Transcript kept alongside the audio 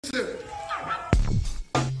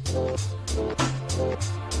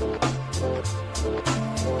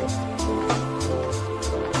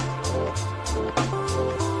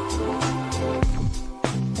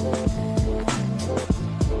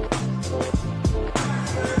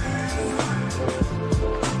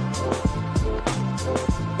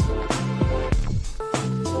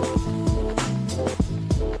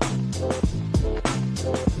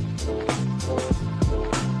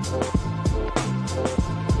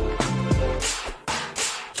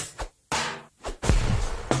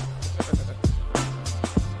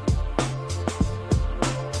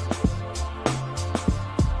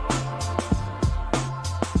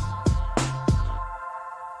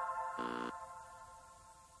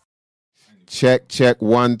Check,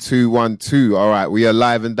 1 2 1 2. All right, we are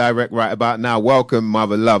live and direct right about now. Welcome,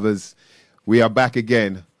 mother lovers. We are back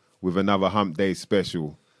again with another Hump Day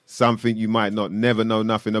special. Something you might not never know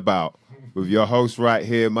nothing about. With your host right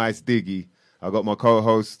here, Mice Diggy. I got my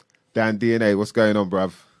co-host, Dan DNA. What's going on,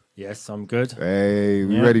 bruv? Yes, I'm good. Hey,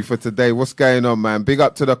 we ready for today? What's going on, man? Big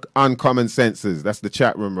up to the Uncommon Senses. That's the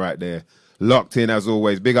chat room right there. Locked in as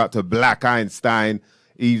always. Big up to Black Einstein.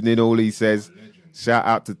 Evening, all he says. Shout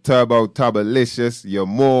out to Turbo Tubalicious, you're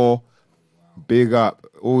more. Big up,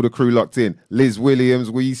 all the crew locked in. Liz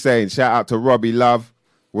Williams, what you saying? Shout out to Robbie Love.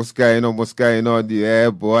 What's going on? What's going on? Yeah,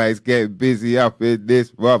 boy, it's getting busy up in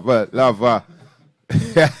this rubber lover.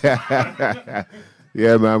 Yeah,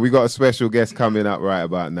 man, we got a special guest coming up right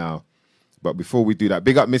about now. But before we do that,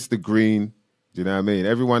 big up Mr. Green. Do you know what I mean?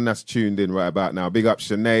 Everyone that's tuned in right about now. Big up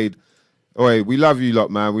Sinead. Oi, we love you lot,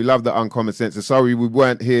 man. We love the Uncommon Senses. Sorry we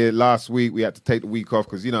weren't here last week. We had to take the week off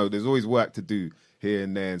because, you know, there's always work to do here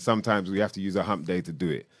and there. And sometimes we have to use a hump day to do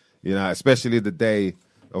it. You know, especially the day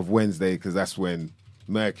of Wednesday because that's when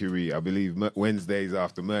Mercury, I believe Wednesday's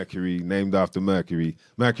after Mercury, named after Mercury.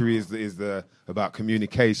 Mercury is the about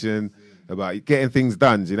communication, about getting things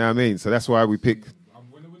done. Do you know what I mean? So that's why we pick.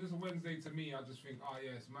 When it's a Wednesday to me, I just think, oh,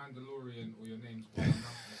 yeah, it's Mandalorian or your name's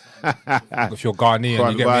if you're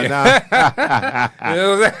Ghanaian, you get me. You know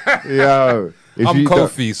what I'm saying? Yo, I'm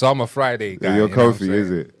Kofi, so I'm a Friday guy. You're Kofi,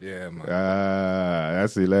 is it? Yeah, man.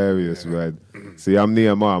 That's hilarious, man. See, I'm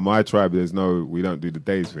Nehemiah. My tribe, we don't do the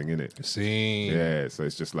days thing, innit? See. Yeah, so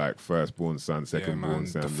it's just like firstborn son, secondborn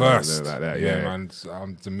son. The first. Like that. Yeah, man.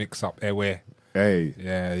 To mix up airway. Hey.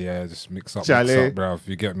 Yeah, just mix up, bro, if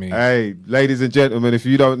you get me. Hey, ladies and gentlemen, if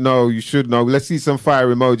you don't know, you should know. Let's see some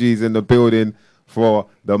fire emojis in the building for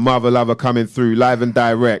the mother lover coming through live and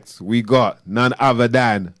direct. We got none other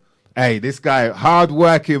than, hey, this guy,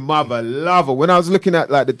 hard-working mother lover. When I was looking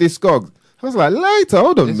at like the Discogs, I was like, later,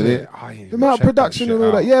 hold on a minute. The amount of production and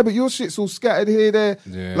all that. Yeah, but your shit's all scattered here, there.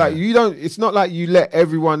 Yeah. Like, it's not like you let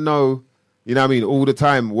everyone know, you know what I mean, all the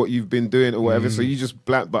time what you've been doing or whatever. So you just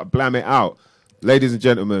blam it out. Ladies and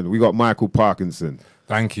gentlemen, we got Micall Parknsun.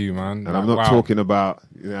 Thank you, man. And I'm not talking about,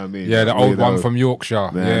 you know what I mean? Yeah, the old one from Yorkshire.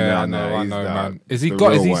 I know, man. Is he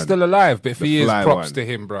still alive? But if he is, props to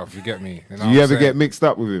him, bro. You get me? Do you ever get mixed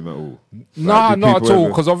up with him at all? Nah, not at all.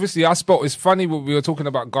 Because obviously it's funny when we were talking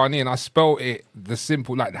about Ghanaian, I spelt it the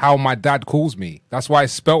simple, like how my dad calls me. That's why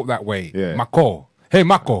it's spelt that way. Yeah. Mako. Hey,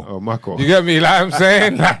 Mako. Oh, Mako. You get me? Like I'm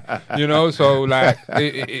saying? Like, you know, so like,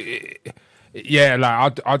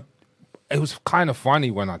 it was kind of funny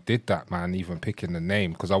when I did that, man, even picking the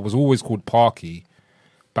name, because I was always called Parky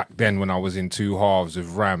back then when I was in two halves with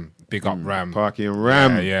Ram. Big up Ram. Parky and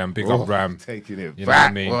Ram. Yeah, and big up Ram. Taking it you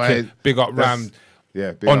back, know what I mean? Boy. Big up Ram.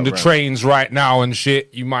 Yeah, on the trains right now and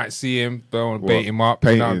shit. You might see him. Don't bait him up.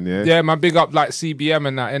 Painting, yeah? Yeah, man, big up like CBM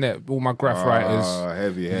and that, innit? All my graph writers.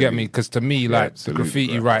 Heavy. You get me? Because to me, like, the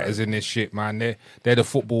graffiti right, writers in this shit, man, they're the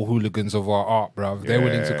football hooligans of our art, bruv. They're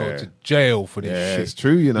willing to go to jail for this shit. It's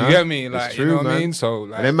true, you know. You get me? Like, it's true, you know what man. I mean? So,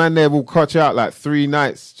 like, and then, man, they will catch out like 3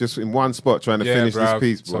 nights just in one spot trying to finish bruv, this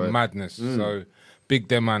piece, boy. Some madness. So, big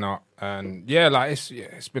them man up. And yeah, like,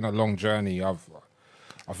 it's been a long journey. I've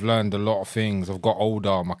learned a lot of things. I've got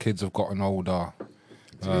older. My kids have gotten older.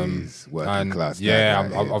 Jeez, working class. Yeah,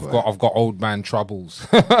 I've got old man troubles.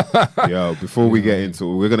 Yo, before we get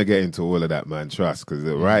into, we're gonna get into all of that, man. Trust, because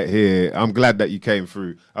right here, I'm glad that you came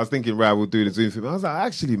through. I was thinking, right, we'll do the Zoom thing. I was like,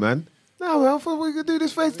 actually, man, no, man, I thought we could do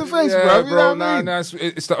this face to face, bro. You know what I mean?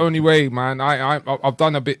 It's the only way, man. I've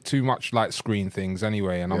done a bit too much like screen things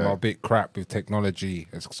anyway, and I'm a bit crap with technology.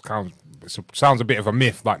 It sounds a bit of a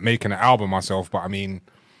myth, like making an album myself, but I mean,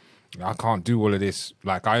 I can't do all of this.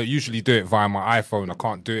 Like, I usually do it via my iPhone. I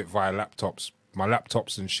can't do it via laptops. My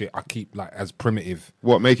laptops and shit, I keep like as primitive.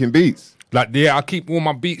 What, making beats? Like, yeah, I keep all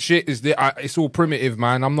my beat shit. It's all primitive,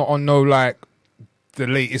 man. I'm not on no like the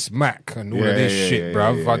latest Mac and all of this shit,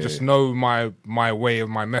 bruv. I just know my way of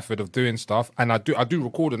my method of doing stuff, and I do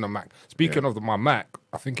record on the Mac. Speaking of my Mac,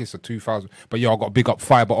 I think it's a 2000, but I got to big up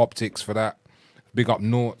fiber optics for that. Big up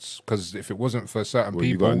Noughts, because if it wasn't for certain people,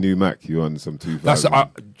 you got a new Mac. You on some 2000? That's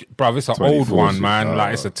bruv. It's an old one, man. Oh.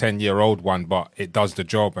 Like it's a 10-year-old one, but it does the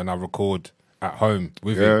job, and I record at home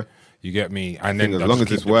with it. You get me? And then as long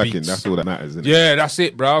as it's working, beats. That's all that matters, isn't it? Yeah, that's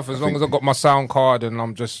it, bruv. As long as I got my sound card and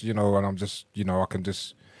I'm just, I can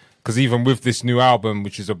just, because even with this new album,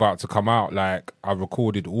 which is about to come out, like I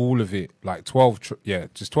recorded all of it, like 12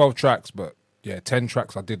 tracks, but 10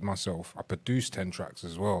 tracks I did myself. I produced 10 tracks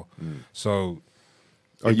as well. So.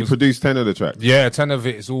 Oh, you produced 10 of the tracks? Yeah, 10 of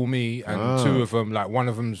it is all me, and 2 of them, like one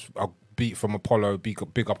of them's a beat from Apollo, big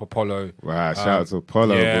up Apollo. Wow, shout out to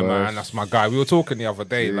Apollo. Yeah, boy. man, that's my guy. We were talking the other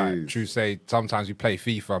day, like True say, sometimes we play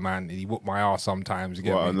FIFA, man. He whoop my ass sometimes. You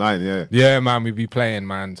get me? Online, yeah. Yeah, man, we be playing,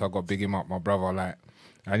 man. So I got to big him up, my brother, like.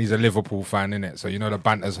 And he's a Liverpool fan, innit? So, the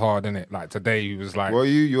banter's hard, innit? Like, today he was like... Well,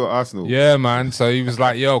 you're Arsenal. Yeah, man. So he was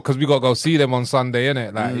like, yo, because we got to go see them on Sunday,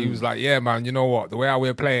 innit? Like, he was like, yeah, man, you know what? The way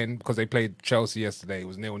we're playing, because they played Chelsea yesterday, it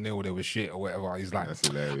was 0-0, they were shit or whatever. He's like,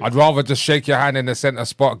 I'd rather just shake your hand in the centre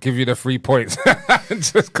spot, give you the 3 points, and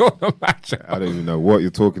just go to match. I don't even know what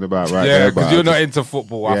you're talking about right there. Yeah, because you're not into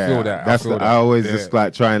football. I feel that. I always just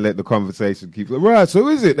like try and let the conversation keep... Right, so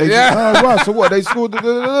is it? Right, so what? They scored...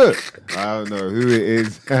 I don't know who it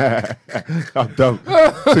is. I'm done.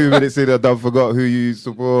 2 minutes in, I done forgot who you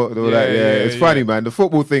support and all that. It's funny, man. The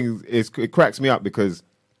football thing it cracks me up because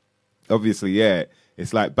obviously,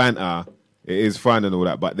 it's like banter. It is fun and all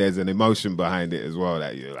that, but there's an emotion behind it as well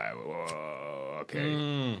that you're like, whoa,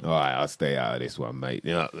 okay, all right, I'll stay out of this one, mate.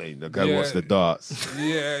 You know what I mean? Go watch the darts.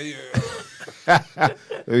 There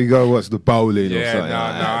you go, watch the bowling or something.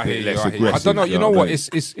 I hear you. I don't know. You know what?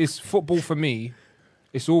 It's football for me.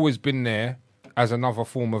 It's always been there as another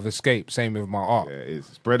form of escape. Same with my art. Yeah, it's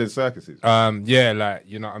spreading circuses. Like,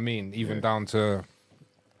 you know what I mean? Even down to,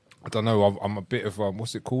 I don't know, I'm a bit of,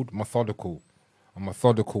 what's it called? Methodical. I'm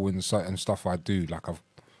methodical in certain stuff I do. Like,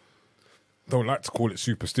 don't like to call it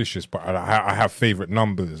superstitious, but I have favourite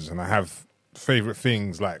numbers and I have favourite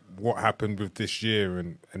things, like what happened with this year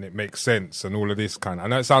and it makes sense and all of this kind of. I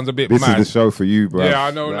know it sounds a bit mad. This is the show for you, bro. Yeah,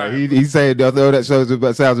 I know. Like, he's saying, I know that sounds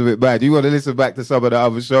a bit bad. You want to listen back to some of the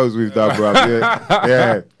other shows we've done, bro.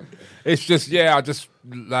 Yeah. It's just, I just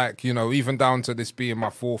like, even down to this being my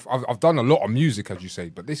 4th. I've done a lot of music, as you say,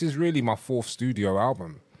 but this is really my 4th studio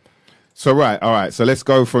album. So, all right. So let's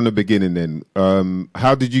go from the beginning then.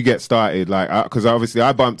 How did you get started? Like, because obviously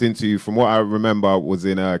I bumped into you, from what I remember, was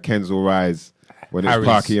in Kensal Rise when it was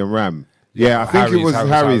Parky and Ram. Yeah, I think it was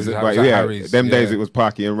Harry's. Them days it was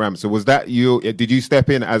Parky and Ram. So was that you? Did you step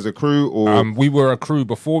in as a crew or? We were a crew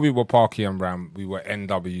before we were Parky and Ram. We were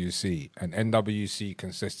NWC, and NWC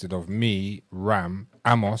consisted of me, Ram,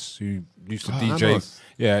 Amos, who used to DJ. Amos.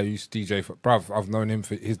 Yeah, he used to DJ for. Bruv, I've known him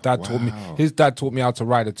for. His dad taught me. His dad taught me how to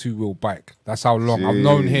ride a 2-wheel bike. That's how long I've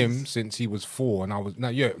known him since he was 4, and I was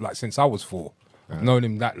since I was 4. I've known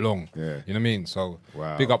him that long. Yeah. You know what I mean? So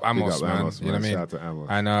big up Amos, man. You know what I mean? Shout out to Amos.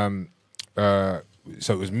 And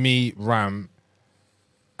so it was me, Ram,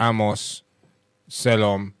 Amos,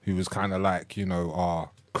 Selom, who was kind of like,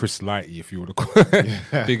 Chris Lighty, if you would have called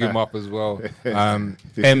big him up as well.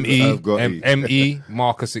 ME,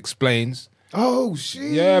 Marcus Explains. Oh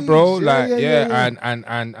shit! Yeah, bro.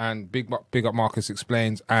 And big up Marcus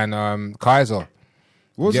Explains and Kaiser.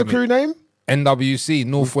 What's the crew name? NWC,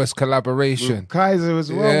 Northwest Collaboration. With Kaiser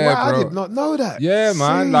as well. Yeah, wow, bro. I did not know that. Yeah,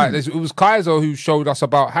 man. Like it was Kaiser who showed us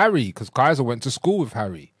about Harry, because Kaiser went to school with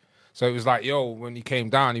Harry. So it was like, when he came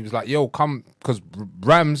down, he was like, come, because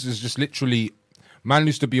Rams is just literally, man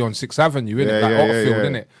used to be on 6th Avenue, innit?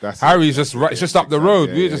 Otterfield, innit? Harry's just right, it's just up the road.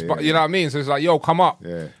 You know what I mean? So it's like, come up.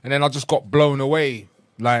 Yeah. And then I just got blown away.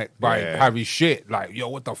 Like by Harry's shit, like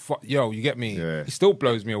what the fuck, you get me? Yeah. He still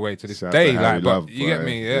blows me away to this day, like, but you get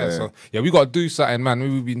me? Yeah. So we got to do something, man.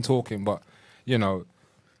 We've been talking, but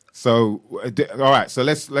So all right, so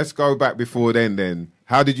let's go back before then. Then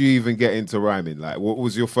how did you even get into rhyming? Like, what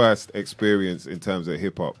was your first experience in terms of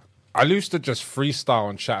hip hop? I used to just freestyle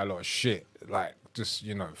and chat a lot of shit, like just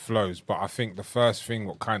flows. But I think the first thing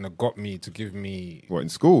what kind of got me to give me in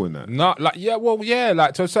school and that, not like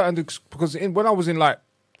like to a certain because when I was in like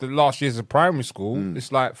the last years of primary school,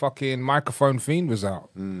 it's like fucking Microphone Fiend was out.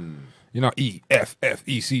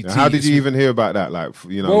 EFFECT. How did you even hear about that? Like,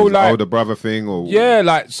 older brother thing or? Yeah,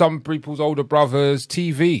 like some people's older brothers,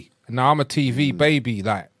 TV. Now I'm a TV baby,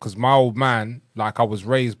 like, because my old man, like I was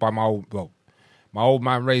raised by my old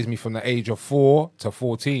man raised me from the age of 4 to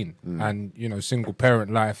 14. And, single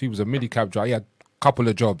parent life. He was a midi cab driver. He had couple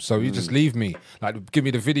of jobs. So you just leave me. Like, give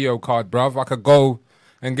me the video card, bruv. I could go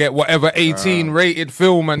and get whatever 18 rated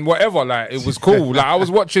film and whatever. Like, it was cool. Like, I was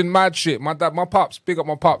watching mad shit. My dad, my pops, big up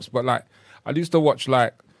my pops. But like, I used to watch,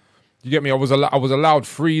 like, you get me? I was allowed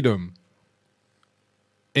freedom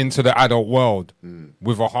into the adult world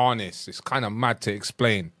with a harness. It's kind of mad to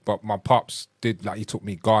explain. But my pops did, like, he took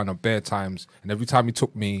me Ghana bare times. And every time he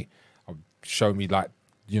took me, show me, like,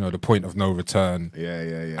 you know, the point of no return.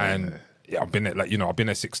 And I've been there, like, you know, I've been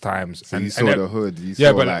there 6 times. So and, you saw the hood. You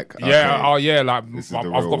yeah, saw but like, like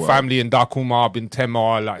I've got family in Dakuma. I've been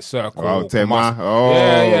Tema, like Circle. Oh, Tema. Oh,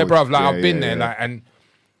 yeah, bruv. Like I've been there, like, and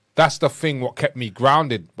that's the thing. What kept me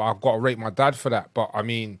grounded. But I've got to rate my dad for that. But I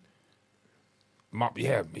mean,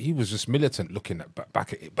 he was just militant looking at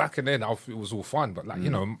back in then. It was all fun, but like you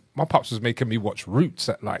know, my pops was making me watch Roots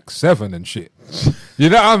at like 7 and shit. You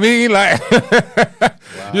know what I mean? Like,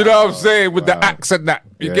 you know what I'm saying with the accent that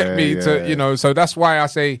you get me to, you know. So that's why I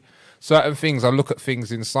say certain things. I look at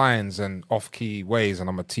things in signs and off-key ways, and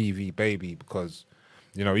I'm a TV baby because,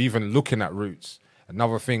 you know, even looking at Roots.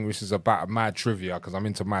 Another thing, which is about mad trivia, because I'm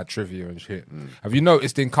into mad trivia and shit. Have you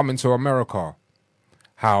noticed in Coming to America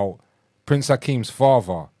how Prince Hakeem's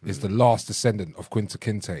father is the last descendant of Kunta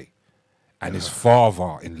Kinte, and his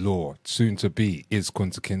father-in-law, soon to be, is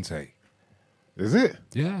Kunta Kinte. Is it?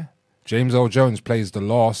 Yeah. James Earl Jones plays the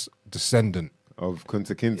last descendant of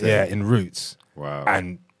Kunta Kinte. Yeah, in Roots. Wow.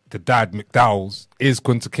 And the dad, McDowell's, is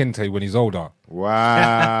Kunta Kinte when he's older.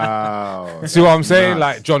 Wow. See what I'm saying?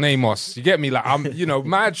 Nuts. Like John Amos. You get me? Like, I'm, you know,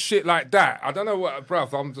 mad shit like that. I don't know what,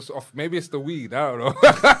 bruv, I'm just off. Maybe it's the weed. I don't know.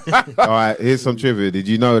 All right, here's some trivia. Did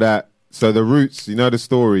you know that? So the Roots, you know the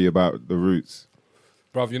story about the Roots?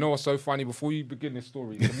 Bruv, you know what's so funny? Before you begin this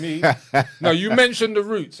story, to me, no, you mentioned the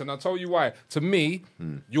Roots, and I'll tell you why. To me,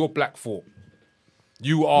 you're Black Thought.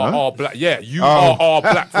 You are our black. Yeah, you are our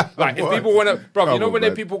black. Like, if people want to, bruv, you know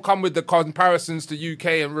when people come with the comparisons to UK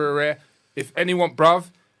and rare, if anyone,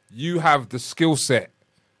 bruv, you have the skill set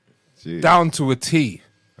down to a T.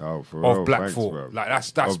 Oh, for of real? Black Thanks, Thought. bro. Like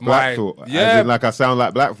that's of my Black Thought. yeah. As in, like I sound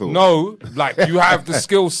like Black Thought. No, like you have the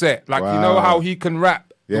skill set. Like you know how he can rap.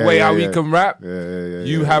 The way how he can rap,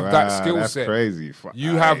 you have that skill set. That's crazy.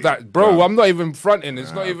 You have that, bro. I'm not even fronting.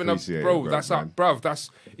 It's not even a bro. It, that's man. up, bro. That's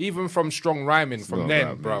even from strong rhyming It's from not then,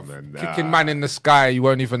 that, bro. man. Kicking man in the sky, you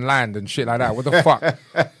won't even land and shit like that. What the fuck?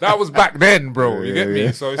 That was back then, bro. You get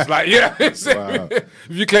me? So it's like, if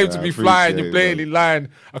you claim to be flying, you're blatantly lying.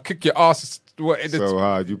 I'll kick your ass. So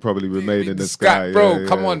hard, you probably remain in the sky, bro.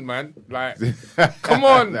 Come on, man. Like, come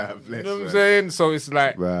on. Nah, you know what I'm saying? So it's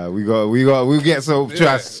like, we'll get some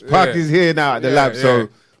trust. Park is here now at the lab, so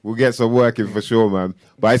we'll get some working for sure, man.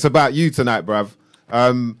 But it's about you tonight, bruv.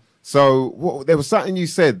 So there was something you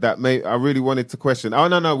said that I really wanted to question. Oh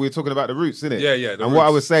no, we were talking about the Roots, innit? Yeah. And what I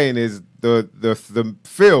was saying is the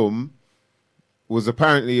film was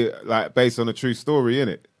apparently like based on a true story,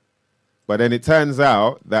 innit? But then it turns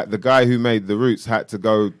out that the guy who made the Roots had to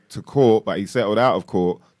go to court, but he settled out of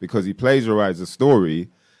court because he plagiarized a story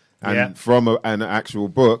and from an actual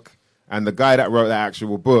book. And the guy that wrote that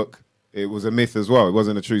actual book, it was a myth as well. It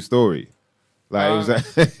wasn't a true story. Like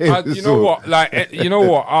it was. You know what? Like you know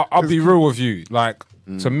what? I'll be real with you. Like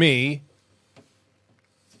to me,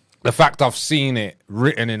 the fact I've seen it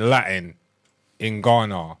written in Latin in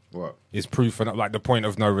Ghana is proof of like the point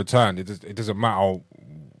of no return. It doesn't matter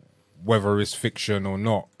whether it's fiction or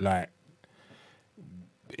not. Like,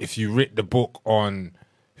 if you read the book on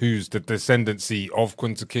who's the descendancy of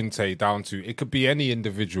Kunta Kinte down to, it could be any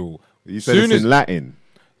individual. You said it's in Latin.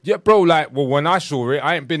 Yeah, bro, like, well, when I saw it,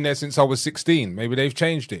 I ain't been there since I was 16. Maybe they've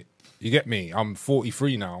changed it. You get me? I'm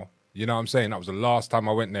 43 now. You know what I'm saying? That was the last time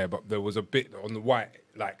I went there, but there was a bit on the white,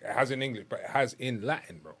 like, it has in English, but it has in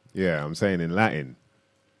Latin, bro. Yeah, I'm saying in Latin.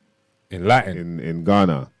 In Latin? In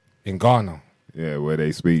Ghana. In Ghana. Yeah, where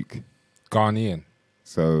they speak Ghanaian.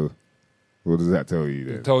 So, what does that tell you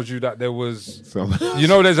then? It tells you that there was... You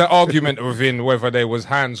know, there's an argument within whether there was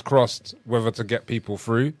hands crossed, whether to get people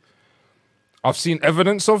through. I've seen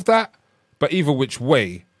evidence of that, but either which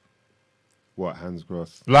way... What, hands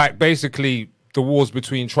crossed? Like, basically, the wars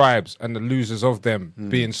between tribes and the losers of them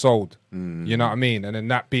being sold. You know what I mean? And then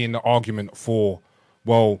that being the argument for,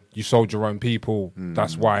 well, you sold your own people,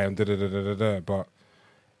 that's why, and da-da-da-da-da-da. But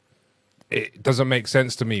it doesn't make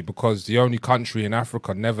sense to me because the only country in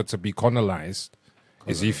Africa never to be colonized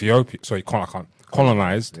is Ethiopia. Sorry,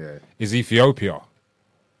 colonized is Ethiopia.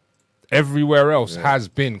 Everywhere else has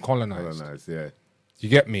been colonized. You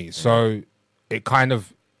get me? So it kind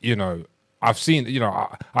of, you know, I've seen, you know,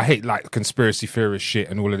 I hate like conspiracy theorist shit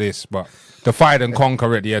and all of this, but divide and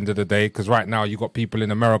conquer at the end of the day, because right now you got people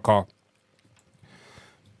in America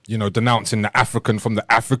denouncing the African from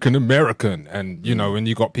the African American, and and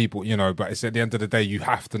you got people, but it's at the end of the day, you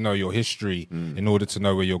have to know your history in order to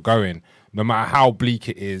know where you're going, no matter how bleak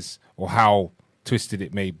it is or how twisted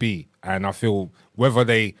it may be. And I feel whether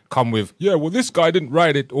they come with, this guy didn't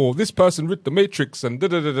write it, or this person wrote the Matrix, and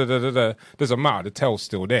doesn't matter. The tale's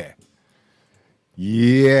still there.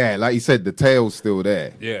 Yeah, like you said, the tale's still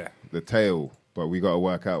there. Yeah, the tale, but we got to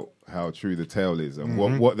work out how true the tale is and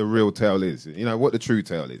what the real tale is. What the true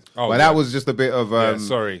tale is. But that was just a bit of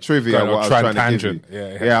trivia. What I was trying to give you.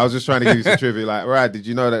 Yeah, I was just trying to give you some trivia. Like, right, did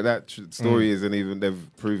you know that story isn't even? They've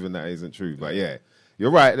proven that isn't true. But yeah,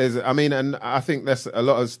 you're right. And I think that's a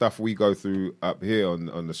lot of stuff we go through up here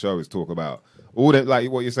on the show is talk about all that,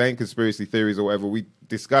 like what you're saying, conspiracy theories or whatever. We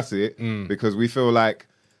discuss it because we feel like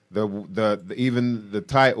even the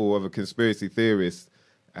title of a conspiracy theorist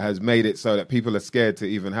has made it so that people are scared to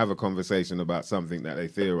even have a conversation about something that they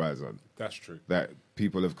theorize on. That's true. That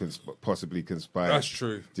people have possibly conspired. That's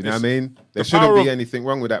true. Do you know what I mean? There shouldn't be anything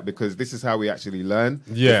wrong with that, because this is how we actually learn.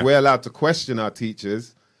 Yeah. If we're allowed to question our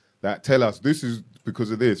teachers that tell us this is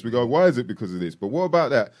because of this, we go, why is it because of this? But what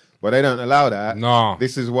about that? But they don't allow that. No.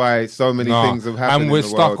 This is why so many things have happened. And we're in the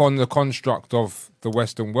stuck world. on the construct of the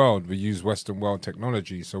Western world. We use Western world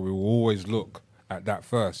technology, so we will always look at that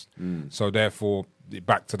first. So therefore,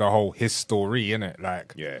 back to the whole history, innit?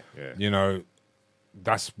 Like,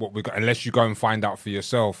 that's what we got. Unless you go and find out for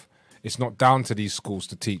yourself, it's not down to these schools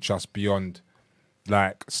to teach us beyond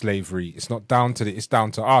like slavery. It's not down to it's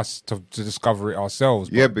down to us to discover it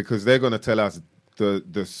ourselves. Yeah, because they're going to tell us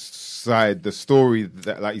the story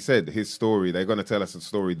that, like you said, his story. They're going to tell us the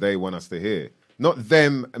story they want us to hear. Not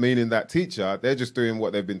them, meaning that teacher. They're just doing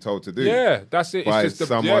what they've been told to do. Yeah, that's it. By it's just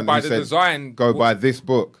someone by who the said, design. go by this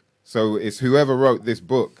book. So it's whoever wrote this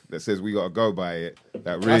book that says we got to go by it.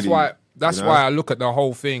 That really. That's why I look at the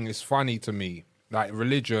whole thing. It's funny to me. Like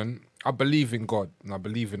religion, I believe in God and I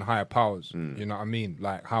believe in higher powers. You know what I mean?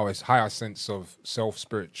 Like how it's higher sense of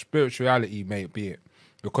spirituality, may it be it.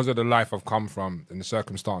 Because of the life I've come from and the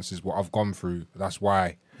circumstances, what I've gone through, that's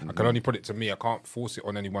why I can only put it to me. I can't force it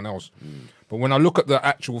on anyone else. But when I look at the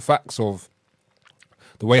actual facts of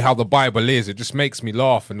the way how the Bible is, it just makes me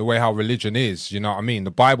laugh, and the way how religion is, you know what I mean?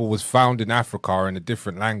 The Bible was found in Africa in a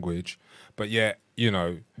different language, but yet,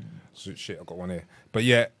 shit, I got one here. But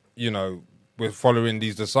yet, we're following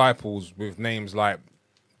these disciples with names like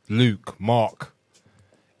Luke, Mark,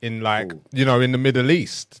 in in the Middle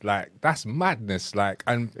East. Like, that's madness. Like,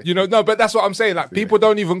 and no, but that's what I'm saying. Like, people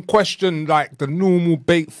don't even question like the normal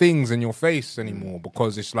baked things in your face anymore,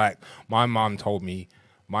 because it's like, my mum told me,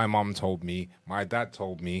 my dad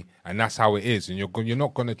told me, and that's how it is. And you're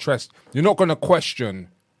not going to question,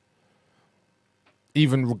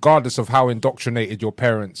 even regardless of how indoctrinated your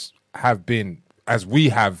parents have been, as we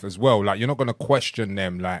have as well. Like, you're not going to question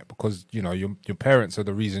them, like, because your parents are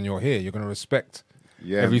the reason you're here. You're going to respect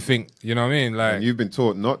everything. You know what I mean? Like, and you've been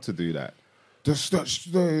taught not to do that. As soon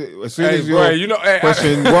as you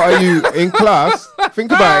question, what are you in class?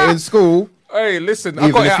 Think about it in school. Hey, listen,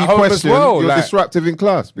 I got it at home as well. You're disruptive in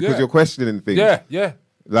class because you're questioning things. Yeah.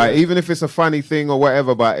 Like, even if it's a funny thing or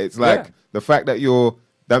whatever, but it's like the fact that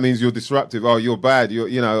that means you're disruptive. Oh, you're bad.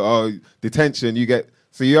 Detention.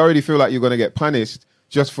 So you already feel like you're going to get punished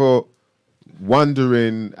just for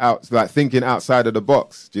wondering out, like thinking outside of the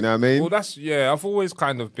box. Do you know what I mean? Well, I've always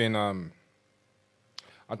kind of been,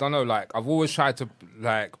 I don't know, like, I've always tried to,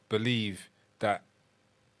 like, believe that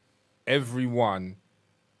everyone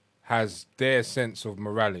has their sense of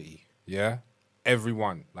morality, yeah?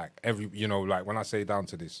 Everyone, like, like, when I say down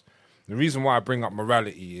to this, the reason why I bring up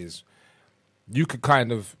morality is you could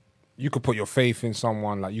put your faith in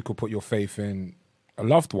someone, like, you could put your faith in a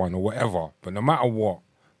loved one or whatever, but no matter what,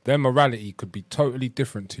 their morality could be totally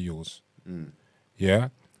different to yours, yeah?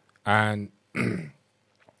 And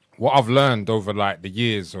what I've learned over, like, the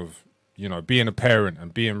years of, being a parent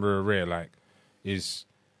and being real, like, is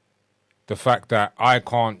the fact that I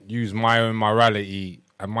can't use my own morality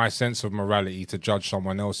and my sense of morality to judge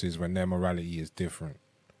someone else's when their morality is different.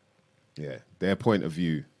 Yeah, their point of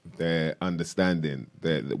view, their understanding,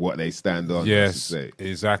 what they stand on. Yes,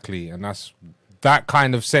 exactly. And that's that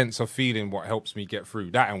kind of sense of feeling what helps me get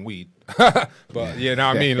through that and weed. But you know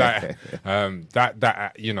what I mean? Like,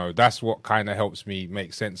 that's what kind of helps me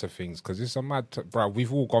make sense of things. Because it's a bro,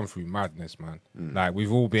 we've all gone through madness, man. Like,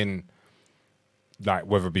 we've all been, like,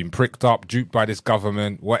 whether been pricked up, duped by this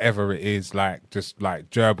government, whatever it is, like, just like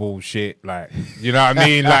gerbil shit, like, you know what I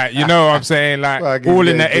mean? Like, you know what I'm saying? Like, all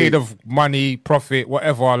in the aid of money, profit,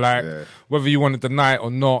 whatever, like, whether you want to deny it or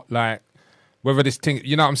not, like, whether this thing,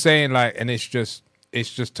 you know what I'm saying? Like, and it's just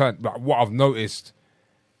turned, like, what I've noticed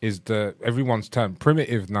is everyone's turned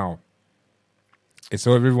primitive now. It's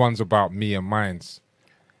everyone's about me and mine's.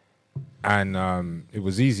 And it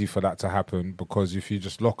was easy for that to happen because if you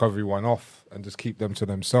just lock everyone off and just keep them to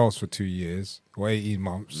themselves for 2 years or 18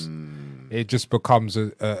 months, it just becomes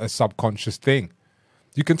a subconscious thing.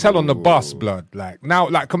 You can tell on the bus, blood, like now,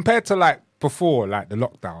 like compared to like before, like the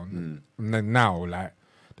lockdown, and then now, like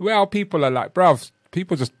the way our people are like, bruv,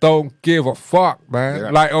 people just don't give a fuck, man. Yeah.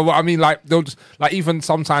 Like, I mean, like they'll just like even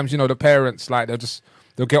sometimes, you know, the parents like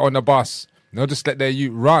they'll get on the bus, and they'll just let their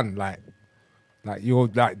youth run, like you're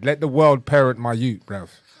like let the world parent my youth, bruv.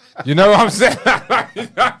 You know what I'm saying? You know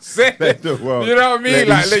what I'm saying? Let the world, you know what I mean?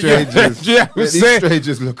 Let these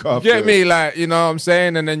strangers look after. Get me, like, you know what I'm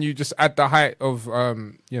saying? And then you just add the height of,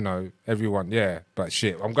 you know, everyone. Yeah, but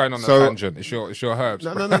shit, I'm going on a tangent. It's your herbs.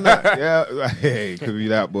 No. Yeah, hey, could be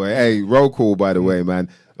that boy. Hey, roll call, by the way, man.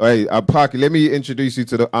 Hey, Parky, let me introduce you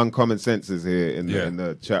to the uncommon senses here in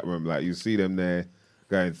the chat room. Like, you see them there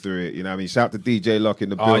going through it. You know what I mean? Shout to DJ Lock in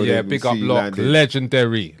the building. Oh, yeah, big up Lock.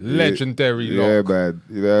 Legendary Lock. Yeah, man.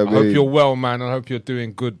 You know what I mean? Hope you're well, man. I hope you're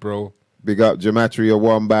doing good, bro. Big up Gematria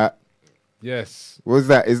Wombat. Yes. What's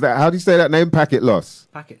that? Is that, how do you say that name? Packet Loss.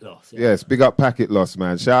 Packet Loss. Yeah. Yes, big up Packet Loss,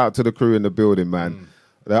 man. Shout out to the crew in the building, man.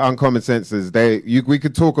 The uncommon senses, we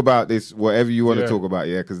could talk about this, whatever you want to talk about,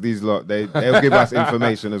 yeah, because these lot, they'll give us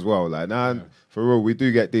information as well. Like, for real, we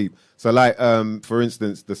do get deep. So, like, for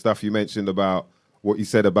instance, the stuff you mentioned about what you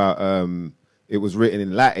said about it was written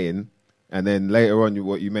in Latin, and then later on,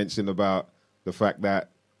 what you mentioned about the fact that,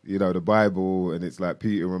 you know, the Bible, and it's like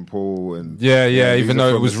Peter and Paul, and even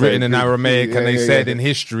though it was written in Aramaic, and they said in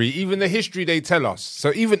history, even the history they tell us.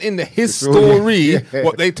 So even in his story,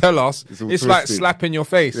 what they tell us, it's like slapping your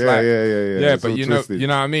face. Yeah. But you know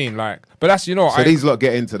what I mean. Like, but that's So these lot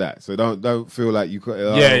get into that. So don't feel like you could.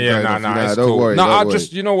 It's don't cool. worry. No, don't worry.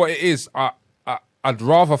 just you know what it is. I'd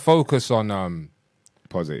rather focus on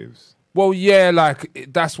positives. Well, yeah, like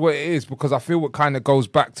that's what it is because I feel it kind of goes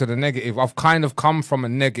back to the negative. I've kind of come from a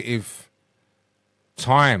negative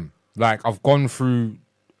time. Like I've gone through,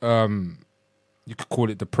 you could call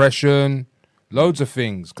it depression, loads of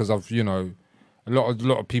things. Because I've, you know, a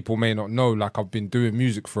lot of people may not know. Like I've been doing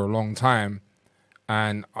music for a long time,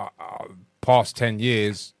 and past 10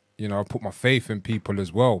 years, you know, I put my faith in people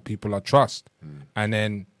as well. People I trust, and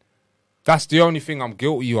then. That's the only thing I'm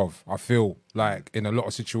guilty of, I feel, like, in a lot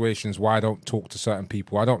of situations why I don't talk to certain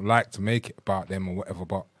people. I don't like to make it about them or whatever,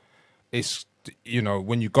 but it's, you know,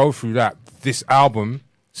 when you go through that, this album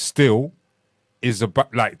still is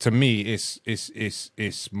about, like, to me,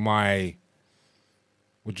 it's my,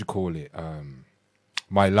 what do you call it,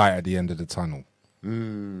 my light at the end of the tunnel.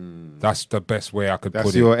 That's the best way I could put it.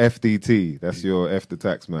 That's your FDT. That's your F the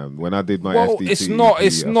tax man. When I did my FDT, it's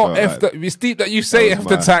not F the. It's deep that you say F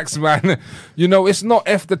the tax man. You know, it's not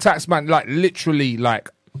F the tax man. Like literally,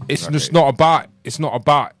 like it's just not about. It's not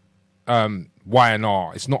about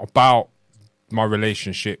Y&R. It's not about my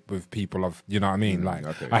relationship with people. You know what I mean? Like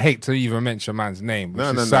I hate to even mention man's name, which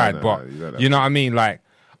is sad. But you know what I mean? Like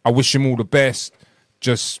I wish him all the best.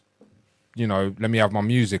 Just. You know, let me have my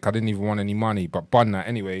music. I didn't even want any money, but bun that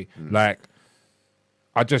anyway. Like,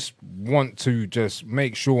 I just want to just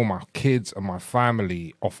make sure my kids and my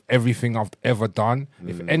family of everything I've ever done.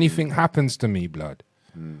 If anything happens to me, blood,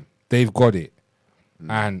 they've got it.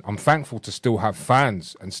 And I'm thankful to still have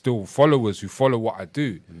fans and still followers who follow what I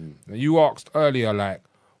do. Now, you asked earlier, like,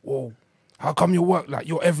 well, how come you work like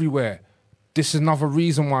you're everywhere? This is another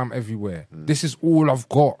reason why I'm everywhere. This is all I've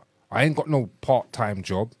got. I ain't got no part-time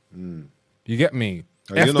job. You get me?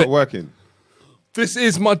 You're not working. This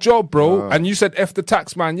is my job, bro. And you said F the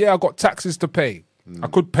tax man. Yeah, I got taxes to pay. I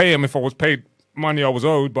could pay him if I was paid money I was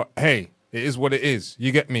owed, but hey, it is what it is.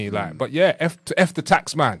 You get me? Like, but yeah, F the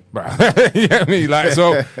tax man, bro. You get me? Like,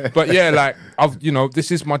 so, but yeah, like, you know,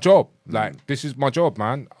 this is my job. Like, this is my job,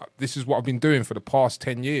 man. This is what I've been doing for the past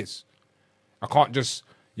 10 years. I can't just,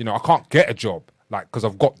 you know, I can't get a job, like, because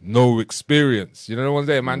I've got no experience. You know what I'm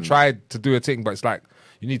saying? Man tried to do a thing, but it's like,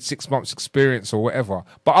 you need 6 months experience or whatever.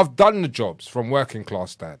 But I've done the jobs from working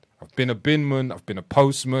class dad. I've been a binman. I've been a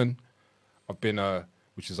postman. I've been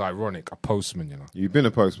which is ironic, a postman, you know. You've been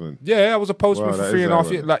a postman? Yeah, I was a postman for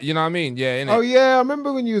 3.5 years. Like, you know what I mean? Yeah, innit? Oh, yeah, I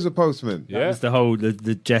remember when you was a postman. Yeah. That was the whole,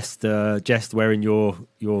 the jest wearing your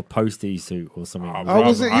postie suit or something. Oh,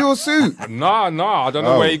 was it your suit? No, I don't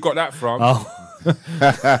know where you got that from. Oh.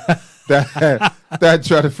 Dad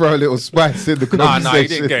tried to throw a little spice in the conversation. Nah, you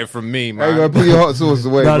didn't get it from me, man. Hey, man, put your hot sauce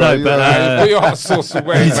away, No, bro. no, but, Put your hot sauce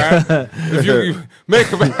away, man. If you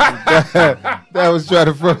make a Dad was trying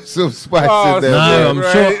to throw some spice in there. no, bro.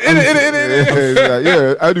 I'm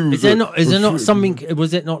sure. I do. Is there not something?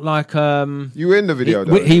 Was it not like You were in the video,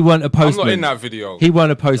 though. He weren't a I'm postman. not in that video. He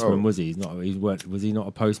weren't a postman, Oh. was he? He's not. Was he not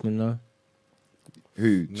a postman though?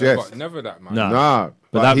 Who? Jess? Never that, man. No. Nah.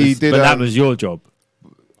 But that he was. did. But that was your job.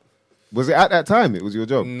 Was it at that time? It was your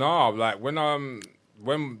job. No, like when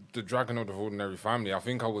the Dragon of the Ordinary Family, I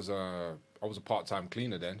think I was a part-time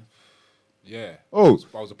cleaner then. Yeah. Oh, you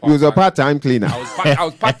was a part-time cleaner. I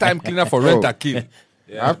was part-time cleaner for Rent a Kid.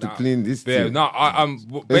 Yeah, I have to clean this Yeah, thing.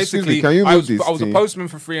 no, basically, can you I move was this a thing? postman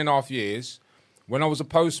for 3.5 years. When I was a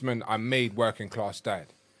postman, I made working class dad.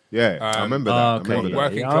 Yeah, I remember that. I remember that.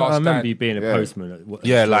 Working Yeah, class I remember dad. you being a Yeah. postman.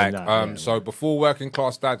 Yeah, doing like that, yeah. so before Working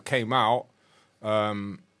Class Dad came out,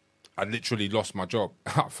 I literally lost my job.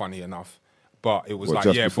 Funny enough, but it was What, like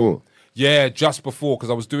just yeah, before? just before because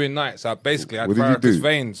I was doing nights. I basically had What did you varicose do?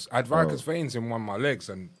 veins. I had varicose veins in one of my legs,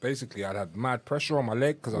 and basically I'd had mad pressure on my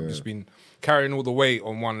leg because I've just been carrying all the weight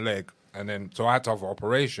on one leg, and then so I had to have an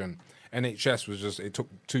operation. NHS was just, it took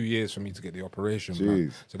 2 years for me to get the operation. Man.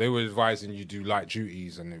 Jeez. So they were advising you do light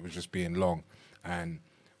duties and it was just being long. And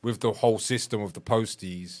with the whole system of the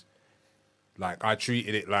posties, like I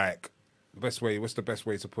treated it like, what's the best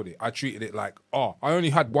way to put it? I treated it like, I only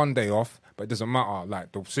had 1 day off, but it doesn't matter.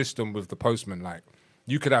 Like the system with the postman, like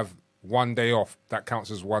you could have 1 day off, that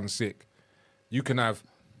counts as 1 sick. You can have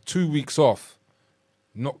 2 weeks off,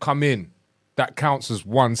 not come in, that counts as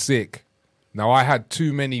 1 sick. Now, I had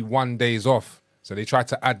too many 1 days off, so they tried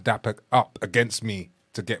to add that up against me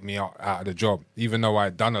to get me out of the job, even though I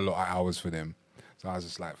had done a lot of hours for them. So I was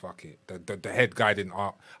just like, fuck it. The head guy didn't,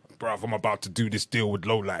 bruv, I'm about to do this deal with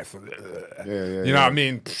Lowlife. You know what I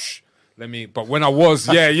mean? Psh, but when I was,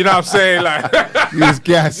 you know what I'm saying? Like, You was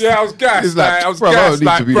gassed. yeah, I was gassed. He's like, I was bruv, I gassed. don't need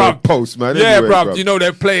Like, to be bruv, no postman. yeah, anyway, bruv, you know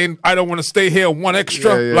they're playing I Don't Want to Stay Here, one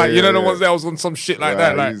extra. Yeah, like, you know yeah, the yeah. ones that was on some shit like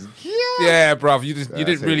Right, that. Like, he's- yeah, bruv, you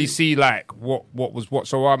didn't really heavy. see like what was what.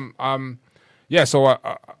 So so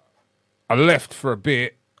I left for a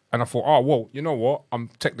bit and I thought, oh well, you know what? I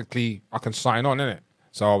can sign on, innit?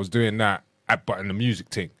 So I was doing that but in the music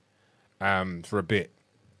thing for a bit.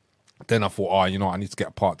 Then I thought, I need to get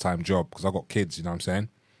a part-time job because I got kids, you know what I'm saying?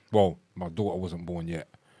 Well, my daughter wasn't born yet.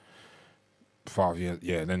 5 years,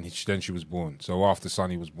 yeah, then she was born. So after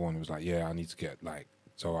Sonny was born, it was like, I need to get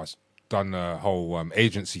so I done the whole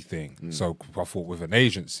agency thing. So I thought with an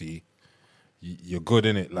agency, you're good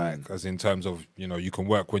in it, like as in terms of, you can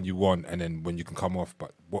work when you want and then when you can come off.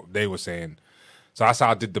 But what they were saying, so that's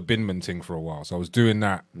how I did the binman thing for a while. So I was doing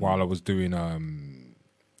that while I was doing, I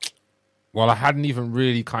hadn't even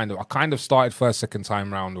really I kind of started first, second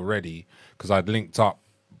time round already because I'd linked up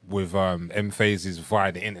with M Phases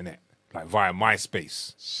via the internet. Like via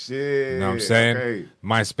MySpace. Shit. You know what I'm saying? Okay.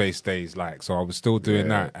 MySpace days, so I was still doing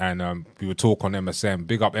that, and we would talk on MSN.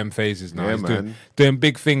 Big up M Phases now. Yeah, He's man. doing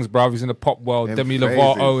big things, bro. He's in the pop world, M Demi Phases.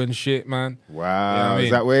 Lovato and shit, man. Wow. You know what I mean?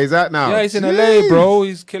 Is that where he's at now? Yeah, he's in Jeez. LA, bro.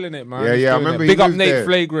 He's killing it, man. Yeah, He's yeah, I doing remember it. he Big up moved Nate there.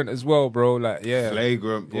 Flagrant as well, bro. Like, yeah.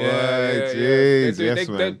 Flagrant, boy. Yeah. Jeez. They Yes,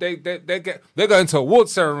 do- man. They're going to award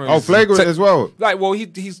ceremonies. Oh, Flagrant as well. Like, well,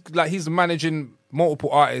 he's managing multiple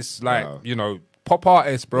artists, like, Wow. pop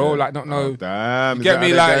artists, bro. Yeah. Like, not know. Oh, damn. You Is get that me,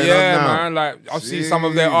 how like, they're yeah, going on now? man. Like, I've seen some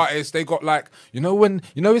of their Jeez. artists. They got like, when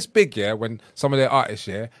it's big, yeah. When some of their artists,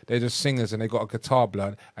 yeah, they're just singers and they got a guitar,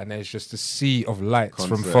 blood, and there's just a sea of lights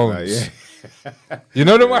from Concert, phones. like, You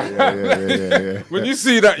know the one. yeah. When you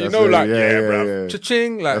see that, That's right, bro, yeah.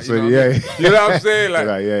 cha-ching, like, That's you know, right, yeah. you know what I'm saying, like,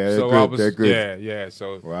 Like, yeah, they're so good, I was, they're good. yeah.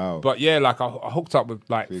 So, Wow. But yeah, like I hooked up with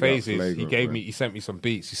like Big up Phases. Flagrant, man. He sent me some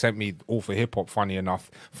beats. He sent me All for Hip Hop. Funny enough,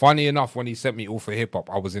 when he sent me All for Hip Hop,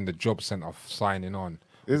 I was in the job center signing on.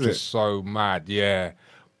 Is which it? is so mad, yeah,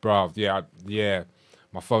 bruv, yeah.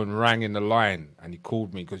 My phone rang in the line and he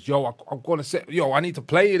called me because, I'm going to say, I need to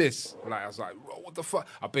play this. Like, I was like, what the fuck?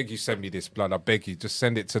 I beg you, send me this, blood. I beg you, just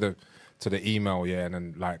send it to the email, yeah. And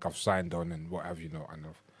then, like, I've signed on and what have you not. And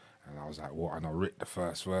I was like, what? And I writ the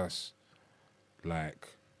first verse. Like,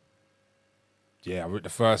 I wrote the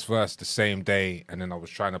first verse the same day, and then I was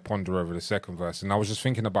trying to ponder over the second verse, and I was just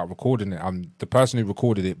thinking about recording it. The person who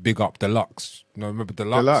recorded it, big up Deluxe. Remember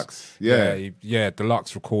Deluxe? Deluxe, yeah. Yeah,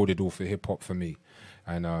 Deluxe recorded All for Hip Hop for me,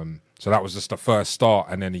 and so that was just the first start.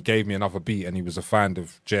 And then he gave me another beat, and he was a fan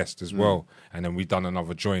of Jest as well. And then we done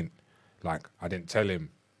another joint. Like, I didn't tell him.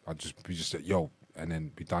 We just said yo, and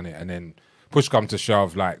then we done it. And then push come to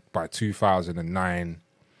shove, like by 2009.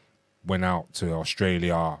 Went out to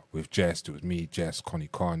Australia with Jest. It was me, Jest, Connie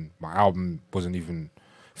Con. My album wasn't even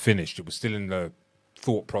finished. It was still in the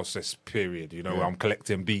thought process period, where I'm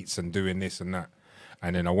collecting beats and doing this and that.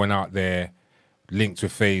 And then I went out there, linked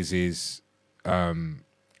with Phases, and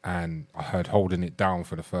I heard Holding It Down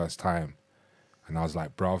for the first time. And I was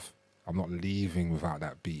like, bruv, I'm not leaving without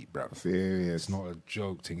that beat, bruv. Serious. It's not a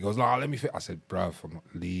joke thing. He goes, let me fit. I said, bruv, I'm not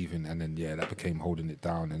leaving. And then, that became Holding It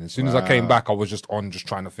Down. And as soon as I came back, I was just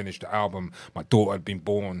trying to finish the album. My daughter had been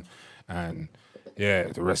born. And,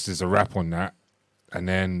 the rest is a wrap on that. And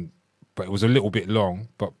then, but it was a little bit long.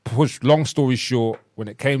 But long story short, when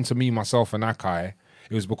it came to me, myself, and Akai,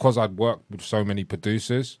 it was because I'd worked with so many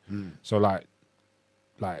producers. So, like,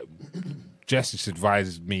 Jess just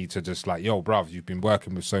advised me to just like, yo, bruv, you've been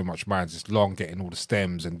working with so much minds. It's long getting all the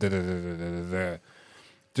stems and da-da-da-da-da-da.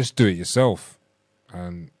 Just do it yourself.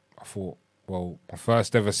 And I thought, well, my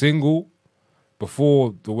first ever single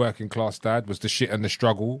before The Working Class Dad was The Shit and the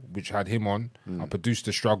Struggle, which had him on. I produced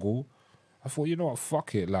The Struggle. I thought, you know what,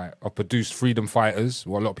 fuck it. Like, I produced Freedom Fighters.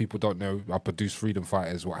 What a lot of people don't know, I produced Freedom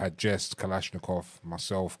Fighters, what had Jess, Kalashnikov,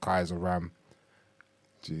 myself, Kaiser Ram.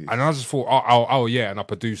 Jeez. And I just thought, and I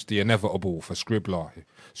produced The Inevitable for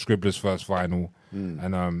Scribbler's first vinyl.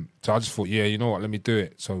 And so I just thought, you know what, let me do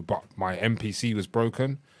it. So, but my MPC was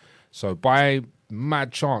broken. So by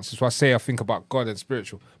mad chance, that's why I say I think about God and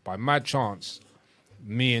spiritual. By mad chance,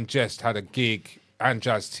 me and Jess had a gig, and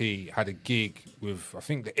Jazz T had a gig with, I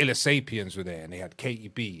think the Illa Sapiens were there, and they had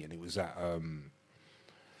KTB, and it was at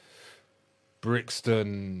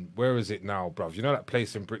Brixton. Where is it now, bruv? You know that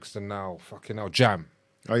place in Brixton now? Fucking hell, Jam.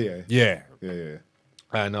 Oh, yeah. Yeah. Yeah.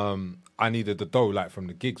 And I needed the dough, like, from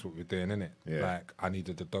the gigs what we're doing, innit? Yeah. Like, I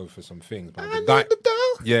needed the dough for some things. But I need the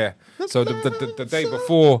dough. Yeah. So the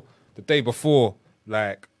day before,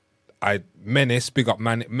 like, Menace, big up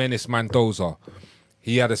Menace Mendoza.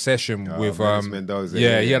 He had a session with Menace Mendoza,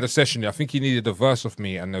 he had a session. I think he needed a verse of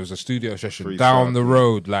me, and there was a studio session Free down shot, the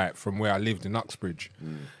road, like from where I lived in Uxbridge.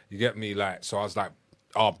 You get me, like, so I was like,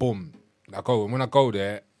 boom. I go, and when I go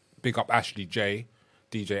there, big up Ashley J,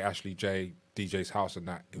 DJ Ashley J, DJ's house and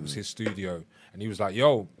that. It was his studio, and he was like,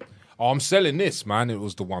 yo, I'm selling this, man. It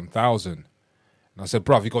was the 1,000. And I said,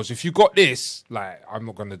 bruv, he goes, if you got this, like, I'm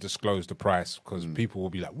not going to disclose the price because people will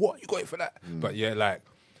be like, what, you got it for that? But yeah, like,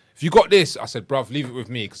 if you got this, I said, bruv, leave it with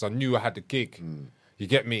me because I knew I had the gig. You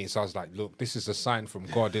get me? So I was like, look, this is a sign from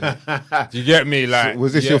God, innit? You get me? Like, So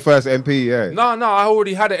was this your first MP? Yeah. No, I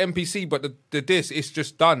already had an MPC, but it's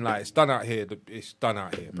just done. Like, it's done out here. It's done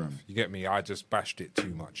out here, bruv. You get me? I just bashed it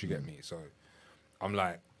too much. You get me? So I'm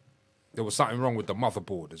like, there was something wrong with the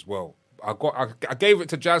motherboard as well. I gave it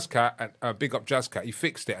to Jazzcat, and big up Jazzcat. He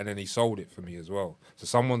fixed it and then he sold it for me as well. So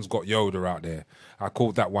someone's got Yoda out there. I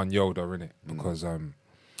called that one Yoda, innit? Because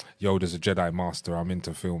Yoda's a Jedi Master. I'm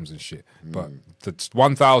into films and shit. But the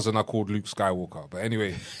 1,000 I called Luke Skywalker. But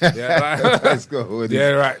anyway, yeah, Let's go. yeah,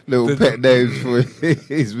 right. Little pet names for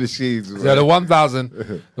his machines. Yeah, the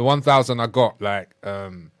 1,000 I got, like,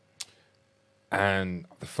 and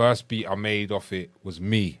the first beat I made off it was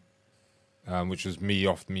Me, which was Me,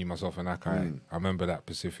 Myself, and Akai. I remember that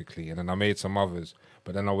specifically. And then I made some others.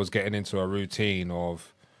 But then I was getting into a routine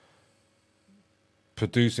of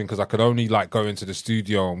producing because I could only, like, go into the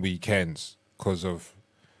studio on weekends because of,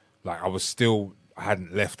 like, I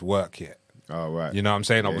hadn't left work yet. Oh, right. You know what I'm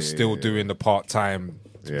saying? I was still doing the part-time.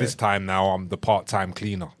 Yeah. This time now, I'm the part-time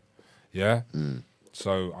cleaner. Yeah?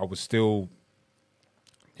 So I was still,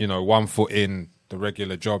 one foot in the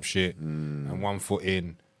regular job shit and one foot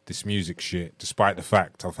in this music shit, despite the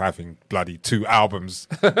fact of having bloody 2 albums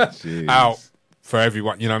out for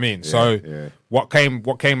everyone. You know what I mean? What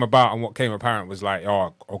came about and what came apparent was like,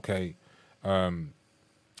 oh, okay,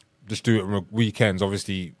 just do it on weekends.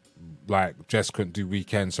 Obviously, like, Jess couldn't do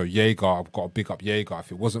weekends, so Jaeger, I've got to big up Jaeger.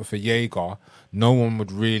 If it wasn't for Jaeger, no one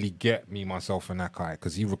would really get Me, Myself, and Akai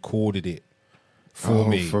because he recorded it for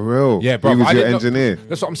me. For real? Yeah, bro. He was your engineer.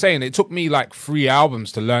 That's what I'm saying. It took me like 3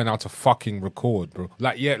 albums to learn how to fucking record, bro.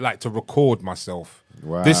 Like to record myself.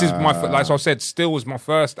 Wow. This is like I said, Still was my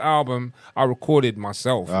first album I recorded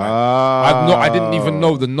myself. Like, I didn't even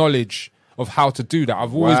know the knowledge of how to do that.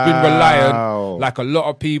 I've always been reliant, like a lot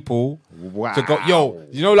of people, to go,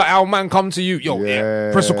 yo, like our man come to you, yo,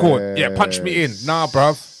 press record, punch me in. Nah,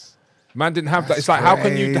 bruv. Man didn't have that. It's like, how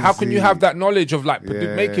can you have that knowledge of, like,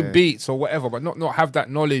 making beats or whatever, but not have that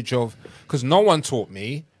knowledge of, because no one taught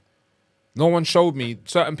me, no one showed me.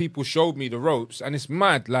 Certain people showed me the ropes, and it's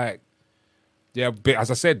mad. Like, as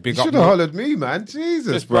I said, big up. You should have hollered me, man.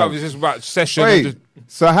 Jesus, bro. It's just about session. Wait,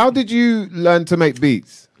 so how did you learn to make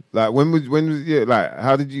beats? Like when was like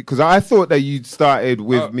how did you? Because I thought that you started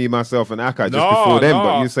with Me, Myself, and Akka just before then,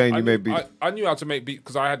 but you're saying you made beats. I knew how to make beats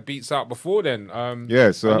because I had beats out before then.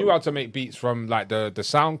 So I knew how to make beats from like the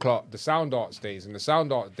sound arts days, and the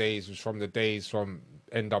sound art days was from the days from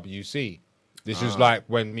NWC. This is like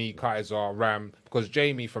when me, Kaiser, Ram, because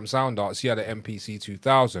Jamie from Sound Arts, he had an MPC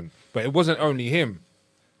 2000, but it wasn't only him.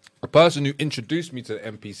 The person who introduced me to the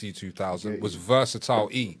MPC 2000 was Versatile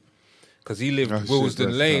E. Because he lived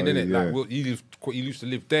Willesden Lane, innit? Yeah. Like, he used to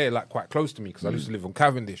live there, like quite close to me, because I used to live on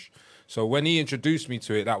Cavendish. So when he introduced me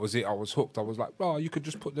to it, that was it. I was hooked. I was like, oh, you could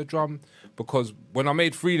just put the drum. Because when I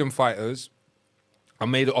made Freedom Fighters, I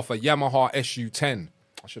made it off a Yamaha SU10.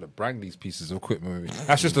 I should have branged these pieces of equipment with me.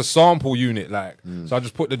 That's just a sample unit, like. So I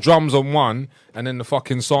just put the drums on one, and then the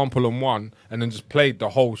fucking sample on one, and then just played the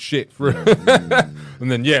whole shit through.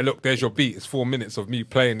 And then, look, there's your beat. It's 4 minutes of me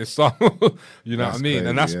playing this song. You know what I mean? Crazy,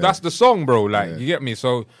 and that's the song, bro. Like, you get me?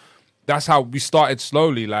 So that's how we started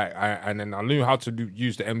slowly, like, and then I knew how to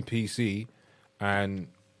use the MPC, and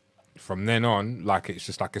from then on, like, it's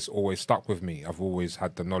just like it's always stuck with me. I've always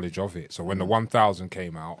had the knowledge of it. So when the 1000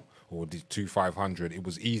 came out, or the 2500, it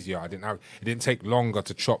was easier. It didn't take longer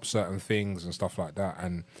to chop certain things and stuff like that,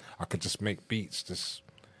 and I could just make beats. Just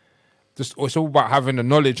it's all about having the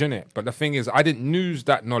knowledge in it. But the thing is, I didn't use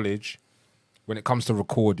that knowledge when it comes to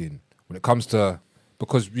recording. When it comes to,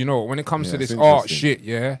 because when it comes to this art shit,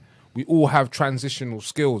 we all have transitional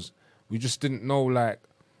skills. We just didn't know. Like,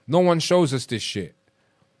 no one shows us this shit,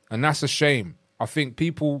 and that's a shame. I think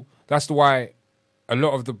people. That's why a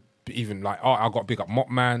lot of the. Even like I got big up Mop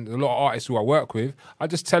Man, a lot of artists who I work with, I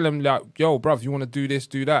just tell them like, yo, bruv, you want to do this,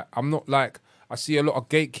 do that. I'm not like, I see a lot of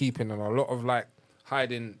gatekeeping and a lot of like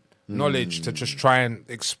hiding knowledge to just try and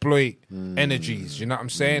exploit energies, you know what I'm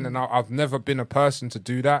saying? And I've never been a person to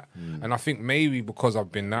do that. And I think maybe because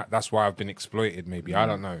I've been that's why I've been exploited, maybe. I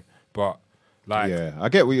don't know. But like, I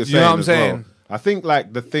get what you're saying. You know what I'm saying? Well. I think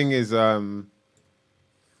like the thing is,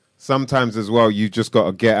 sometimes as well, you just got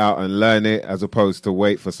to get out and learn it as opposed to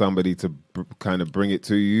wait for somebody to kind of bring it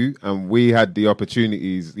to you. And we had the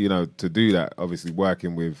opportunities, to do that, obviously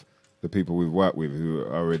working with the people we've worked with who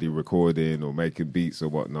are already recording or making beats or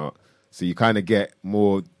whatnot. So you kind of get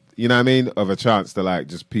more, of a chance to like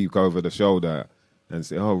just peek over the shoulder and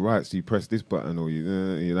say, oh, right, so you press this button or you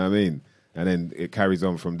know what I mean? And then it carries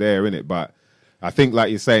on from there, innit? But I think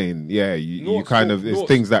like you're saying, you kind of, it's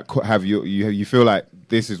things that have you feel like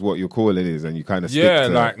this is what your calling is, and you kind of stick to...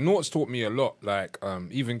 like Nort's taught me a lot. Like,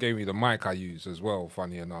 even gave me the mic I use as well,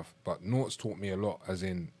 funny enough. But Nort's taught me a lot, as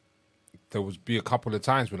in, there would be a couple of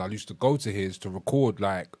times when I used to go to his to record,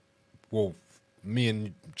 like, well, me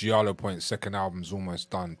and Giallo Point's second album's almost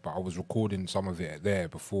done, but I was recording some of it there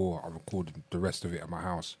before I recorded the rest of it at my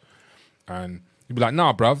house. And he'd be like,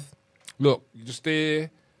 nah, bruv, look, you just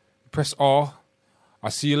there, press R,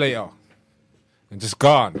 I'll see you later. And just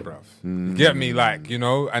gone, bruv. You get me? Like,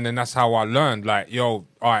 and then that's how I learned. Like, yo,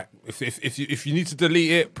 all right, if you need to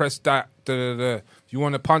delete it, press that. If you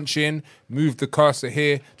want to punch in, move the cursor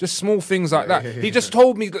here. Just small things like that. He just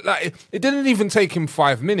told me that, like, it didn't even take him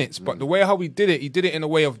 5 minutes, but the way how he did it in a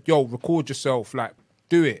way of, yo, record yourself, like,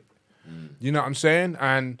 do it. You know what I'm saying?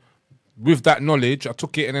 And with that knowledge, I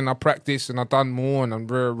took it and then I practiced and I done more and I'm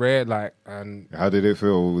rare, like, and... How did it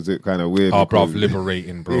feel? Was it kind of weird? Oh, bro,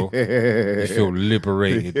 liberating, bro. You feel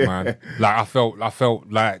liberated, man. Like, I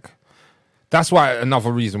felt like... That's why,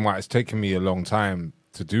 another reason why it's taken me a long time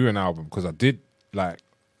to do an album, because I did, like,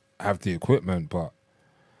 have the equipment, but,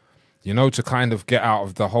 to kind of get out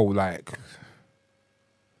of the whole, like...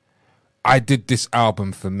 I did this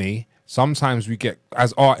album for me. Sometimes we get,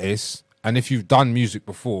 as artists, and if you've done music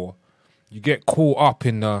before... You get caught up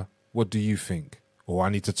in the, what do you think? Or I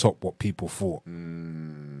need to top what people thought.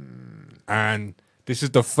 And this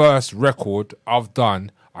is the first record I've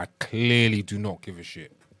done. I clearly do not give a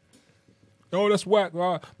shit. Oh, that's whack.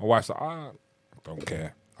 My wife's like, I don't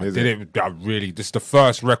care. This is the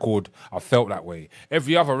first record I felt that way.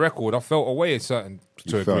 Every other record, I felt a way to a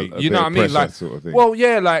degree. You know what I mean? Like, sort of thing. Well,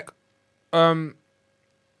 yeah, like,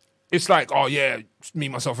 it's like, oh yeah, me,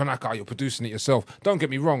 myself, and Akka, you're producing it yourself. Don't get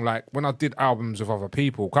me wrong, like, when I did albums with other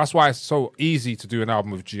people, that's why it's so easy to do an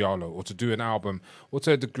album with Giallo, or to do an album, or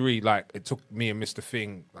to a degree, like, it took me and Mr.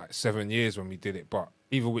 Thing, like, 7 years when we did it, but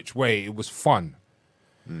either which way, it was fun.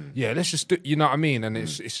 Yeah, let's just do, you know what I mean? And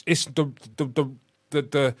it's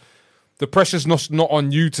the pressure's not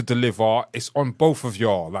on you to deliver, it's on both of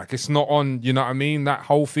y'all. Like, it's not on, you know what I mean, that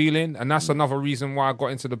whole feeling. And that's another reason why I got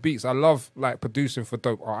into the beats. I love, like, producing for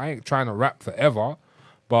dope. I ain't trying to rap forever,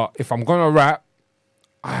 but if I'm gonna rap,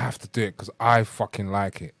 I have to do it because I fucking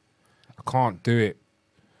like it. I can't do it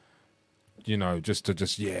you know,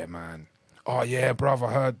 yeah, man. Oh yeah, bruv,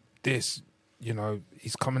 I heard this. You know,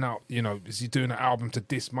 he's coming out. You know, is he doing an album to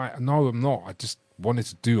diss my? No, I'm not. I just wanted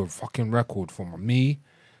to do a fucking record for me,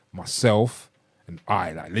 myself, and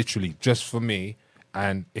I. Like literally just for me.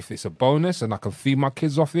 And if it's a bonus and I can feed my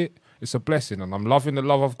kids off it, it's a blessing. And I'm loving the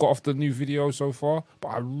love I've got off the new video so far. But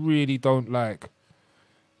I really don't like,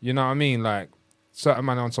 you know what I mean? Like certain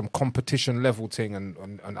man on some competition level thing.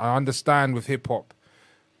 And I understand with hip hop.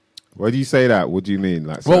 Why do you say that? What do you mean?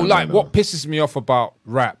 Like, well, like what pisses me off about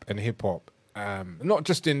rap and hip hop, not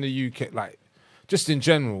just in the UK, like just in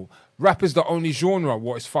general, rap is the only genre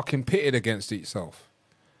what is fucking pitted against itself.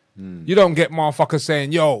 You don't get motherfuckers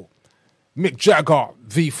saying, yo, Mick Jagger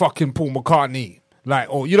v fucking Paul McCartney. Like,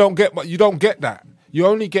 or you don't get that. You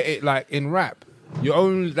only get it like in rap.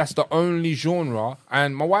 That's the only genre.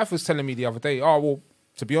 And my wife was telling me the other day, oh well,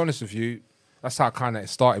 to be honest with you, that's how kind of it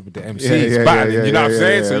started with the MCs battling. You know what I'm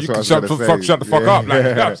saying? So you can shut the fuck up. Like, you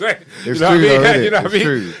know what I'm saying? It's true, you know what I mean?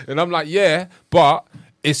 True. And I'm like, yeah, but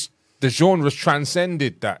it's the genre's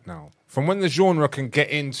transcended that now. From when the genre can get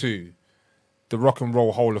into the Rock and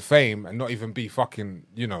Roll Hall of Fame and not even be fucking,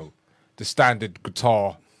 you know, the standard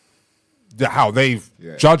guitar, how they've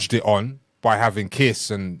judged it on by having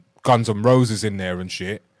Kiss and Guns N' Roses in there and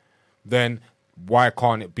shit, then why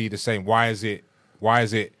can't it be the same? Why is it,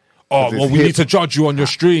 oh, well, we need to judge you on your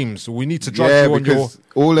streams. We need to judge you on your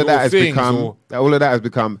all of that has things,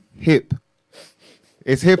 become hip.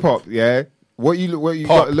 It's hip hop, yeah. What you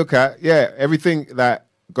got to look at, everything that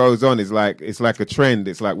goes on is like it's like a trend.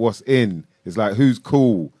 It's like what's in. It's like who's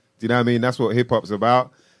cool. Do you know what I mean? That's what hip hop's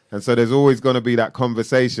about. And so there's always going to be that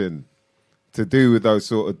conversation to do with those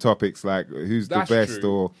sort of topics, like who's the best,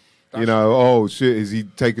 true. or you know, oh shit, is he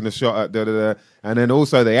taking a shot at da da da? And then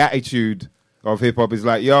also the attitude of hip hop is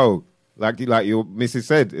like, yo, like your missus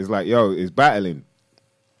said, is like, yo, it's battling.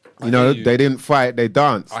 You know, they didn't fight, they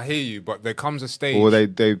danced. I hear you, but there comes a stage, or they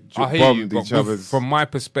bombed each other's. From my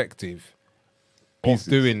perspective of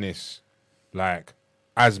doing this, like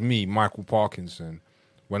as me, Micall Parknsun,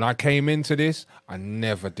 when I came into this, I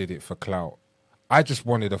never did it for clout. I just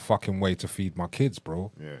wanted a fucking way to feed my kids,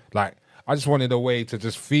 bro. Yeah. Like I just wanted a way to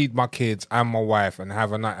just feed my kids and my wife and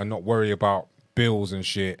have a night and not worry about bills and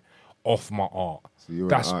shit off my art. So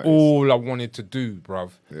that's all I wanted to do,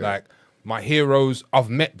 bruv. Yeah. Like my heroes, I've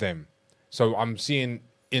met them. So I'm seeing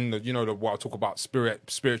in the, you know, what I talk about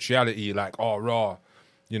spirituality, like, oh, raw.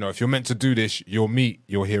 You know, if you're meant to do this, you'll meet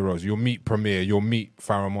your heroes. You'll meet Premier. You'll meet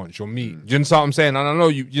Pharamond. You'll meet. Do you understand what I'm saying? And I know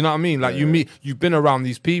you know what I mean? Like you've been around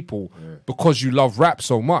these people because you love rap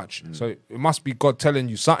so much. So it must be God telling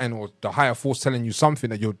you something, or the higher force telling you something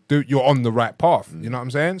that you're on the right path. You know what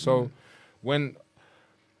I'm saying? So when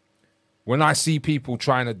I see people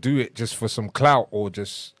trying to do it just for some clout or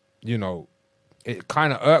just, you know, it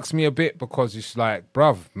kind of irks me a bit, because it's like,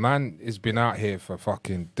 bruv, man has been out here for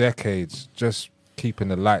fucking decades just keeping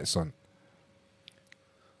the lights on.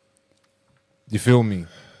 You feel me?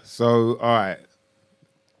 So, all right.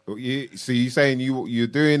 So you're saying you're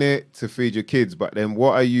doing it to feed your kids, but then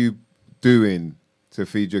what are you doing to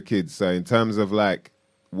feed your kids? So in terms of like,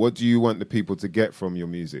 what do you want the people to get from your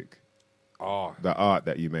music? The art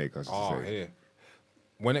that you make, I should say. Yeah.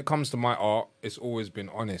 When it comes to my art, it's always been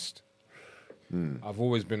honest. I've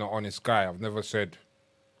always been an honest guy. I've never said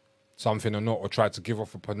something or not, or tried to give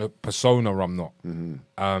off a persona I'm not.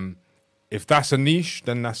 If that's a niche,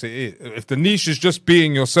 then that's it. If the niche is just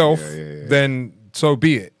being yourself, then so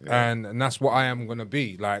be it. And that's what I am going to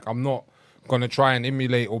be. Like, I'm not going to try and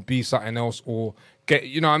emulate or be something else or get,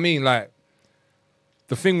 you know what I mean? Like,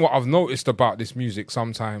 the thing what I've noticed about this music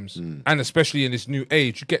sometimes, and especially in this new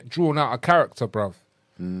age, you get drawn out of character, bruv.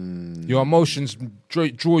 Your emotions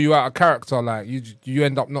draw you out of character. Like you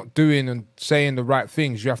end up not doing and saying the right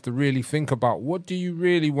things. You have to really think about, what do you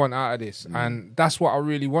really want out of this? And that's what I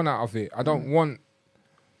really want out of it. I don't want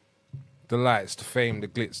the lights, the fame, the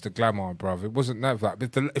glitz, the glamour, bruv. It wasn't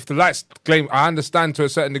that. If the lights claim, I understand to a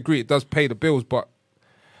certain degree, it does pay the bills, but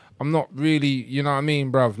I'm not really, you know what I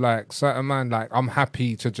mean, bruv? Like, certain man, like, I'm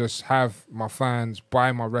happy to just have my fans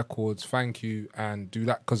buy my records, thank you, and do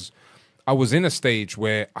that, because I was in a stage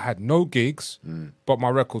where I had no gigs, but my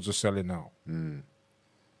records were selling out. And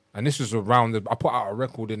this was around, I put out a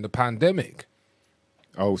record in the pandemic.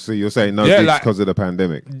 Oh, so you're saying no gigs because of the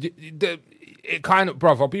pandemic? It kind of,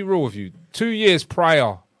 bruv, I'll be real with you. 2 years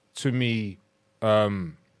prior to me,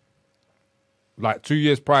 like 2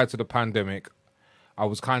 years prior to the pandemic, I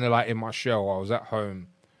was kind of like in my shell. I was at home.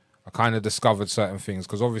 I kind of discovered certain things,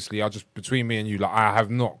 because obviously between me and you, like, I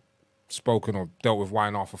have not spoken or dealt with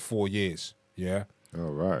YNR for 4 years. Yeah. Oh,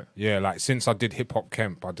 right. Yeah, like since I did Hip Hop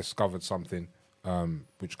Camp, I discovered something.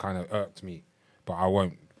 which kind of irked me. But I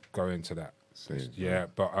won't go into that. Yeah,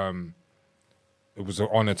 but it was an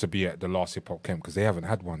honor to be at the last hip hop camp because they haven't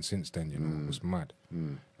had one since then. You know, it was mad.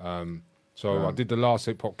 So I did the last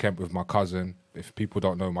hip hop camp with my cousin. If people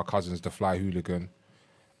don't know, my cousin's the Fly Hooligan.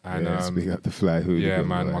 And speak up the Fly Hooligan. Yeah,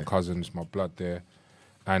 man, right. My cousin's my blood there.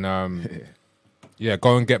 And yeah,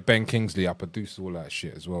 go and get Ben Kingsley. I produced all that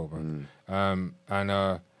shit as well, man.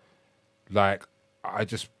 Like I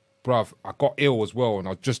just, bruv, I got ill as well, and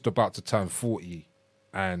I was just about to turn 40,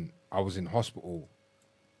 and I was in hospital.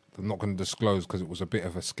 I'm not going to disclose because it was a bit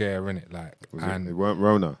of a scare, innit? Like, it weren't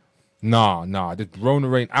Rona? Nah. The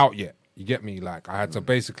Rona ain't out yet. You get me? Like, I had to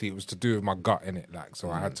basically, it was to do with my gut, innit? Like,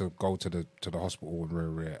 so I had to go to the hospital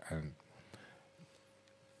and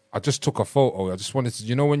I just took a photo. I just wanted to,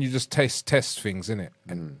 you know, when you just test things, innit?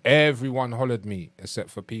 And everyone hollered me except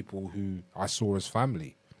for people who I saw as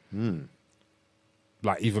family.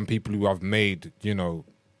 Like, even people who I've made, you know,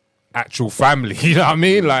 actual family. You know what I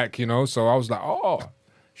mean? Like, you know, so I was like, oh,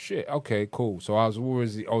 shit, okay, cool. So I was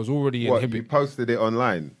already inhibited. You posted it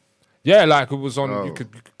online? Yeah, like it was on. You could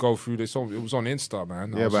go through this. It was on Insta,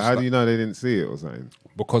 man. Yeah, but how do you know they didn't see it or something?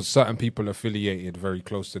 Because certain people affiliated very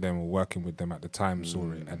close to them or working with them at the time saw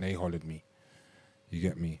it, and they hollered me. You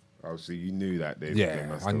get me? Oh, so you knew that they?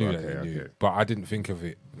 Yeah, I knew that they knew, but I didn't think of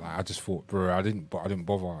it. Like I just thought, bro, I didn't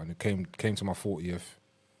bother, and it came to my 40th.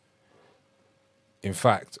 In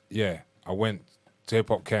fact, yeah, I went to hip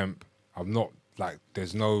hop camp. I'm not like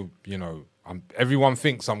there's no, you know, everyone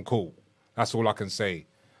thinks I'm cool. That's all I can say.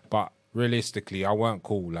 But realistically, I weren't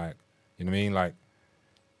cool. Like, you know what I mean? Like,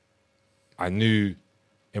 I knew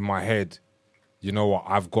in my head, you know what,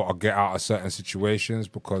 I've got to get out of certain situations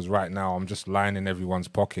because right now I'm just lying in everyone's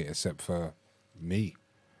pocket except for me,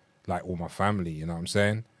 like all my family, you know what I'm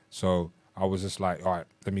saying? So I was just like, all right,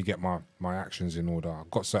 let me get my actions in order. I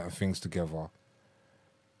got certain things together,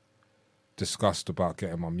 discussed about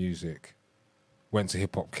getting my music, went to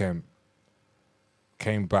hip hop camp,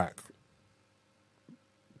 came back,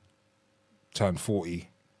 turned 40,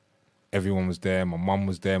 everyone was there, my mum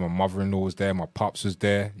was there, my mother-in-law was there, my pops was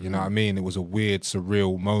there, you know what I mean? It was a weird,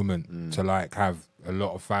 surreal moment to like have a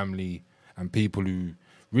lot of family and people who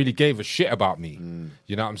really gave a shit about me,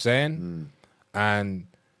 you know what I'm saying? And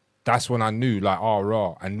that's when I knew like, oh,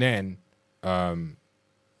 raw. And then I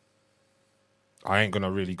ain't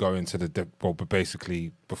gonna really go into but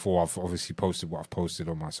basically before I've obviously posted what I've posted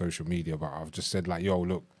on my social media, but I've just said like, yo,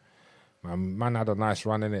 look, man had a nice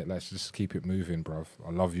run in it. Let's just keep it moving, bruv.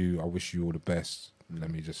 I love you. I wish you all the best.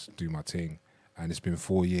 Let me just do my thing. And it's been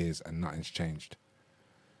 4 years and nothing's changed.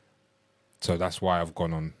 So that's why I've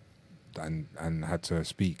gone on and had to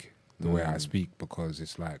speak the way I speak because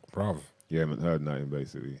it's like, bruv. You haven't heard nothing,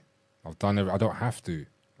 basically. I've done I don't have to.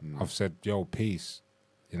 I've said, yo, peace.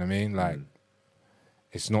 You know what I mean? Like,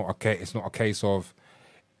 it's not a case of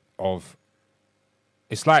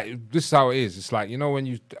it's like, this is how it is. It's like, you know,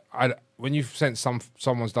 when you've sent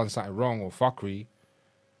someone's done something wrong or fuckery,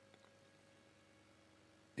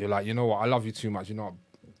 you're like, you know what, I love you too much. You know,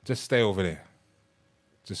 just stay over there.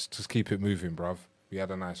 Just keep it moving, bruv. We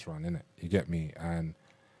had a nice run, innit? You get me? And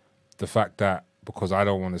the fact that because I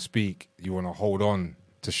don't want to speak, you want to hold on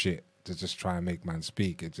to shit to just try and make man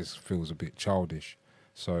speak, it just feels a bit childish.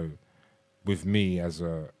 So with me as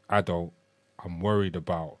a adult, I'm worried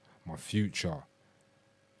about my future.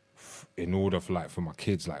 In order for my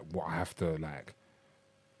kids, like what I have to like,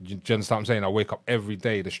 do you understand what I'm saying? I wake up every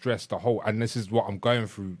day, the stress, and this is what I'm going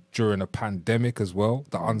through during a pandemic as well,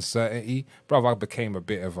 the uncertainty. Bro, I became a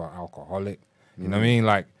bit of an alcoholic. You know what I mean?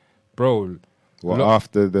 Like, bro.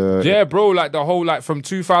 After the... Yeah, bro, like the whole, like from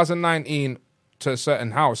 2019 to a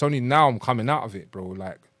certain how, it's only now I'm coming out of it, bro.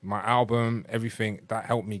 Like my album, everything, that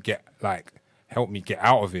helped me get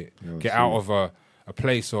out of it. Out of a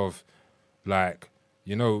place of like,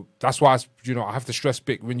 you know, that's why, I have to stress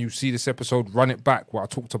big when you see this episode, run it back, where I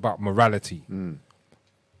talked about morality. You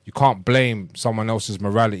can't blame someone else's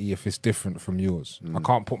morality if it's different from yours. I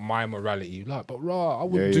can't put my morality, like, but I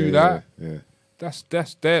wouldn't do that. Yeah.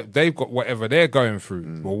 That's they've got whatever they're going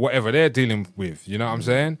through or whatever they're dealing with. You know what I'm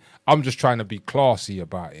saying? I'm just trying to be classy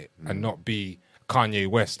about it and not be Kanye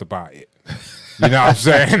West about it. You know what I'm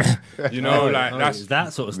saying? You know, that's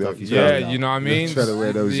that sort of stuff. You know what I mean? You're trying to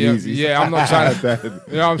wear those Yeezys. Yeah, I'm not trying to.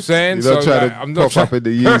 You know what I'm saying? You're not trying to pop up in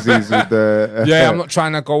the Yeezys with the. Yeah, I'm not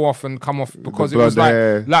trying to go off and come off because it was like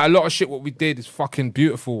a lot of shit. What we did is fucking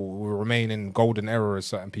beautiful. We remain in golden era, as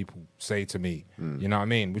certain people say to me. You know what I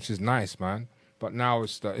mean? Which is nice, man. But now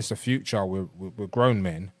it's the future. We're grown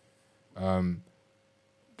men,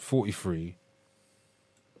 43.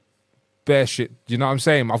 bare shit. You know what I'm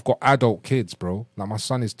saying? I've got adult kids, bro. Like my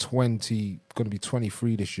son is 20, going to be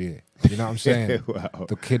 23 this year. You know what I'm saying? Wow.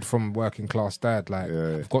 The kid from working class dad. Like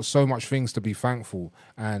I've got so much things to be thankful.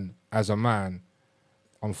 And as a man,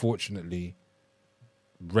 unfortunately,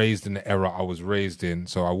 raised in the era I was raised in,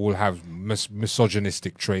 so I will have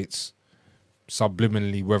misogynistic traits,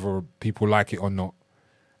 subliminally, whether people like it or not.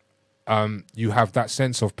 You have that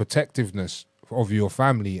sense of protectiveness over your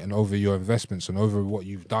family and over your investments and over what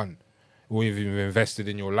you've done, or you've invested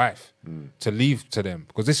in your life to leave to them,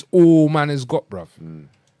 because this all man has got, bruv.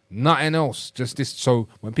 Nothing else, just this. So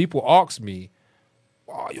when people ask me,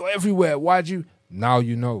 oh, you're everywhere, why'd you? Now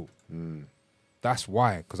you know. That's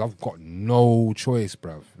why, because I've got no choice,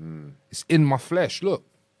 bruv. It's in my flesh, look.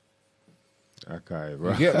 Okay,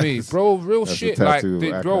 bro. You get me? Bro, real shit. Like,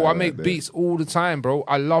 bro, I make right beats all the time, bro.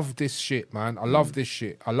 I love this shit, man. I love this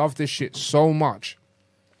shit. I love this shit so much.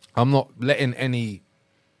 I'm not letting any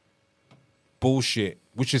bullshit,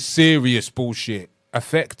 which is serious bullshit,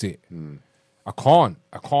 affect it. I can't.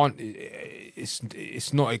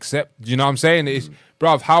 It's not accept. You know what I'm saying? It's,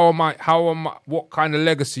 bruv, how am I, what kind of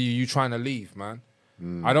legacy are you trying to leave, man?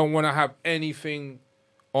 I don't want to have anything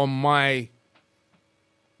on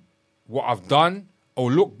what I've done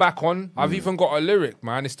or look back on. I've even got a lyric,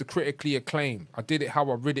 man. It's the critically acclaimed. I did it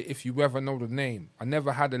how I read it, if you ever know the name. I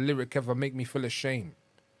never had a lyric ever make me feel ashamed.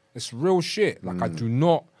 It's real shit. Like, I do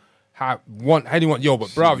not want anyone, yo, but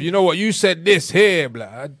bruv, you know what? You said this here,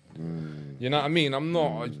 blood. You know what I mean? I'm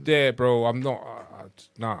not there, bro. I'm not.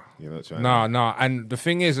 Nah. You're not trying. Nah. And the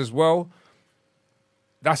thing is, as well,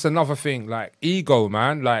 that's another thing. Like ego,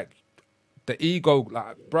 man. Like the ego,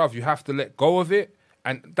 like, bruv, you have to let go of it,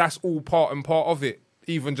 and that's all part of it.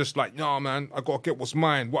 Even just like, nah, man, I gotta get what's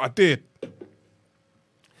mine. What I did.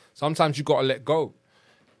 Sometimes you gotta let go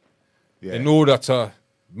in order to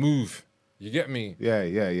move. You get me? Yeah.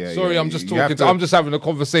 Sorry, I'm just talking. I'm just having a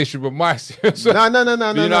conversation with myself. No. You know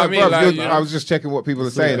what I mean? Bro, Like, I was just checking what people are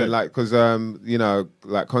saying, and like, because you know,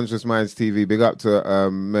 like Conscious Minds TV. Big up to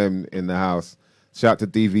Mem in the house. Shout out to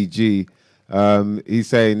DVG. He's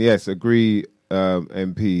saying yes, agree,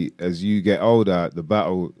 MP. As you get older, the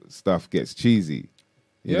battle stuff gets cheesy.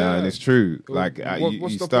 You know, and it's true. Like you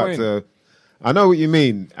start to. I know what you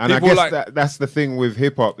mean, and people, I guess that's the thing with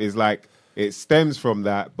hip hop is like. It stems from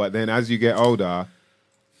that, but then as you get older,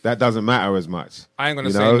 that doesn't matter as much. I ain't going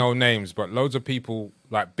to say no names, but loads of people,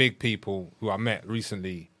 like big people who I met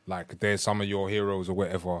recently, like they're some of your heroes or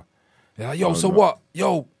whatever. They're like, yo, what?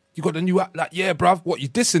 Yo, you got the new app? Like, yeah, bruv, what, you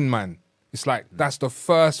dissing, man? It's like, that's the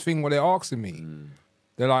first thing what they're asking me.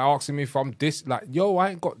 They're like asking me if I'm like, yo,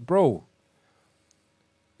 I ain't got, bro.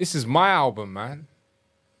 This is my album, man.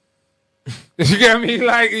 You get me?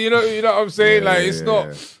 Like, you know what I'm saying? Like, it's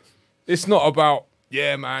not... It's not about,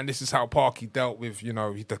 yeah, man, this is how Parky dealt with, you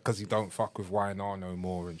know, because he don't fuck with YNR no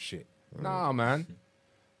more and shit. Nah, man.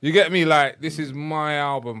 You get me? Like, this is my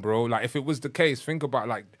album, bro. Like, if it was the case, think about,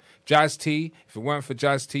 like, Jazz T. If it weren't for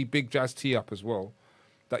Jazz T, big Jazz T up as well.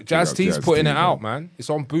 Like, Jazz T's putting it out, man. It's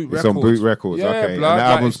on Boot Records. It's on Boot Records, okay. Blood, and the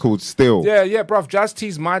album's called Still. Yeah, bruv. Jazz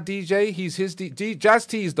T's my DJ. He's his DJ. Jazz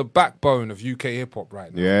T is the backbone of UK hip-hop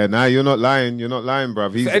right now. Yeah, now you're not lying. You're not lying,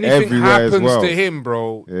 bruv. He's if anything everywhere as well. happens to him,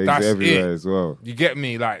 bro, yeah, that's everywhere it. as well. You get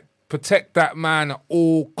me? Like, protect that man at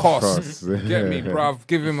all costs. You get me, bruv?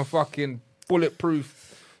 Give him a fucking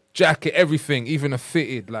bulletproof jacket, everything, even a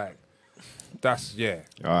fitted. Like, that's, yeah.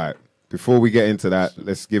 All right. Before we get into that,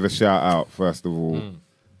 let's give a shout out, first of all,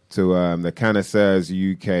 to the Connoisseurs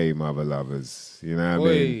UK, mother lovers. You know what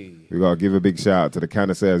I mean? We got to give a big shout out to the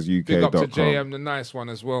ConnoisseursUK.com. Big up to JM the Nice One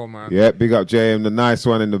as well, man. Yeah, big up JM the Nice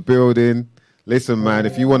One in the building. Listen, man,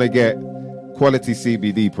 if you want to get quality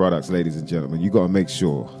CBD products, ladies and gentlemen, you got to make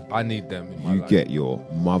sure I need them in my life. Get your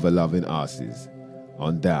mother-loving asses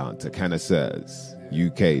on down to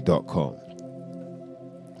ConnoisseursUK.com,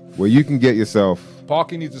 where you can get yourself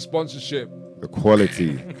Parky needs a sponsorship. The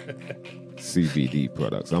quality CBD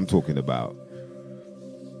products. I'm talking about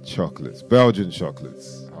chocolates, Belgian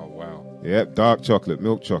chocolates. Oh, wow. Yep, dark chocolate,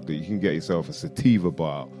 milk chocolate. You can get yourself a sativa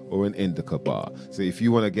bar or an indica bar. So if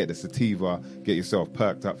you want to get the sativa, get yourself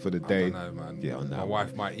perked up for the day. I don't know, man. Yeah, my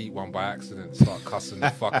wife might eat one by accident and start cussing the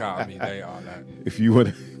fuck out of me later. Like, if you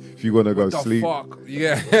want to go sleep, fuck?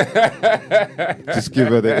 Yeah. just give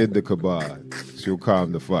her the indica bar. She'll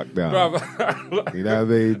calm the fuck down. Bruv. You know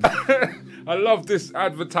what I mean? I love this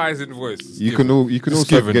advertising voice. You can also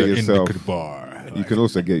get yourself. Bar. You can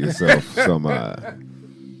also get yourself some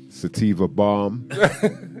sativa balm.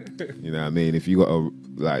 You know what I mean? If you got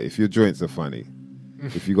if your joints are funny,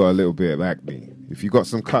 if you got a little bit of acne, if you got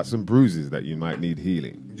some cuts and bruises that you might need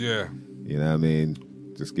healing. Yeah. You know what I mean?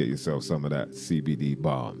 just get yourself some of that CBD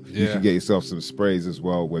balm. You Yeah. can get yourself some sprays as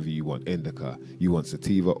well, whether you want indica, you want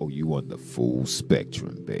sativa, or you want the full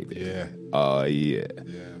spectrum, baby. Yeah. Oh, yeah.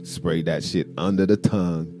 Spray that shit under the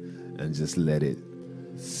tongue and just let it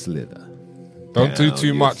slither. Don't do down too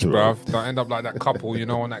your much, throat. bruv. Don't end up like that couple, you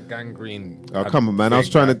know, on that gangrene. Oh, come on, man. I was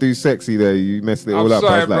trying to do sexy there. You messed it all up.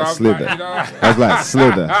 sorry, I was like, bruv, slither. like, you know. I was like,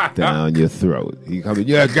 slither down your throat. You coming,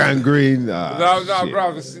 yeah, gangrene. Ah, No, shit.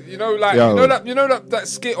 bruv. You know, like, Yo. you know that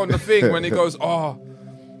skit on the thing when he goes, oh,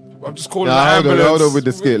 I'm just calling the Nah, ambulance. hold on with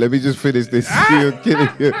the skit. Let me just finish this. You're kidding.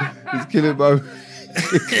 He's killing my.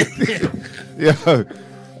 Yo.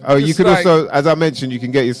 Oh, you Just can like- also, as I mentioned, you can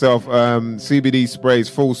get yourself CBD sprays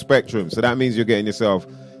full spectrum. So that means you're getting yourself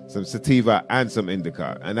some sativa and some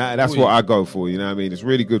indica, and that's what I go for. You know what I mean? It's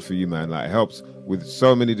really good for you, man. Like, it helps with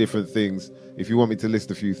so many different things. If you want me to list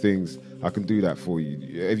a few things, I can do that for you.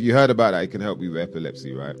 If you heard about that, it can help you with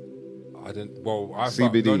epilepsy, right? I didn't. Well, I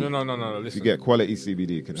CBD. No. If Listen, you get quality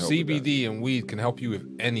CBD, it can help. with that. CBD and weed can help you with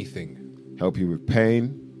anything. Help you with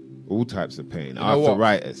pain, all types of pain, know what?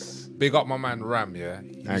 arthritis, Big up my man Ram, yeah.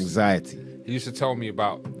 anxiety, He used to tell me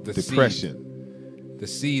about the depression, The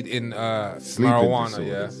seed in sleeping marijuana,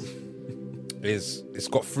 yeah, disorders. it's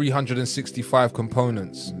got 365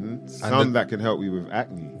 components. Some that can help you with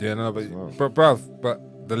acne. Yeah, no, but Wow.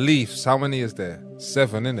 but the leaves, how many is there?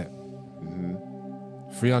 7, innit?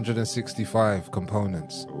 365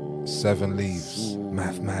 components, 7 leaves.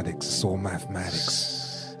 Mathematics, it's all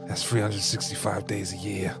mathematics. That's 365 days a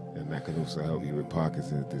year. And that can also help you with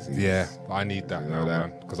Parkinson's disease. Yeah, I need that You know now, that?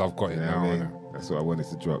 man, because I've got it You know now. what I mean? innit? That's what I wanted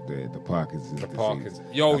to drop there. The Parkinson's disease.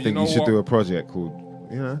 Parkinson's. Yo, I you think know you should what? do a project called,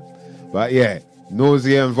 But yeah,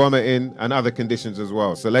 nausea and vomiting and other conditions as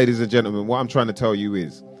well. So, ladies and gentlemen, what I'm trying to tell you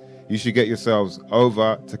is you should get yourselves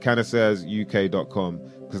over to canacersuk.com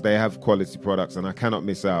because they have quality products, and I cannot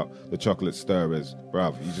miss out the chocolate stirrers.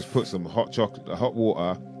 Bruv, you just put some hot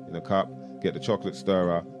water in a cup, get the chocolate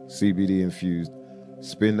stirrer, CBD infused,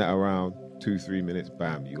 spin that around, 2-3 minutes,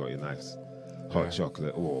 bam, you got your nice hot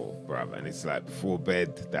chocolate. Oh, bruv, and it's like before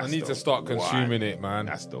bed. That's I need the to start consuming one. it, man.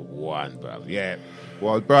 That's the one, bruv. Yeah.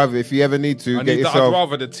 Well, bruv, if you ever need to, I get need. I'd yourself.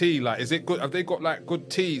 rather the tea. Like, is it good? Have they got like good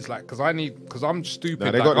teas? Like, because I'm stupid.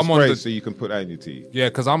 No, they like, got the I'm on spray the so you can put that in your tea. yeah,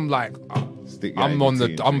 because I'm like Stick that in I'm your on tea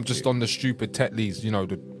and I'm drink just it. on the stupid Tetleys, you know,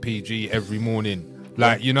 the PG every morning.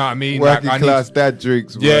 Like, you know what I mean? Working Like, class dad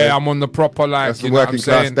drinks. yeah, bro. I'm on the proper like. That's the you know what working I'm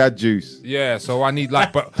class saying? dad juice. Yeah, so I need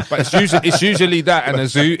like, but it's usually that and a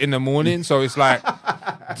zoo in the morning. So it's like, raw.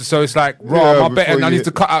 Yeah, I bet, and I before you- need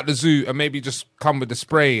to cut out the zoo and maybe just come with the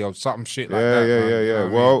spray or something shit like that. man. You know Yeah. what I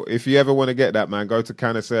mean? Well, if you ever want to get that, man, go to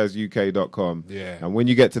canacersuk.com. Yeah. And when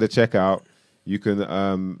you get to the checkout, you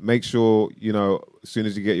can make sure, as soon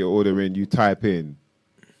as you get your order in, you type in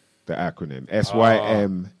the acronym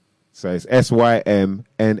SYM. So it's SYMNNKNA.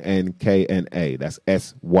 That's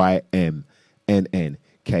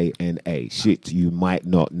SYMNNKNA. Shit you might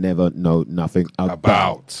not never know nothing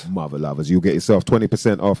about. Mother lovers. You'll get yourself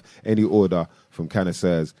 20% off any order from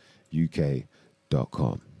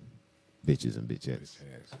canacersuk.com. Bitches and bitchettes.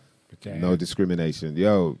 No discrimination.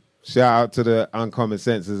 Yo, shout out to the uncommon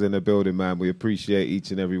senses in the building, man. We appreciate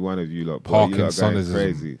each and every one of you lot. Boy, you lot going Parkinsonism.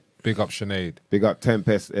 crazy. Big up Sinead. Big up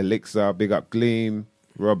Tempest Elixir. Big up Gleam.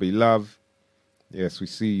 Robbie Love. Yes, we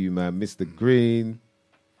see you, man. Mr. Green.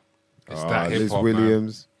 It's that Liz hip-hop,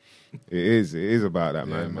 Williams. It is about that,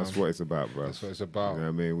 Yeah, man. That's man. what it's about, bro. That's what it's about. You know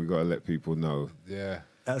what I mean? We got to let people know. Yeah.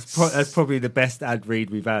 That's probably the best ad read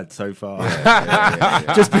we've had so far.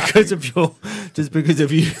 Yeah. just because of you,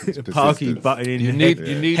 Parky persistence. butting in, You need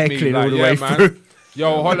me, heckling like, all the yeah, way man. through.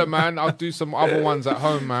 Yo, holla, man. I'll do some other ones at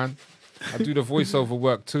home, man. I do the voiceover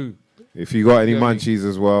work too. If you got any Yeah. munchies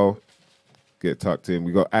as well, get tucked in.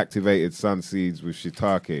 We got activated sun seeds with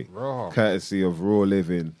shiitake, Raw. courtesy of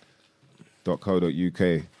rawliving.co.uk.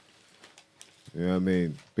 You know what I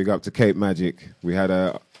mean? Big up to Cape Magic. We had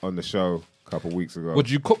her on the show a couple weeks ago. Would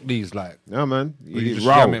you cook these like? No, man. Or you Eat it just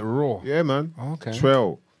raw. yam it raw? Yeah, man. Oh, okay.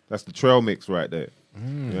 Trail. That's the trail mix right there. You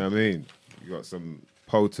know what I mean? You got some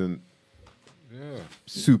potent Yeah.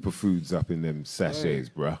 superfoods up in them sachets,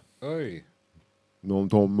 bruh. Hey. Nom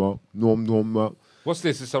nom nom nom nom nom. What's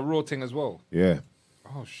this? It's a raw thing as well. Yeah,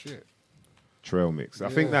 Oh shit. trail mix. I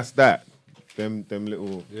Yeah. think that's that. Them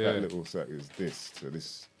little Yeah. that little sack is this. So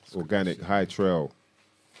this organic high trail.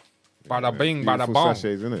 Bada bing, bada Beautiful bong.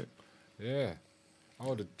 sachets, isn't it? Yeah.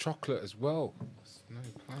 Oh, the chocolate as well. That's no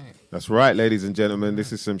playing. That's right, ladies and gentlemen.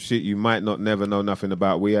 This is some shit you might not never know nothing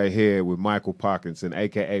about. We are here with Micall Parknsun,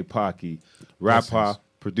 aka Parky, rapper, Blessings.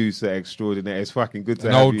 producer extraordinaire. It's fucking good to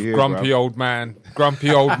An have old you here, grumpy old man,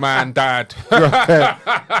 dad.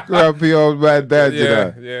 grumpy old man dad, you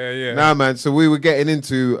know. Yeah. Nah, man, so we were getting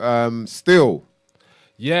into Still.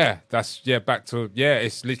 Yeah, back to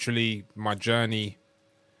it's literally my journey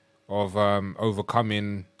of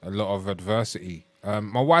overcoming a lot of adversity.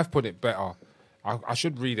 My wife put it better. I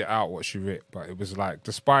should read it out what she wrote, but it was like,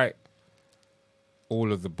 despite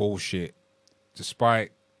all of the bullshit,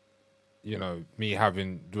 despite me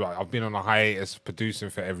having, like, I've been on a hiatus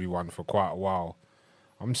producing for everyone for quite a while,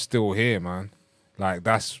 I'm still here, man. Like,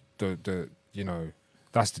 that's the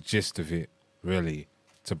that's the gist of it, really.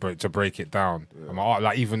 To break it down,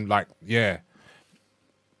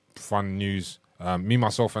 fun news. Me,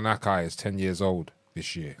 myself, and Akai is 10 years old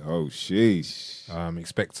this year. Oh, sheesh.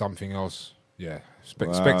 Expect something else. Yeah,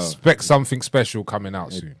 expect something special coming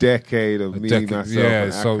out soon. Decade of myself. Yeah,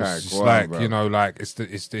 and so Akai. it's Go on, like bro.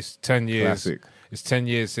 it's this 10 years. Classic. It's 10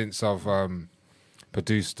 years since I've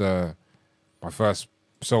produced my first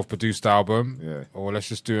self-produced album. Yeah. Or let's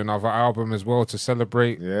just do another album as well to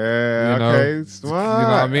celebrate. Yeah, you okay, know, smart. You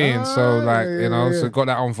know what I mean? So like, yeah. so got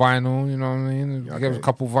that on vinyl, you know what I mean? Okay. Get a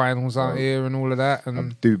couple vinyls out here and all of that. And I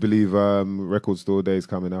do believe Record Store Day is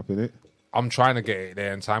coming up, innit? I'm trying to get it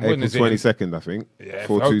there in time. April When is 22nd, I think. Yeah,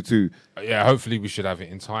 422. Yeah, hopefully we should have it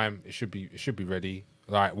in time. It should be ready.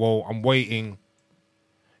 Like, well, I'm waiting.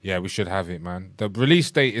 Yeah, we should have it, man. The release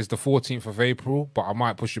date is the 14th of April, but I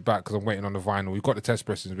might push it back because I'm waiting on the vinyl. We've got the test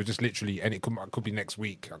pressings. We're just literally, and it could be next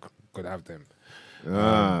week. I could have them.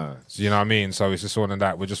 So you know what I mean? So it's just one of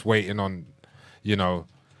that. We're just waiting on,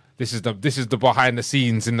 this is the behind the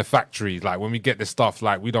scenes in the factory. Like, when we get the stuff,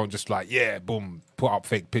 like, we don't just like, boom, put up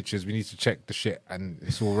fake pictures. We need to check the shit and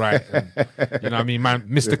it's all right. And, you know what I mean, man?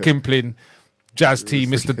 Mr. Kimplin, Jazz T,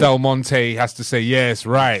 Mr. Del Monte has to say yes,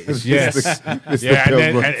 right? It's yes. Mr. Yeah, Del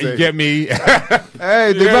and Monte. you get me?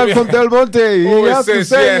 Hey, the man from Del Monte, he Always has to says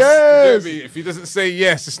say yes. You get me? If he doesn't say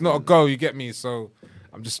yes, it's not a go. You get me? So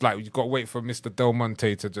I'm just like, you've got to wait for Mr. Del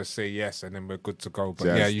Monte to just say yes, and then we're good to go. But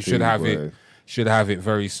Jazz yeah, you T, should have boy. it. Should have it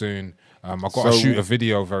very soon. I've got to shoot a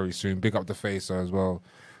video very soon. Big up the Facer as well.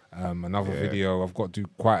 Another video. I've got to do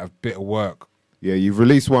quite a bit of work. Yeah, you've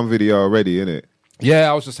released one video already, innit? Yeah,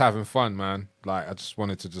 I was just having fun, man. Like, I just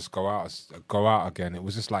wanted to just go out again. It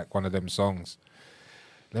was just like one of them songs.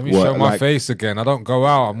 Let me show my face again. I don't go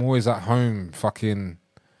out. I'm always at home. Fucking,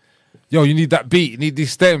 yo, you need that beat. You need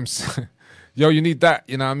these stems. Yo, you need that.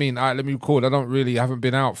 You know what I mean? All right, let me record. I haven't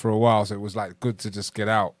been out for a while, so it was like good to just get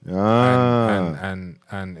out. And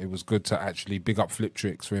it was good to actually big up Flip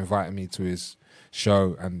Tricks for inviting me to his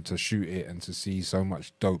show and to shoot it and to see so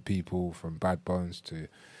much dope people, from Bad Bones to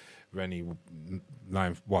Rennie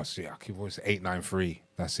 893.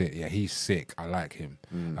 That's it. Yeah, he's sick. I like him.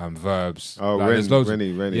 Verbs. Oh, like, there's loads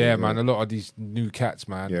Rennie. yeah, man. A lot of these new cats,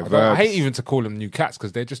 man. Yeah, I hate even to call them new cats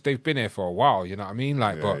because they've been here for a while. You know what I mean?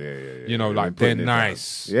 Like, like they're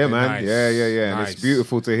nice. Yeah, man. Nice. Yeah. And Nice. it's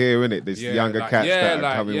beautiful to hear, innit? This younger cats that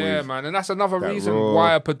are coming with. Man. And that's another that reason raw-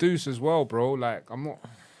 why I produce as well, bro. Like, I'm not,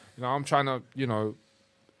 I'm trying to,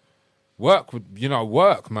 work with,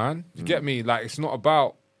 work, man. You get me? Like, it's not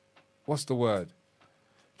about, what's the word?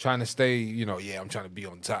 Trying to stay, I'm trying to be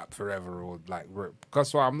on top forever, or like,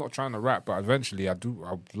 that's why I'm not trying to rap, but eventually I'd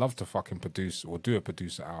love to fucking produce or do a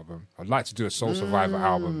producer album. I'd like to do a Soul Survivor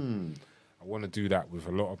album. I want to do that with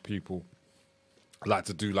a lot of people. I'd like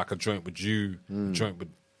to do like a joint with you, a joint with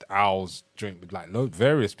Owls, joint with like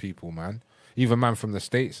various people, man. Even man from the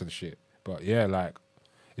States and shit. But yeah, like,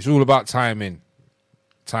 it's all about timing.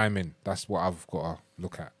 Timing. That's what I've got to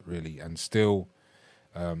look at, really. And still,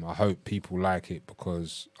 I hope people like it,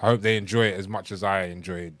 because I hope they enjoy it as much as I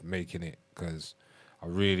enjoyed making it, because I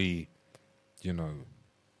really, I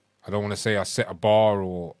don't want to say I set a bar,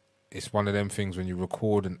 or it's one of them things when you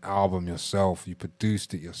record an album yourself, you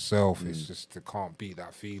produced it yourself, it's just, it can't beat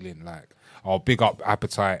that feeling. Like, I'll big up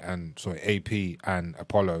Appetite and AP and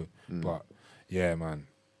Apollo, but yeah, man,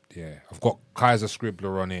 yeah. I've got Kaiser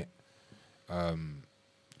Scribbler on it,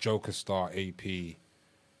 Joker Star, AP,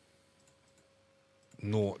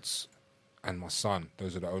 Noughts, and my son.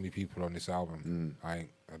 Those are the only people on this album. I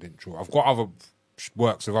didn't draw. I've got other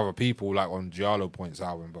works of other people, like on Giallo Point's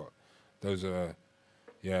album, but those are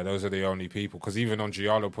the only people. Because even on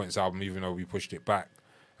Giallo Point's album, even though we pushed it back,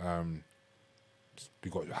 we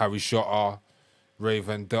got Harry Shotter, Ray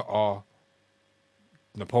Vendetta,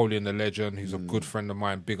 Napoleon the Legend, who's a good friend of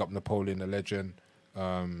mine. Big up Napoleon the Legend.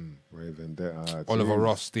 Ray Vendetta, Oliver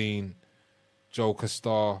Rothstein, Joker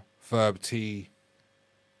Star, Verb T.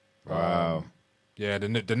 Wow. Yeah,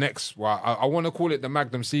 the next, well, I want to call it the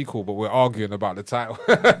Magnum sequel, but we're arguing about the title.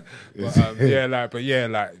 But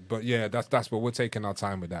that's what we're taking our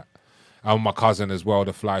time with that. And my cousin as well,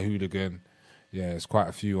 the Fly Hooligan. Yeah, it's quite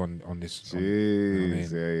a few on this. Jeez, you know what I mean?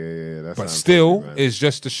 yeah. That But sounds still, funny, man. it's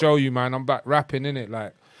just to show you, man, I'm back rapping, innit?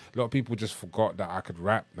 Like, a lot of people just forgot that I could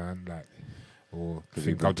rap, man. Like, or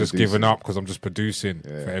think I've just given up because I'm just producing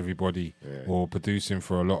for everybody, or producing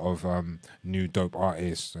for a lot of new dope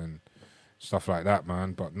artists and stuff like that,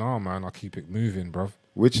 man. But no, man, I keep it moving, bruv.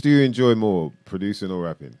 Which do you enjoy more, producing or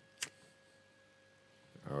rapping?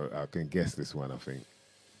 I can guess this one, I think.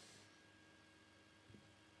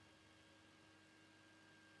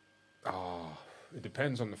 It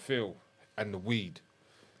depends on the feel and the weed.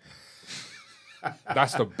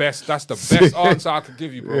 That's the best answer I could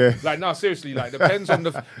give you, bro. Yeah. Like, no, seriously, like depends on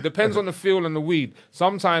the feel and the weed.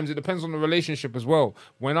 Sometimes it depends on the relationship as well.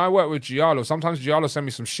 When I work with Giallo, sometimes Giallo send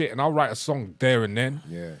me some shit and I'll write a song there and then.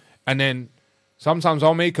 Yeah. And then sometimes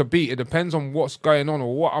I'll make a beat. It depends on what's going on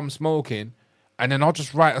or what I'm smoking. And then I'll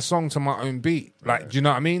just write a song to my own beat. Like, do you know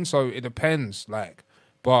what I mean? So it depends. Like,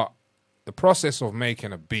 but the process of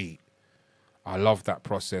making a beat, I love that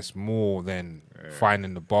process more than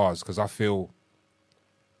finding the bars, because I feel,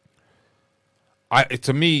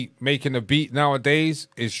 to me, making a beat nowadays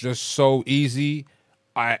is just so easy.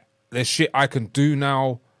 There's shit I can do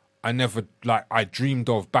now I dreamed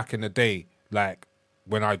of back in the day, like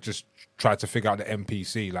when I just tried to figure out the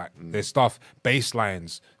MPC. Like there's stuff, bass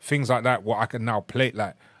lines, things like that, what I can now play.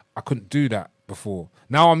 Like I couldn't do that before.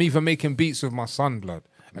 Now I'm even making beats with my son, blood.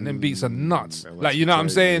 And them beats are nuts. Like, you know what I'm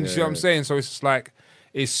saying? You know what I'm saying? So it's just like,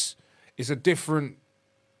 it's a different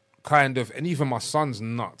kind of, and even my son's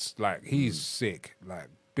nuts. Like, he's sick. Like,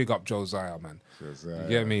 big up Josiah, man. You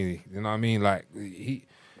get me? You know what I mean? Like,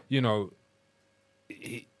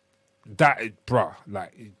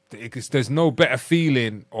 there's no better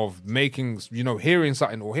feeling of making, hearing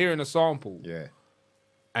something or hearing a sample. Yeah.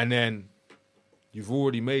 And then you've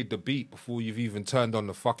already made the beat before you've even turned on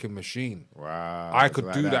the fucking machine. Wow. I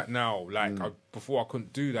could do that now. Like, before I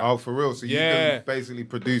couldn't do that. Oh, for real? So you can basically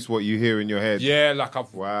produce what you hear in your head? Yeah, like I've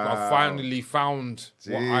finally found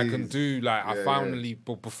what I can do. Like,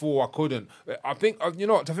 but before I couldn't. I think, I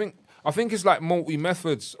think it's like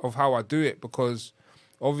multi-methods of how I do it, because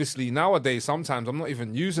obviously nowadays sometimes I'm not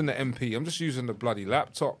even using the MP. I'm just using the bloody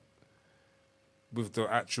laptop with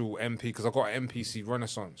the actual MP, because I've got an MPC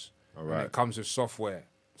Renaissance. All right. And it comes with software,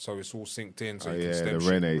 so it's all synced in. So the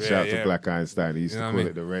Rene. Shout out to Black Einstein. He used to call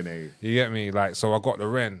it the Rene. You get me? Like, so I got the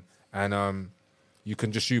Ren, and you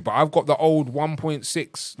can just use. But I've got the old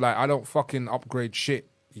 1.6. Like, I don't fucking upgrade shit.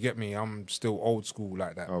 You get me? I'm still old school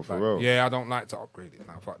like that. Oh, for like, real? Yeah, I don't like to upgrade it.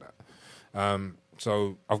 Nah, fuck that.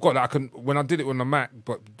 So I've got that. When I did it on the Mac,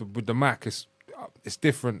 but with the Mac, it's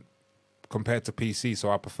different compared to PC.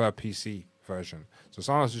 So I prefer PC version. So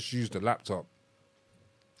sometimes I just use the laptop.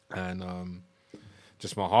 And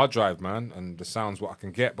just my hard drive, man, and the sounds what I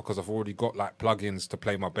can get, because I've already got like plugins to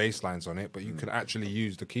play my bass lines on it. But you can actually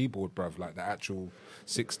use the keyboard, bruv, like the actual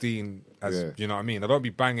 16 as you know what I mean. I don't be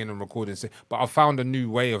banging and recording, but I found a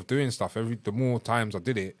new way of doing stuff. The more times I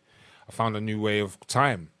did it, I found a new way of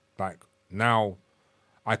time. Like now,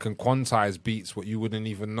 I can quantize beats what you wouldn't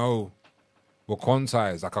even know were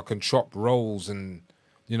quantized. Like I can chop rolls and.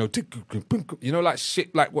 Like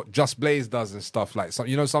shit, like what Just Blaze does and stuff. Like, so,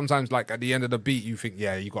 sometimes like at the end of the beat, you think,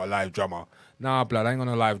 yeah, you got a live drummer. Nah, blood, I ain't got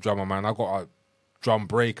a live drummer, man. I got a drum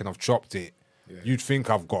break and I've chopped it. Yeah. You'd think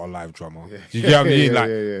I've got a live drummer. Yeah. You get what I mean?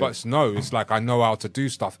 But no, it's like I know how to do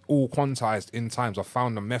stuff, all quantized in times. I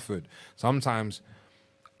found a method. Sometimes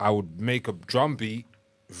I would make a drum beat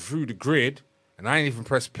through the grid and I ain't even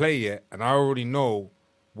press play yet, and I already know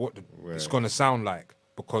what it's gonna sound like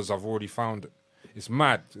because I've already found it. It's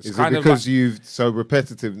mad. Is it because you've so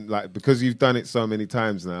repetitive, like because you've done it so many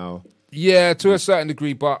times now? Yeah, to a certain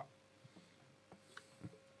degree, but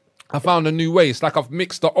I found a new way. It's like I've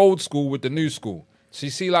mixed the old school with the new school. So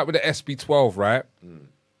you see, like with the SB12, right?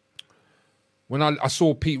 When I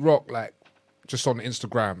saw Pete Rock, like just on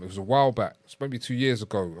Instagram, it was a while back. It's maybe 2 years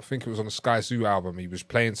ago. I think it was on the Sky Zoo album. He was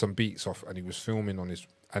playing some beats off, and he was filming on his.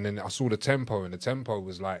 And then I saw the tempo, and the tempo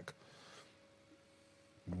was like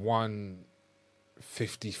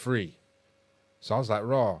 153. So I was like,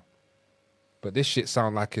 raw. But this shit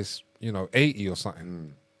sound like it's, 80 or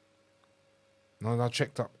something. And I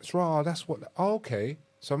checked up. It's raw, that's what... Oh, okay.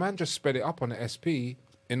 So man just sped it up on the SP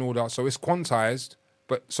in order... So it's quantized.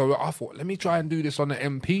 But so I thought, let me try and do this on the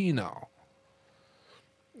MP now.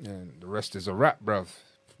 And the rest is a rap, bruv.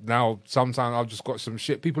 now sometimes I've just got some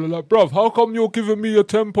shit. People are like, bruv, how come you're giving me a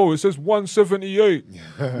tempo? It says 178.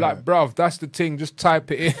 Like, bruv, that's the thing. Just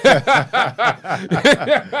type it in.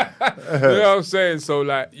 You know what I'm saying? So,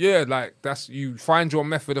 like, yeah, like, that's, you find your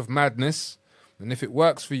method of madness, and if it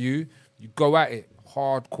works for you, you go at it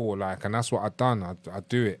hardcore, like, and that's what I've done. I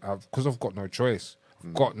do it because I've got no choice.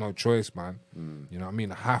 I've got no choice, man. You know what I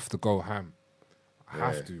mean? I have to go ham. I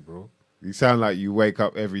have to, bro. You sound like you wake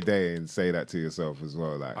up every day and say that to yourself as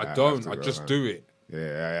well. Like, I don't. I just do it.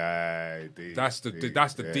 Yeah, deep, that's the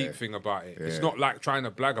deep thing about it. It's not like trying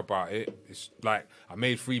to blag about it. It's like, I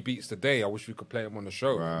made 3 beats today. I wish we could play them on the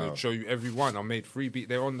show. Wow. They'll show you every one. I made 3 beats.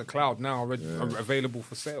 They're on the cloud now, already available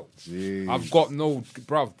for sale. Jeez. I've got no,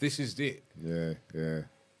 bruv, this is it. Yeah.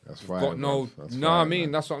 That's fine. Got no, no, I mean,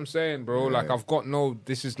 man. That's what I'm saying, bro. Yeah. Like, I've got no,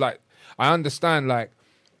 this is like, I understand, like,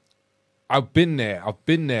 I've been there, I've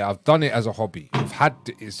done it as a hobby. I've had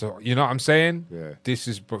it, so, you know what I'm saying? Yeah. This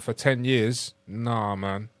is, but for 10 years, nah,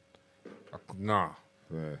 man. Nah.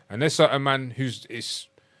 Yeah. And there's certain man who's, it's,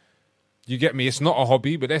 you get me, it's not a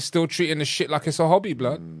hobby, but they're still treating the shit like it's a hobby,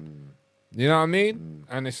 blood. You know what I mean?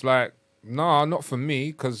 And it's like, nah, not for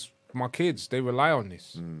me, because my kids, they rely on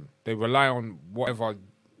this. They rely on whatever,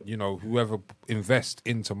 you know, whoever invest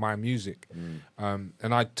into my music. And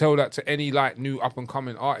I tell that to any, like, new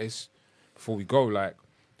up-and-coming artists before we go, like,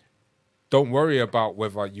 don't worry about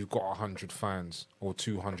whether you've got 100 fans or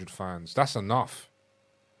 200 fans. That's enough.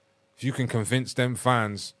 If you can convince them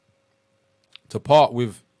fans to part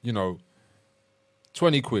with, you know,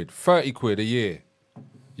 20 quid, 30 quid a year,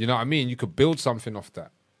 you know what I mean? You could build something off that.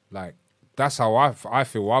 Like, that's how I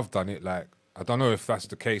feel I've done it. Like, I don't know if that's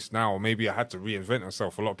the case now, or maybe I had to reinvent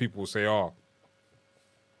myself. A lot of people will say, oh,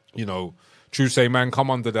 you know, true say, man, come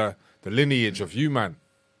under the lineage of you, man.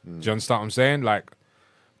 Do you understand what I'm saying? Like,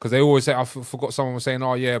 because they always say, I forgot someone was saying,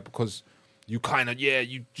 oh, yeah, because you kind of,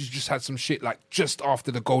 you just had some shit, like, just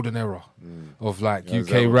after the golden era of, like,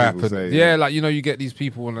 UK rap. And, say, like, you know, you get these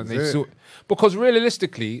people and they sort, because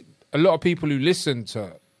realistically, a lot of people who listen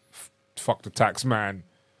to Fuck the Tax Man,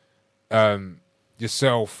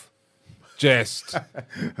 yourself, Jest,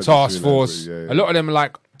 Task Force, a lot of them are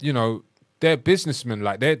like, you know, they're businessmen.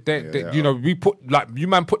 Like, they're you know, we put, like, you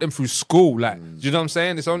man put them through school. Like, do you know what I'm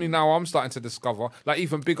saying? It's only now I'm starting to discover. Like,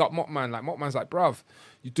 even big up Mopman. Like, Mopman's like, bruv,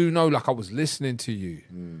 you do know, like, I was listening to you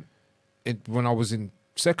when I was in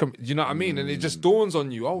second, you know what I mean? And it just dawns on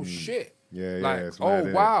you, oh, shit. Like,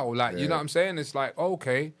 oh, wow. Like, you know what I'm saying? It's like,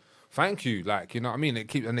 okay, thank you. Like, you know what I mean? It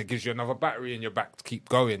gives you another battery in your back to keep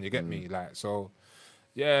going. You get me? Like, so,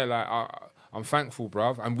 yeah, like, I'm thankful,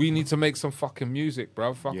 bruv. And we need to make some fucking music,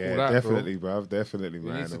 bruv. Fuck all that, definitely, bruv. Definitely,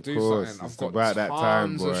 man. We need to of do course. something. I've It's got about that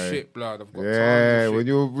time, boy. Of shit, blood. I've got tons yeah, of shit. when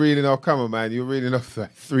you're reading off, come on, man. You're reading off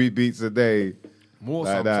like 3 beats a day. More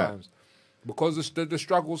like sometimes. Because the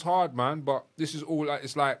struggle's hard, man. But this is all like,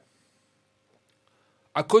 it's like,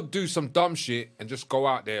 I could do some dumb shit and just go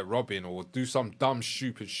out there robbing or do some dumb,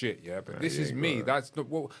 stupid shit, yeah? But this is me.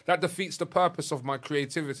 That defeats the purpose of my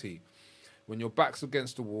creativity. When your back's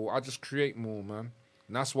against the wall, I just create more, man.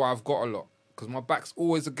 And that's why I've got a lot. Because my back's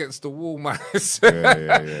always against the wall, man.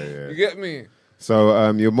 yeah. You get me?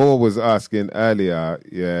 So your mom was asking earlier,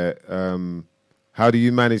 how do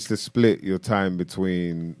you manage to split your time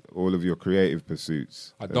between all of your creative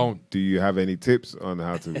pursuits? I don't. Do you have any tips on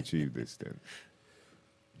how to achieve this then?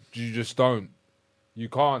 You just don't. You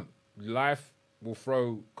can't. Life will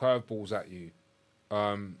throw curveballs at you.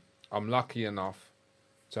 I'm lucky enough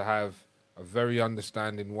to have a very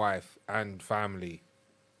understanding wife and family.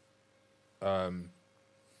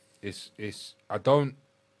 It's I don't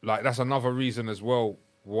like, that's another reason as well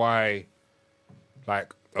why,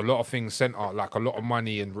 like, a lot of things center, like a lot of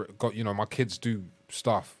money, and got, you know, my kids do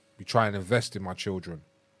stuff. We try and invest in my children.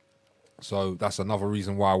 So that's another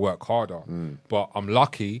reason why I work harder. But I'm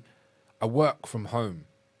lucky, I work from home.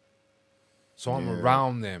 So I'm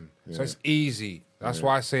around them. So it's easy. That's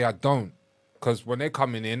why I say I don't. Because when they're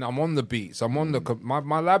coming in, I'm on the beats. I'm on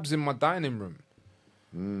my lab's in my dining room.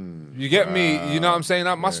 You get me? You know what I'm saying?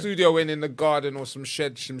 Like, my studio ain't in the garden or some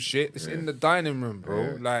shed, some shit. It's in the dining room,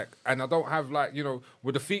 bro. Like, and I don't have, like, you know,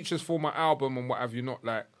 with the features for my album and what have you, not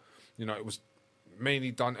like, you know, it was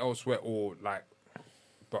mainly done elsewhere, or like,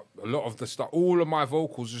 but a lot of the stuff, all of my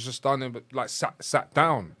vocals was just done in, but like sat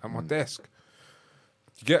down at my desk.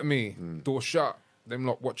 You get me? Door shut. Them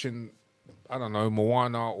lot watching, I don't know,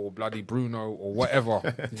 Moana or bloody Bruno or whatever.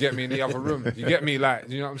 You get me, in the other room? You get me? Like,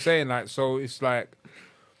 you know what I'm saying? Like, so it's like,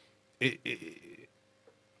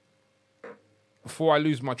 before I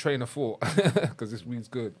lose my train of thought, because this weed's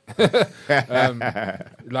good.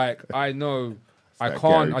 Like, I know I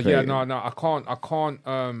can't. I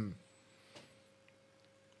can't.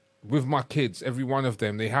 with my kids, every one of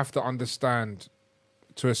them, they have to understand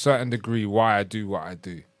to a certain degree why I do what I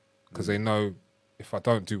do. Because they know if I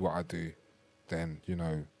don't do what I do, then, you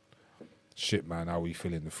know, shit, man, how we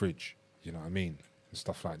fill in the fridge? You know what I mean? And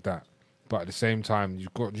stuff like that. But at the same time, you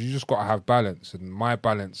just got to have balance. And my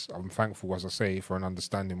balance, I'm thankful, as I say, for an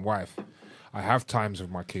understanding wife. I have times with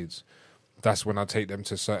my kids. That's when I take them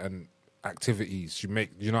to certain activities. You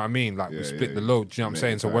know what I mean? Like we split the load. You know what I'm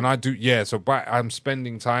saying? So when I do, I'm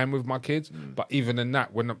spending time with my kids. But even in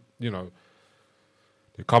that, when you know,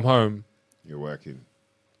 they come home, you're working.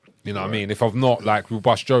 You know what I mean? If I've not, like, we'll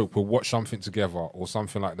bust joke, we'll watch something together or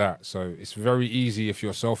something like that. So it's very easy if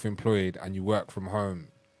you're self-employed and you work from home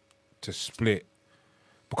to split.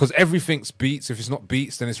 Because everything's beats. If it's not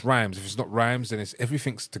beats, then it's rhymes. If it's not rhymes, then it's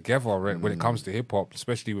everything's together when it comes to hip-hop,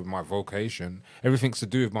 especially with my vocation. Everything's to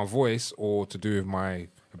do with my voice or to do with my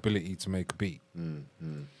ability to make a beat.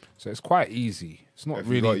 So it's quite easy. It's not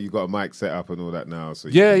really... You got a mic set up and all that now. So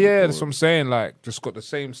yeah, that's what I'm saying. Like, just got the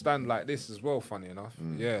same stand like this as well, funny enough.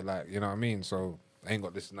 Yeah, like, you know what I mean? So I ain't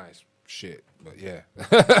got this nice shit, but yeah.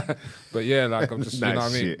 But yeah, like, I'm just, Nice you know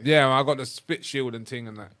what I mean? shit. Yeah, I got the spit shield and thing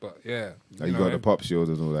and that, but yeah. You got the pop shield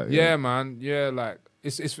and all that. Yeah, man. Yeah, like,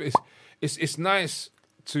 it's nice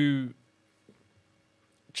to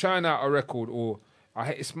churn out a record, or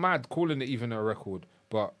it's mad calling it even a record,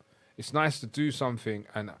 but it's nice to do something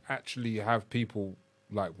and actually have people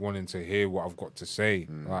like wanting to hear what I've got to say.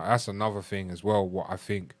 Like, that's another thing as well, what I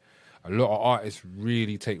think a lot of artists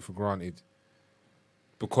really take for granted.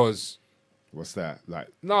 Because... What's that? Like...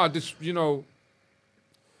 No, just, you know,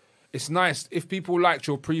 it's nice if people liked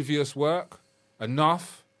your previous work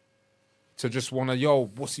enough to just want to,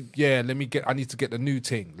 I need to get the new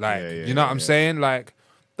thing. Like, you know what I'm saying? Like,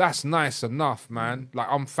 that's nice enough, man. Like,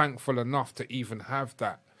 I'm thankful enough to even have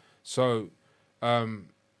that. So,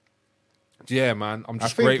 yeah, man, I'm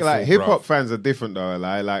just grateful. I think like hip hop fans are different though.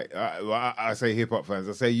 I say hip hop fans.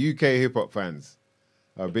 I say UK hip hop fans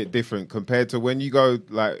are a bit different compared to when you go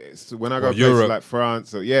when I go to places like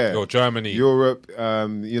France or Germany, Europe.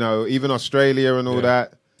 You know, even Australia and all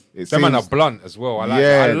that. Them man are blunt as well. I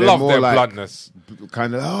love their bluntness.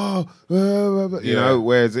 Kind of you know.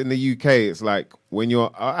 Whereas in the UK, it's like when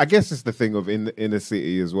you're. I guess it's the thing of in the inner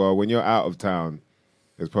city as well. When you're out of town,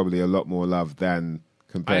 there's probably a lot more love than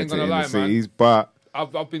compared to inner cities. Man. But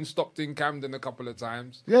I've been stopped in Camden a couple of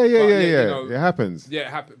times. Yeah. You know, it happens. Yeah, it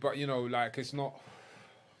happens. But you know, like it's not.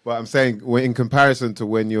 But I'm saying, in comparison to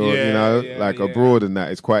when you're, abroad and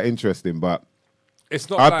that, it's quite interesting. But it's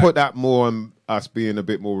not. I put that more on us being a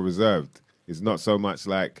bit more reserved. It's not so much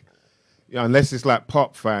like, unless it's like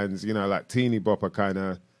pop fans, you know, like teeny bopper kind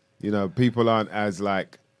of, you know, people aren't as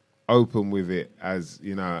like open with it as,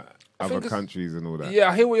 you know, other countries and all that. Yeah,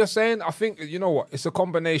 I hear what you're saying. I think, you know what, it's a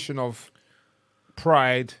combination of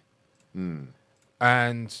pride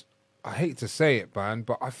and I hate to say it, man,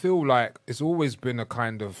 but I feel like it's always been a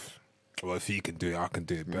kind of, well, if he can do it, I can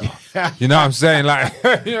do it better. You know what I'm saying? Like,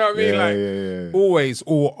 you know what I mean? Always,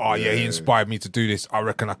 he inspired me to do this. I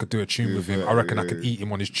reckon I could do a tune with him. I reckon I could eat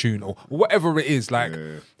him on his tune or whatever it is. Like,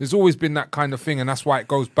 there's always been that kind of thing, and that's why it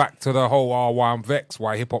goes back to the whole, why I'm vexed,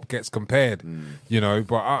 why hip-hop gets compared, you know?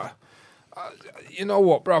 But, you know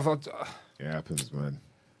what, bruv? It happens, man.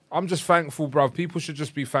 I'm just thankful, bruv. People should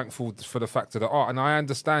just be thankful for the fact of the art. And I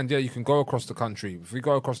understand, you can go across the country. If we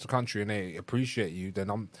go across the country and they appreciate you,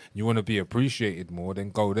 then you want to be appreciated more, then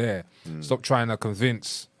go there. Stop trying to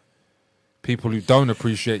convince people who don't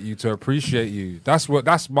appreciate you to appreciate you. That's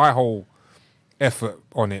my whole effort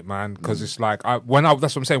on it, man. Because it's like, that's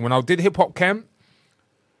what I'm saying. When I did Hip Hop Camp,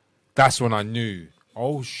 that's when I knew,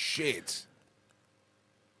 oh, shit.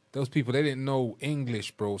 Those people, they didn't know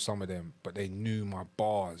English, bro, some of them, but they knew my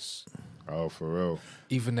bars. Oh, for real?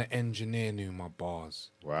 Even the engineer knew my bars.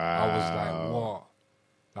 Wow. I was like, what?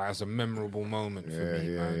 Like, it's a memorable moment for me,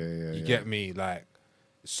 man. You get me? Like,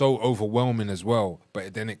 so overwhelming as well,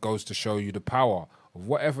 but then it goes to show you the power of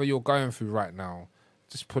whatever you're going through right now.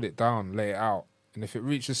 Just put it down, lay it out. And if it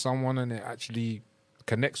reaches someone and it actually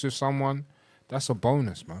connects with someone, that's a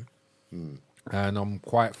bonus, man. And I'm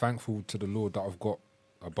quite thankful to the Lord that I've got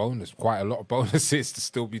quite a lot of bonuses to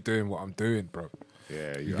still be doing what I'm doing, bro.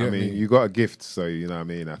 Yeah, you got a gift, so you know what I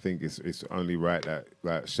mean. I think it's only right that,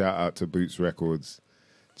 like, shout out to Boots Records,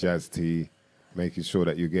 Jazz T, making sure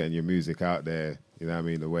that you're getting your music out there. You know what I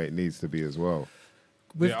mean, the way it needs to be as well.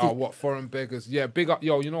 What foreign beggars? Yeah, big up,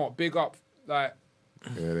 you know what? Big up, like.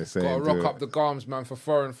 Yeah, they're saying. Gotta rock up the garms, man, for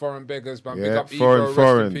foreign beggars, man. Yeah, big up foreign.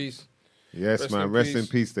 Rest in peace. Yes, man. Rest in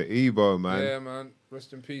peace to Ebo, man. Yeah, man.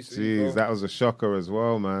 Rest in peace. Jeez, that was a shocker as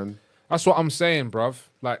well, man. That's what I'm saying, bruv.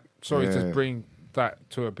 Like, sorry to bring that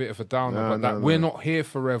to a bit of a downer, but that we're not here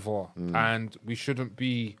forever, and we shouldn't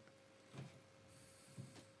be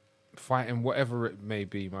fighting whatever it may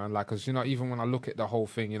be, man. Like, cause even when I look at the whole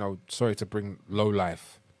thing, sorry to bring low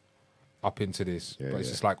life up into this, but it's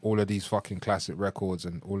just like all of these fucking classic records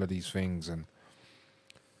and all of these things, and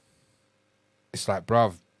it's like,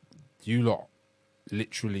 bruv, you lot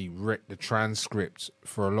literally wreck the transcript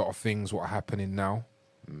for a lot of things what are happening now.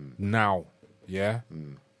 Now, yeah?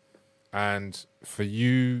 And for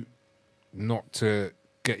you not to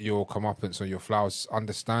get your comeuppance or your flowers,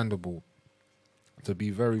 understandable to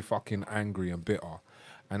be very fucking angry and bitter.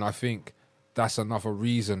 And I think that's another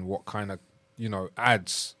reason what kind of,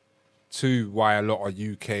 adds to why a lot of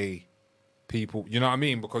UK people, you know what I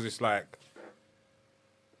mean? Because it's like,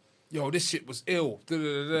 yo, this shit was ill.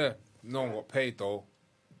 Da-da-da-da. No one got paid, though.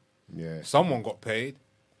 Yeah. Someone got paid.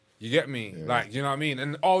 You get me? Yeah. Like, you know what I mean?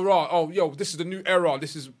 And, yo, this is the new era.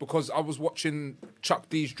 This is because I was watching Chuck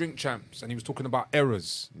D's Drink Champs, and he was talking about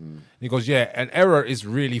errors. And he goes, yeah, an error is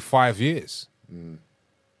really 5 years.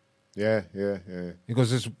 Yeah. He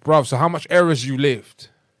goes, bruv, so how much errors you lived?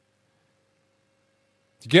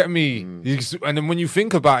 You get me? And then when you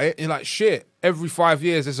think about it, you're like, shit, every 5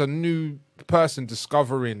 years there's a new person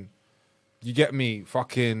discovering, you get me,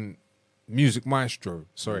 fucking Music Maestro.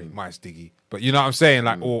 Sorry, Mice Diggy. But you know what I'm saying?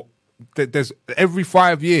 Like, or there's every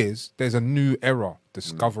 5 years there's a new era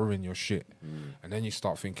discovering your shit. And then you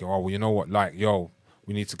start thinking, oh, well, you know what? Like, yo,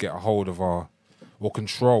 we need to get a hold of or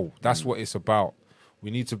control. That's what it's about.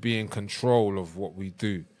 We need to be in control of what we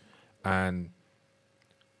do. And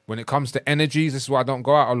when it comes to energies, this is why I don't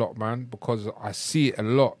go out a lot, man, because I see it a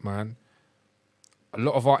lot, man. A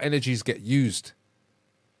lot of our energies get used.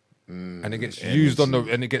 And it gets used on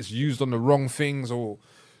the wrong things, or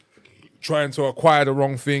trying to acquire the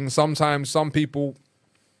wrong things. Sometimes some people,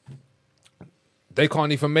 they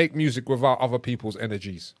can't even make music without other people's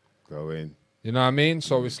energies. Go in. You know what I mean?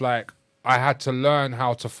 So it's like, I had to learn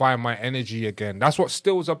how to find my energy again. That's what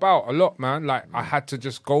Still's about a lot, man. Like, I had to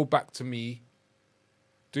just go back to me,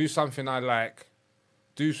 do something I like,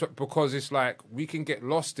 because it's like, we can get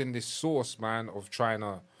lost in this source, man, of trying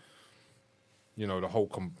to, the whole,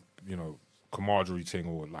 camaraderie thing,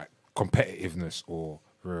 or like competitiveness, or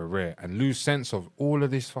rare, and lose sense of all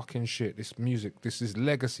of this fucking shit, this music, this is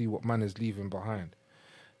legacy, what man is leaving behind.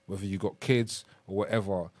 Whether you got kids or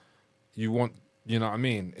whatever, you want, you know what I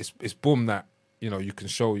mean? It's boom that, you can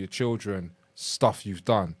show your children stuff you've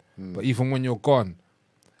done. But even when you're gone,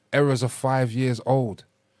 errors are 5 years old.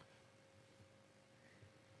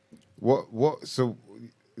 So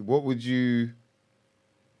what would you...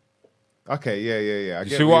 Okay, yeah.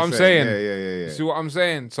 You see what I'm saying? Yeah. You see what I'm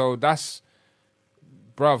saying? So that's...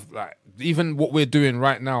 Bruv, like, even what we're doing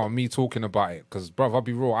right now and me talking about it, because, bruv, I'll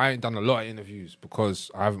be real, I ain't done a lot of interviews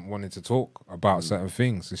because I haven't wanted to talk about certain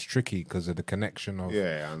things. It's tricky because of the connection of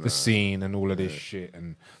the scene and all of this shit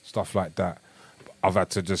and stuff like that. I've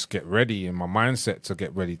had to just get ready in my mindset to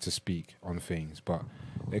get ready to speak on things. But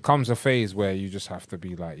there comes a phase where you just have to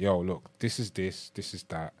be like, yo, look, this is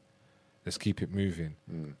that. Let's keep it moving.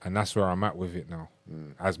 And that's where I'm at with it now,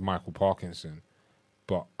 as Micall Parknsun.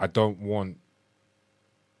 But I don't want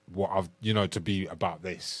what I've, to be about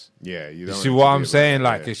this. Yeah, you see what I'm saying?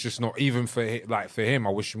 Like, it's just not even for him. I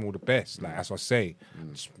wish him all the best. Like, as I say,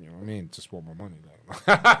 just, you know what I mean? Just want my money.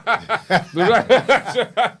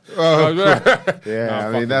 Yeah,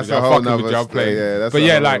 I mean, that's a whole nother job play. Yeah, that's but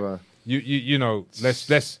yeah, like you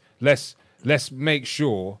let's make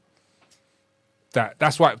sure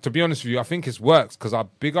that's why. To be honest with you, I think it's works because I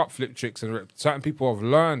big up Flip Tricks, and certain people have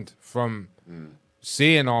learned from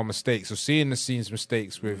seeing our mistakes or seeing the scene's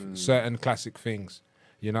mistakes with certain classic things.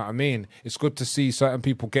 You know what I mean? It's good to see certain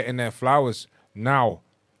people getting their flowers now.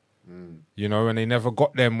 And they never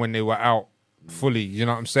got them when they were out fully. You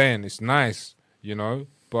know what I'm saying? It's nice,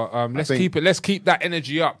 But let's keep that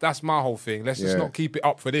energy up. That's my whole thing. Let's just not keep it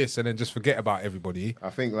up for this and then just forget about everybody.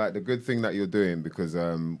 I think like the good thing that you're doing, because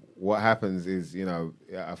what happens is,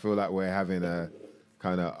 I feel like we're having a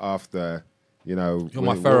kind of after, You're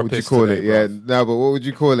my therapist. What would you call today, it? Yeah, no, but what would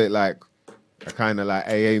you call it? Like a kind of like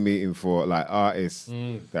AA meeting for like artists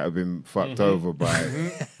that have been fucked over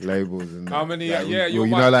by labels and how many? Like,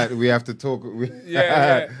 like we have to talk.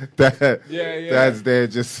 Dad's there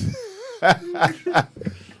just.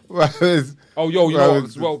 Well,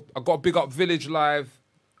 I got to big up Village Live.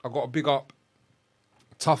 I got to big up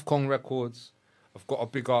Tough Kong Records. I've got to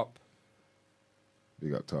big up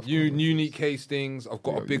Tough Unique Hastings. I've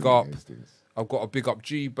got to big up. I've got to big up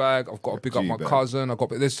G-Bag. I've got to big up my cousin.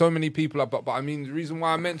 There's so many people. But I mean, the reason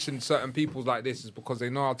why I mentioned certain people like this is because they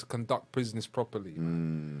know how to conduct business properly.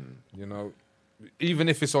 even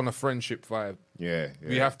if it's on a friendship vibe,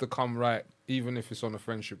 we have to come right. Even if it's on a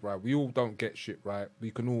friendship vibe, we all don't get shit right.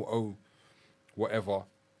 We can all owe whatever,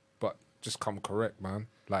 but just come correct, man.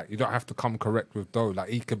 Like, you don't have to come correct with dough. Like,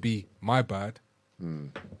 he could be my bad.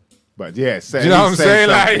 But yeah, you know what I'm saying?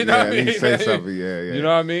 Like, you know what I mean? Say something, yeah. You know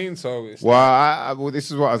what I mean? So, it's well, this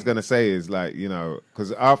is what I was gonna say is like, you know,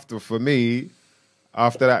 because after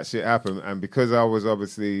that shit happened, and because I was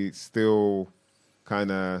obviously still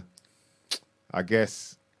kind of, I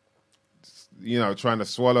guess, you know, trying to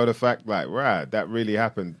swallow the fact like, right, that really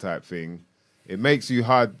happened type thing. It makes it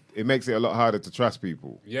a lot harder to trust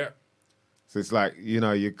people. Yeah. So it's like, you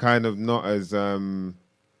know, you're kind of not as,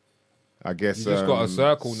 I guess, you just got a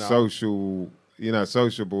circle now.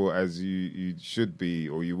 Sociable as you should be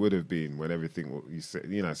or you would have been when everything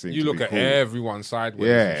seemed you to look be at cool. everyone sideways.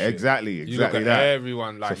 Yeah, exactly. You look at that.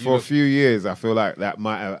 everyone like. So for a few years, I feel like that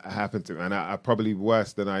might have happened to me, and I probably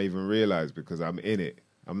worse than I even realized because I'm in it.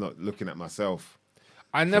 I'm not looking at myself.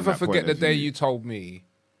 I never forget the day you told me.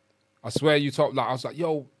 I swear you told, like, I was like,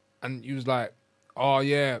 yo, and you was like, oh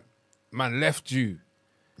yeah, man left you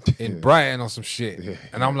in Brighton or some shit,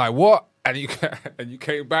 and I'm like, what? And you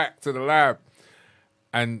came back to the lab,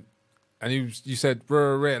 and you said,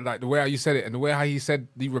 like the way how you said it and the way how he said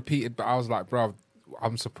he repeated, but I was like, bro,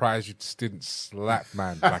 I'm surprised you just didn't slap,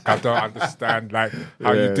 man. Like, I don't understand, like,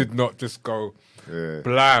 how you did not just go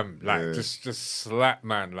blam, like, just slap,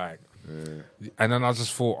 man, like. And then I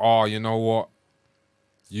just thought, oh, you know what?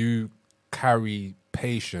 You carry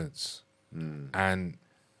patience, and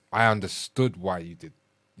I understood why you did.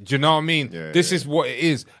 Do you know what I mean? This is what it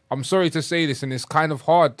is. I'm sorry to say this, and it's kind of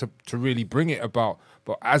hard to really bring it about,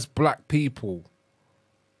 but as black people,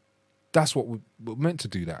 that's what we're meant to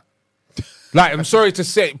do that. Like, I'm sorry to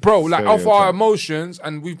say, bro, like, of our emotions,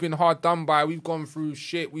 and we've been hard done by, we've gone through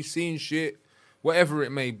shit, we've seen shit, whatever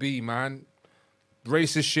it may be, man.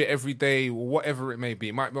 Racist shit every day, or whatever it may be.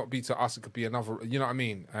 It might not be to us, it could be another, you know what I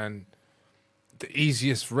mean? And the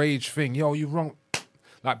easiest rage thing, yo, you wrong.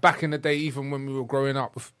 Like, back in the day, even when we were growing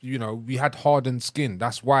up, you know, we had hardened skin.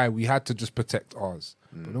 That's why we had to just protect ours.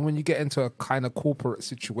 But then when you get into a kind of corporate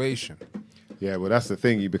situation. Yeah, well, that's the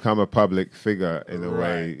thing. You become a public figure in a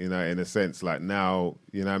way, you know, in a sense. Like now,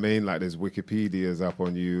 you know what I mean? Like there's Wikipedia's up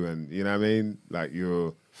on you and, you know what I mean? Like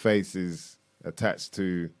your face is attached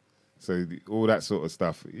to... So all that sort of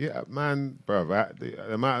stuff. Yeah, man, bro,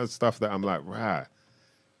 the amount of stuff that I'm like, right,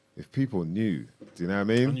 if people knew, do you know what I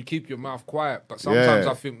mean? And you keep your mouth quiet. But sometimes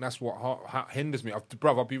I think that's what hinders me.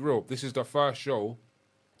 Bro, I'll be real. This is the first show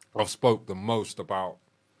I've spoke the most about,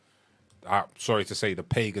 sorry to say, the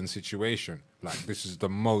pagan situation. Like, this is the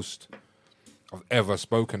most I've ever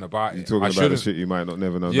spoken about You're it. talking about the shit you might not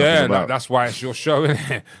never know nothing about. Like, that's why it's your show,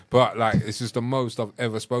 innit? But, like, this is the most I've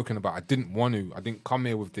ever spoken about. I didn't want to. I didn't come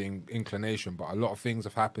here with the inclination, but a lot of things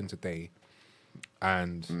have happened today.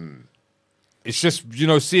 And it's just, you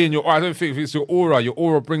know, seeing your... I don't think it's your aura. Your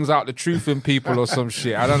aura brings out the truth in people or some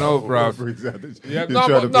shit. I don't know, bruv. Or is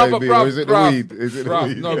it the weed? Is it the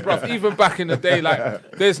weed? No, bruv. Even back in the day,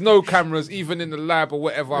 like, there's no cameras, even in the lab or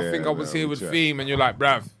whatever. I think I was here with Theme, and you're like,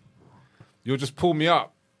 bruv, you'll just pull me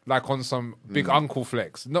up like on some big uncle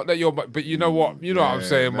flex. Not that you're, but you know what? You know what I'm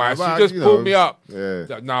saying, man. You just pull me up.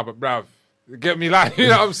 Like, nah, but bruv, get me like, you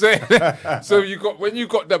know what I'm saying? So when you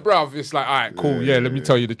got the bruv, it's like, all right, cool. Let me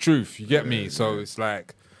tell you the truth. You get me? So it's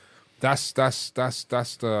like, that's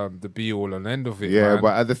the be all and end of it. Yeah, man.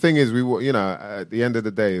 but the thing is, you know, at the end of the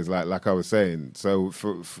day, is like I was saying. So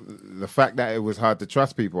for the fact that it was hard to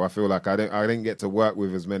trust people, I feel like I didn't get to work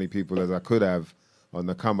with as many people as I could have on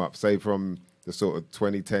the come up, say from the sort of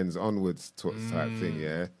 2010s onwards type thing,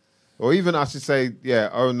 yeah, or even I should say,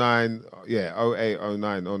 09, 08,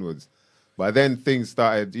 09 onwards. But then things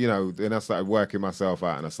started, you know, then I started working myself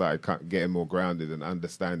out and I started getting more grounded and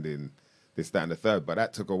understanding this, that, and the third. But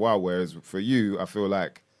that took a while. Whereas for you, I feel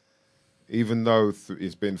like even though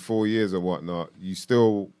it's been 4 years or whatnot, you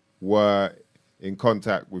still were in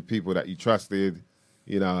contact with people that you trusted,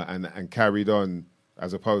 you know, and carried on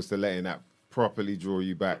as opposed to letting that properly draw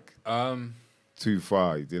you back too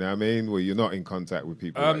far. Do you know what I mean? Where you're not in contact with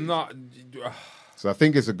people. Not. So I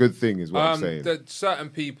think it's a good thing, is what I'm saying. Certain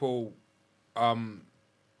people,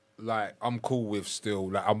 like I'm cool with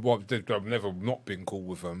still. Like I've never not been cool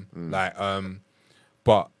with them. Like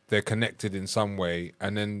but they're connected in some way.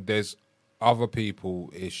 And then there's other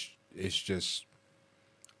people. It's just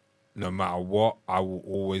no matter what, I will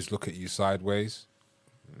always look at you sideways.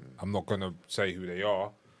 I'm not gonna say who they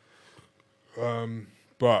are.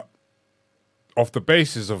 But off the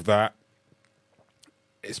basis of that,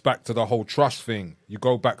 it's back to the whole trust thing. You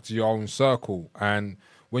go back to your own circle, and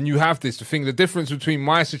when you have this, the difference between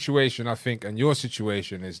my situation, I think, and your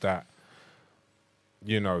situation is that,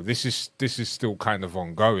 you know, this is still kind of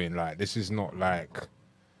ongoing. Like, this is not like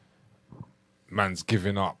man's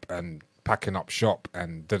giving up and packing up shop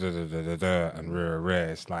and da-da-da-da-da-da and rare.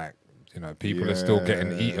 It's like, you know, people are still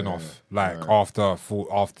getting eaten off, like, after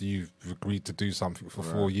you've agreed to do something for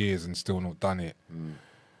 4 years and still not done it.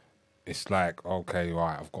 It's like, okay,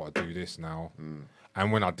 right, I've got to do this now.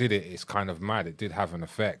 And when I did it, it's kind of mad. It did have an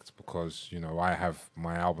effect because, you know, I have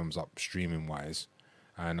my albums up streaming wise,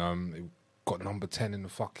 and it got number 10 in the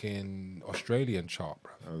fucking Australian chart,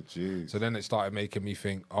 bro. Oh, jeez. So then it started making me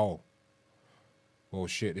think, oh, well,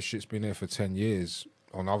 shit, this shit's been there for 10 years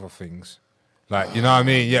on other things. Like, you know what I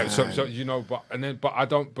mean? Yeah, so you know, but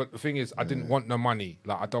the thing is, I didn't want no money.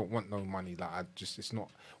 Like, I don't want no money. Like, it's not,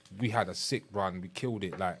 we had a sick run. We killed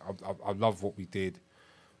it. Like, I love what we did.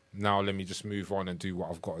 Now let me just move on and do what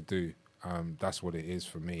I've got to do. That's what it is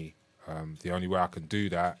for me. The only way I can do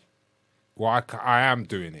that, well, I am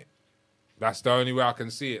doing it. That's the only way I can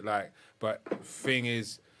see it. Like, but thing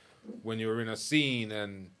is, when you're in a scene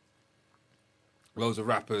and loads of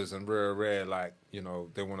rappers and rare, like, you know,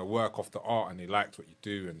 they want to work off the art and they liked what you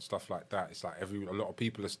do and stuff like that. It's like a lot of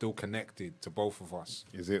people are still connected to both of us.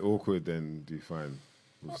 Is it awkward then, do you find,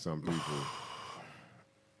 with some people?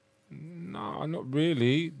 No, not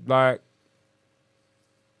really. Like,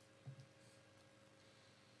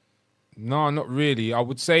 no, not really. I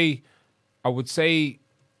would say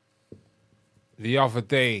the other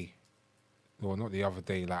day, well, not the other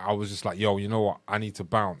day, like, I was just like, yo, you know what? I need to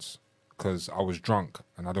bounce because I was drunk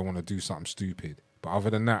and I don't want to do something stupid. But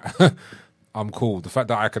other than that, I'm cool. The fact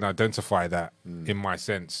that I can identify that in my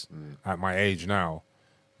sense at my age now,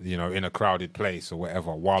 you know, in a crowded place or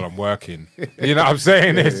whatever while I'm working, you know what I'm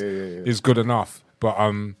saying? It's good enough. But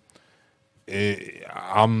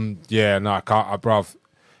bruv,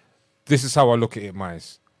 this is how I look at it,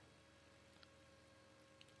 Mice.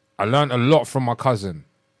 I learned a lot from my cousin,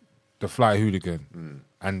 the Fly Hooligan,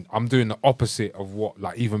 and I'm doing the opposite of what,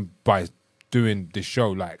 like, even by doing this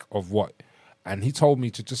show, like, of what, and he told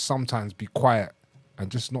me to just sometimes be quiet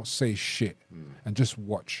and just not say shit and just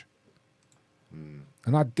watch.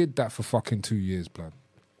 And I did that for fucking 2 years, blood.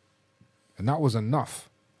 And that was enough.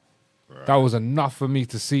 Right. That was enough for me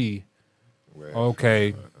to see,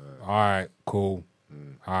 okay, all right, cool.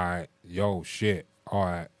 All right, yo, shit, all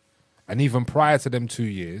right. And even prior to them 2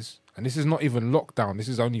 years, and this is not even lockdown, this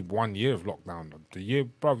is only 1 year of lockdown. The year,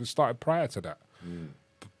 brother, started prior to that.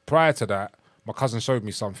 Prior to that, my cousin showed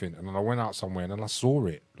me something, and then I went out somewhere, and then I saw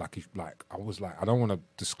it. Like, I was like, I don't want to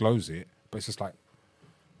disclose it, but it's just like,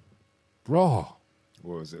 bro.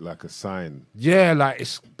 What was it, like a sign? Yeah, like,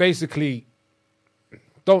 it's basically,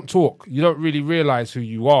 don't talk. You don't really realize who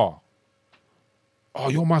you are. Oh,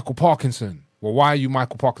 you're Micall Parknsun. Well, why are you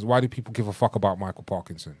Micall Parknsun? Why do people give a fuck about Micall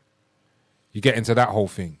Parknsun? You get into that whole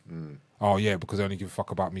thing. Oh, yeah, because they only give a fuck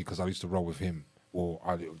about me because I used to roll with him. Or,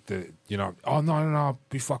 you know, oh, no,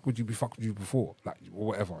 we fucked with you before. Like, or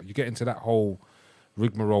whatever. You get into that whole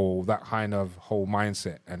rigmarole, that kind of whole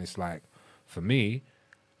mindset. And it's like, for me,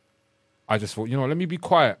 I just thought, you know, let me be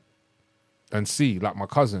quiet and see, like my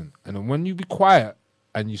cousin. And then when you be quiet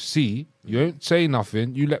and you see, you don't say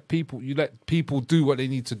nothing, you let people do what they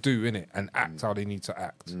need to do, innit? And act how they need to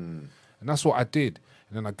act. And that's what I did.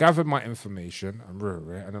 And then I gathered my information and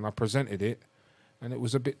then I presented it, and it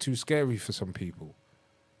was a bit too scary for some people.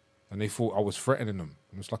 And they thought I was threatening them.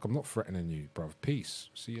 And it's like, I'm not threatening you, bruv. Peace.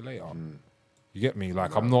 See you later. You get me?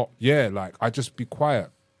 Like, I'm not, like, I just be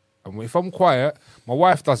quiet. And if I'm quiet, my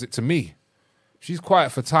wife does it to me. She's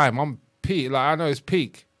quiet for time. I'm peak. Like, I know it's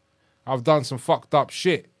peak. I've done some fucked up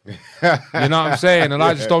shit. You know what I'm saying? And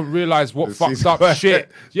I just don't realize what fucked up shit.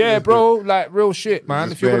 Yeah, bro, like real shit, man.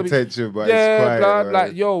 Just if you're paying attention, but it's quiet, blood, right?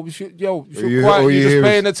 like, yo, if you're quiet, you're just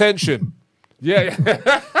paying attention. Yeah,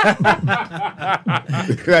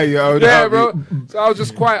 yeah, bro. So I was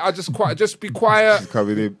just quiet. Just be quiet. She's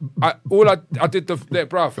coming in. I did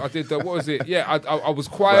bruv. I did the, what was it? Yeah, I was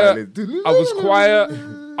quiet. I was quiet.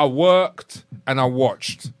 I worked and I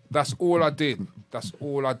watched. That's all I did. That's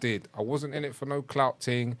all I did. I wasn't in it for no clout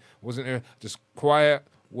thing. Wasn't in it. Just quiet,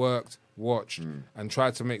 worked, watched, and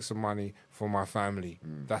tried to make some money for my family.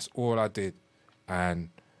 That's all I did. And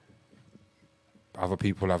other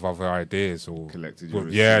people have other ideas or collected your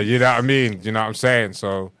yeah, you know what I mean? You know what I'm saying?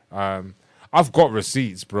 So I've got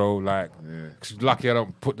receipts, bro. Like, lucky I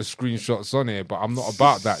don't put the screenshots on here, but I'm not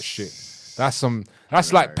about that shit. That's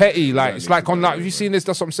like petty. Like, it's like on like, have you seen this?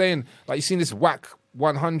 That's what I'm saying. Like, you seen this whack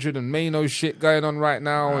 100 and Mano shit going on right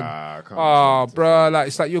now. I can't And bro, like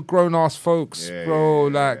it's like you're grown ass folks, bro.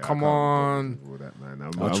 Like, come on. All that, man.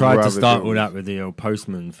 I tried to start all that with the old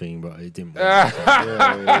postman thing, but it didn't work.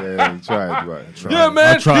 Yeah, you tried, right? Yeah,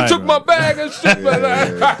 man, tried, you took my bag and shit like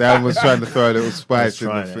that. Dan was trying to throw a little spice in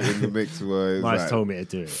the mix. Mice told me to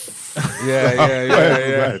do it.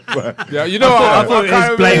 Yeah. Yeah, you know, I thought it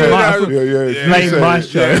was blame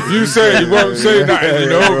Maestro. You say you won't say that, you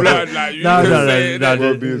know, like you no.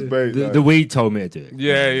 The weed told me to do it.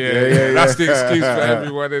 Yeah. That's the excuse for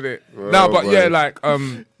everyone, isn't it? No, but yeah, like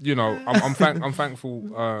you know, I'm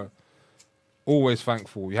thankful. Always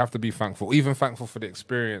thankful. You have to be thankful. Even thankful for the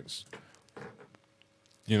experience.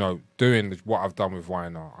 You know, doing what I've done with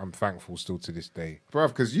YNR. I'm thankful still to this day, bruv.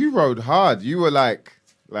 Because you rode hard. You were like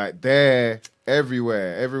there,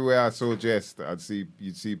 everywhere. Everywhere I saw Jess,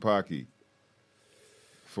 you'd see Parky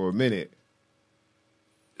for a minute.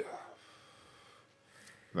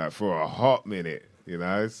 Like for a hot minute, you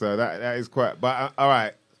know? So that is quite, but all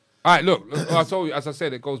right. All right, look, I told you, as I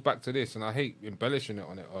said, it goes back to this, and I hate embellishing it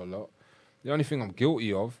on it a lot. The only thing I'm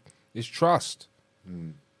guilty of is trust.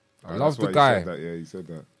 I love the guy. You said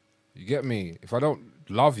that. You get me? If I don't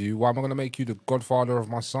love you, why am I going to make you the godfather of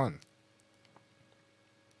my son?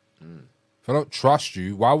 If I don't trust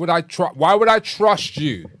you, why would I trust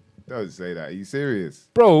you? Don't say that. Are you serious?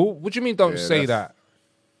 Bro, what do you mean don't say that?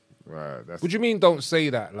 Right. What do you mean don't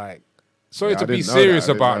say that? Like, sorry to be serious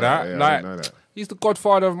about that. Yeah, like, he's the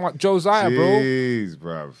godfather of my Josiah, Jeez,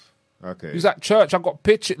 bruv. Okay. He's at church. I got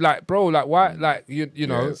pictured, like, bro, like, why? Like, you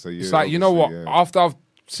know, so it's like, you know what? Yeah. After I've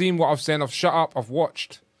seen what I've seen, I've shut up, I've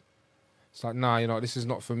watched. It's like, nah, you know, this is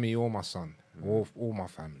not for me or my son or my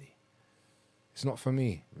family. It's not for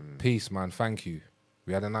me. Peace, man. Thank you.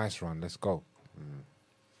 We had a nice run. Let's go.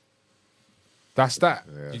 That's that.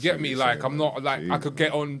 Yeah, you get me? Like, I'm not like, Jesus, I could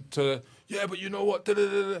get on to, yeah, but you know what?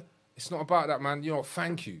 It's not about that, man. You know what?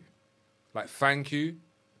 Thank you. Like, thank you.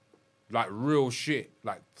 Like, real shit.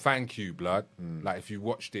 Like, thank you, blood. Like, if you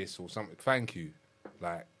watch this or something, thank you.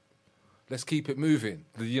 Like, let's keep it moving.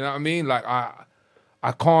 You know what I mean? Like,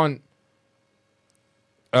 I can't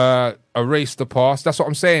erase the past. That's what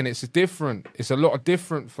I'm saying. It's different. It's a lot of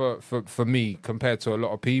different for me compared to a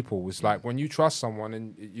lot of people. It's like when you trust someone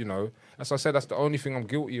and, you know, as I said, that's the only thing I'm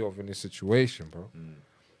guilty of in this situation, bro.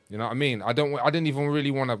 You know what I mean? I didn't even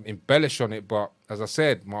really want to embellish on it, but as I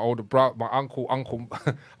said, my older brother, my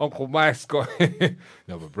Uncle Mike's got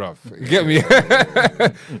no, but bruv, you get me?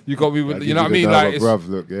 You got me with, you know what I mean? Like, bruv,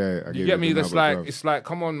 look, yeah, you get me? That's like, it's like,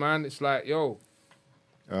 come on, man. It's like, yo,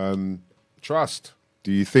 trust.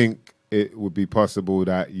 Do you think it would be possible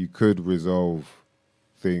that you could resolve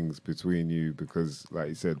things between you? Because, like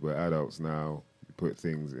you said, we're adults now. You put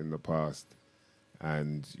things in the past,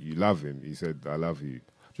 and you love him. You said, "I love you."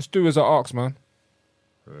 Just do as I asked, man.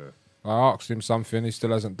 I asked him something. He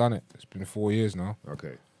still hasn't done it. It's been 4 years now.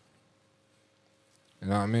 Okay. You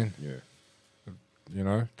know what I mean? Yeah. You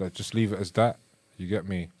know, just leave it as that. You get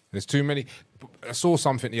me? There's too many. I saw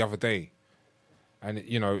something the other day. And,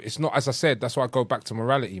 you know, it's not, as I said, that's why I go back to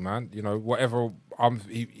morality, man. You know, whatever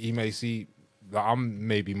he may see that I'm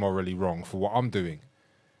maybe morally wrong for what I'm doing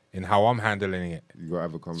in how I'm handling it. You got to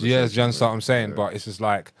have a conversation. Yeah, you understand what I'm saying? Yeah. But it's just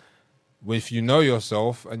like, if you know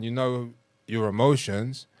yourself and you know your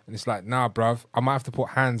emotions, and it's like, nah, bruv, I might have to put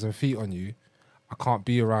hands and feet on you. I can't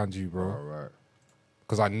be around you, bro. All right.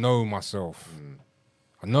 Because I know myself.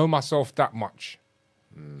 I know myself that much.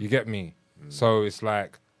 You get me? So it's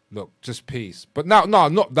like, look, just peace. But now, no,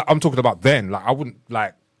 not that I'm talking about then. Like, I wouldn't,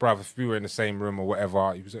 like, bruv, if we were in the same room or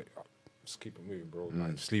whatever, he was like, just keep it moving, bro.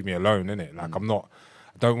 Like, just leave me alone, innit? Like,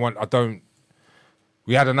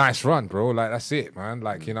 we had a nice run, bro. Like, that's it, man.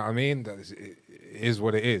 Like, you know what I mean? It is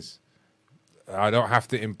what it is. I don't have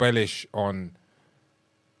to embellish on,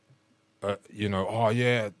 you know, oh,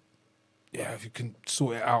 yeah, if you can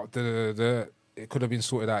sort it out, it could have been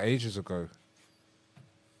sorted out ages ago.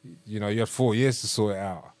 You know, you had 4 years to sort it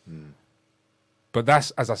out. But that's,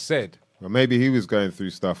 as I said. Well, maybe he was going through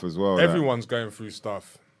stuff as well. Everyone's going through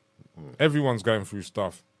stuff. Everyone's going through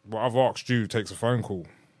stuff. What I've asked you takes a phone call.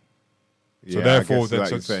 So yeah, therefore, like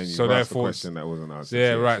you're saying, you asked a question that wasn't answered.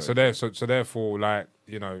 Yeah, right. So therefore, like,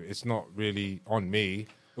 you know, it's not really on me.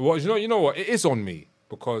 Well, you know what? It is on me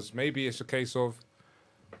because maybe it's a case of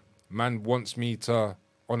man wants me to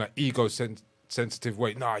on an sensitive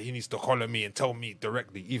way. Nah, he needs to call me and tell me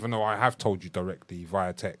directly, even though I have told you directly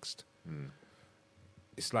via text.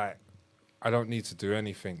 It's like I don't need to do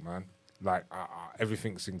anything, man. Like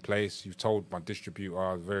everything's in place. You've told my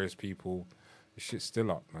distributor, various people. The shit's still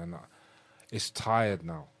up, man. It's tired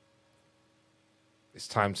now. It's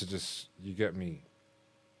time to just, you get me,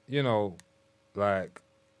 you know, like,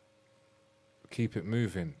 keep it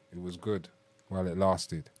moving. It was good while it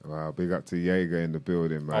lasted. Wow, big up to Jaeger in the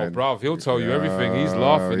building, man. Oh, bruv, he'll tell you everything. He's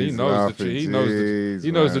laughing. He knows the truth.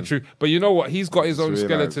 He knows the truth. But you know what? He's got his own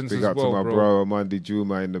skeletons big as up well, to my bro, Monday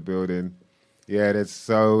Juma in the building. Yeah, that's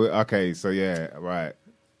so okay. So yeah, right.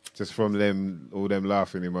 Just from them, all them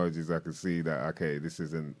laughing emojis, I can see that. Okay, this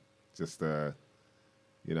isn't just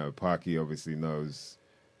Parky obviously knows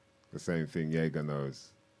the same thing Jaeger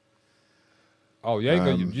knows. Oh,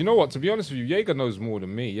 Jaeger, you know what? To be honest with you, Jaeger knows more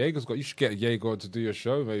than me. You should get Jaeger to do your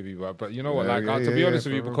show, maybe. But you know what? To be honest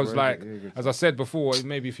with you, because as I said before,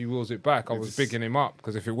 maybe if he wills it back, I was bigging him up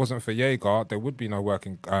because if it wasn't for Jaeger, there would be no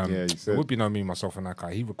working. There would be no me, myself, and that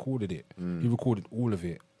guy. He recorded it. He recorded all of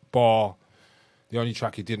it, bar the only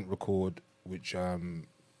track he didn't record, which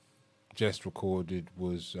Jess recorded,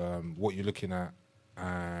 was What You're Looking At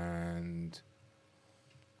and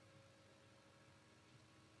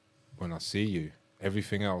When I See You.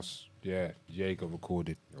 Everything else, Jaeger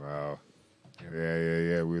recorded. Wow.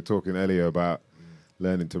 Yeah. We were talking earlier about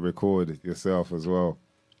learning to record yourself as well.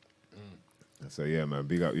 So yeah, man,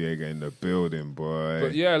 big up Jaeger in the building, boy.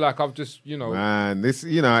 But yeah, like I've just, man, this,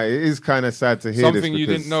 it is kind of sad to hear something this you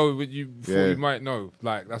didn't know, but you thought you might know.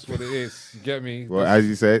 Like that's what it is. You get me? Well, as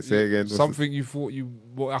you say it again. Something you thought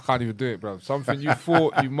I can't even do it, bro. Something you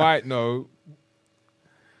thought you might know,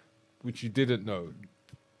 which you didn't know.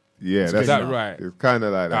 Yeah, Is that right? It's kind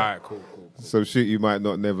of like that. All right, cool. Some shit you might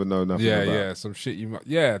not never know nothing about. Yeah, some shit you might.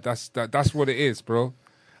 Yeah, that's what it is, bro.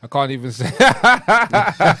 I can't even say.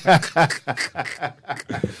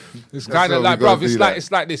 It's kind of like, bro. It's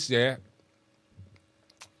like this, yeah.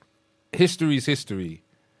 History is history,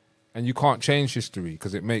 and you can't change history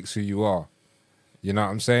because it makes who you are. You know what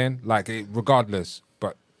I'm saying? Like, regardless.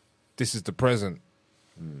 But this is the present,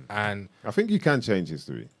 and I think you can change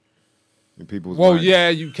history in people's. Well, minds. yeah,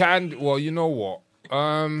 you can. Well, you know what?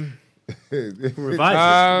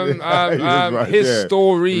 Revise his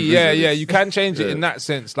story, you can change it in that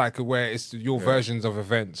sense, like where it's your versions of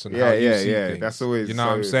events and how you see things. That's always, you know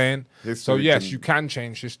what I'm saying. So yes, you can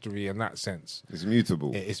change history in that sense. It's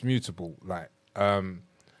mutable. It's mutable, like,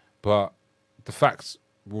 but the facts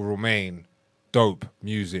will remain. Dope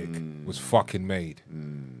music was fucking made.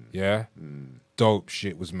 Yeah, dope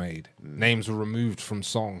shit was made. Names were removed from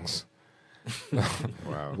songs.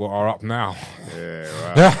 Wow. What are up now? Yeah,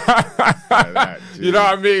 wow. You know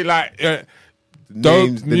what I mean? Like, the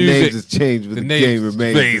names have changed, but the game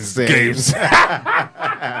remains the same.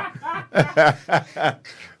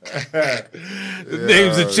 The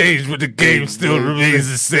names have changed, but the game still remains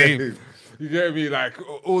the same. You get me? Like,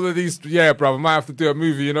 all of these, brother, might have to do a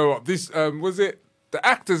movie. You know what? This, was it? The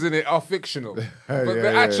actors in it are fictional, but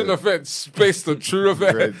the action events based on true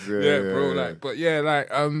events. Bro. Like, but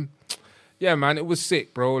yeah, man, it was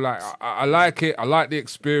sick, bro. Like, I like it. I like the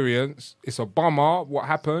experience. It's a bummer what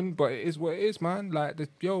happened, but it is what it is, man. Like,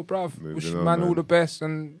 bruv, wish man all the best,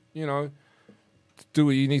 and do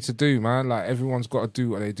what you need to do, man. Like, everyone's got to do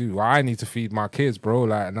what they do. I need to feed my kids, bro.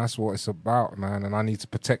 Like, and that's what it's about, man. And I need to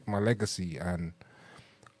protect my legacy. And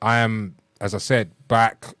I am, as I said,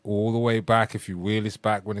 back all the way back. If you reel this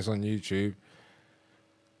back when it's on YouTube,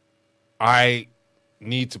 I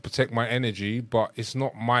need to protect my energy, but it's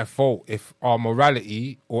not my fault if our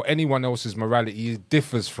morality or anyone else's morality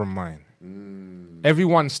differs from mine.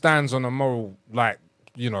 Everyone stands on a moral, like,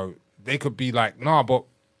 they could be like, nah, but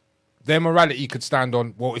their morality could stand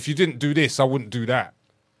on, well, if you didn't do this, I wouldn't do that.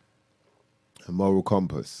 A moral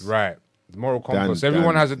compass. Right. The moral compass.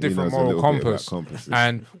 Everyone has a different moral compass.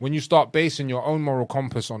 And when you start basing your own moral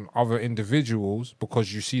compass on other individuals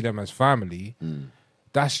because you see them as family,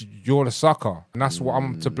 you're the sucker. And that's what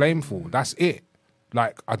I'm to blame for. That's it.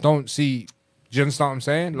 Like, I don't see, do you understand what I'm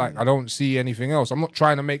saying? Like, I don't see anything else. I'm not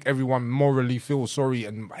trying to make everyone morally feel sorry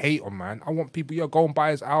and hate on man. I want people, go and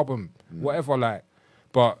buy his album, whatever, like.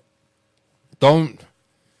 But don't.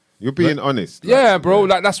 You're being honest. Yeah, bro.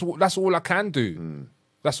 Like, that's all I can do.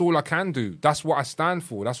 That's all I can do. That's what I stand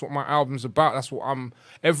for. That's what my album's about. That's what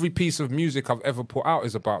every piece of music I've ever put out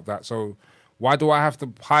is about that. So why do I have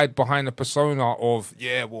to hide behind a persona of,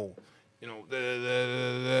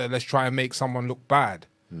 let's try and make someone look bad?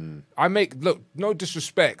 Look, no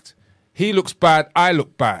disrespect. He looks bad, I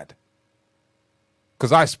look bad.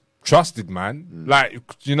 Because I trusted, man. Like,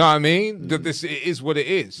 you know what I mean? That it is what it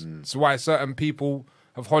is. That's why certain people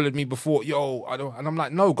have hollered me before, I don't, and I'm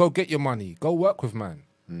like, no, go get your money. Go work with man.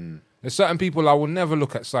 There's certain people I will never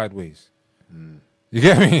look at sideways. You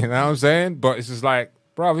get me? You know what I'm saying? But it's just like,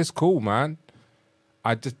 bro, it's cool, man.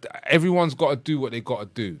 Everyone's got to do what they got to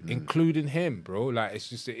do, including him, bro. Like,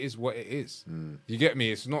 it is what it is. You get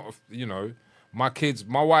me? It's not, my kids,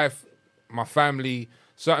 my wife, my family,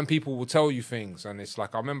 certain people will tell you things, and it's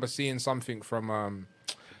like I remember seeing something from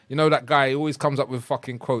you know that guy, he always comes up with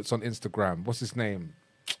fucking quotes on Instagram. What's his name?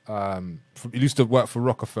 He used to work for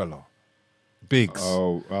Rockefeller. Biggs.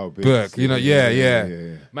 Oh, Biggs. Burke. You know,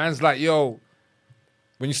 yeah. Man's like, yo,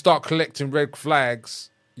 when you start collecting red flags,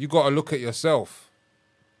 you got to look at yourself.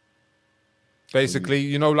 Basically,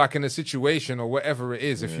 you know, like in a situation or whatever it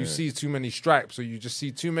is, if you see too many stripes or you just see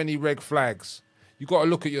too many red flags, you got to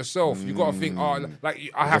look at yourself. You got to think, oh,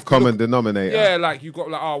 like I have a common denominator. Yeah, like you got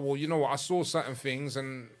like, oh, well, you know what? I saw certain things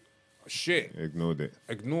and shit. Ignored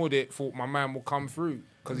it. Thought my man will come through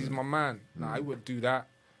because he's my man. Nah, I wouldn't do that.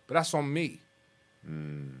 But that's on me.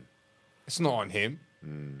 It's not on him.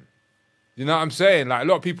 You know what I'm saying? Like a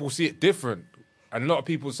lot of people see it different. And a lot of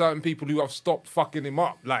people, certain people who have stopped fucking him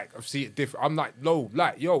up, like, I've seen it different. I'm like, no,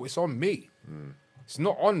 like, yo, it's on me. It's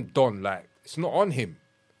not on Don, like, it's not on him.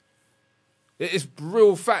 It's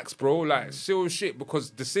real facts, bro, like, serious shit, because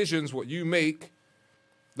decisions, what you make,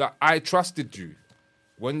 like, I trusted you.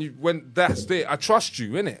 When that's it, I trust you,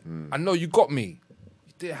 innit? I know you got me.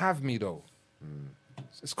 You didn't have me, though.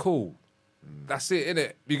 It's cool. That's it,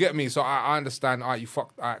 innit? You get me? So I understand, all right, you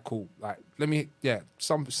fucked, all right, cool. Like, let me,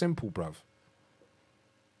 some simple, bruv.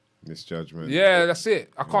 Misjudgment. Yeah, that's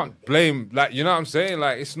it. I can't blame, like, you know what I'm saying?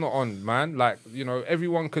 Like, it's not on, man. Like, you know,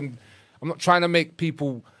 everyone can... I'm not trying to make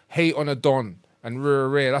people hate on a Don and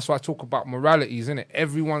rare. That's why I talk about moralities, innit?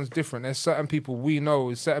 Everyone's different. There's certain people we know,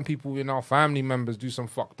 there's certain people in our family members do some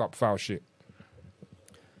fucked up foul shit.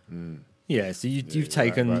 Yeah, so you've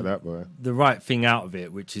taken the right thing out of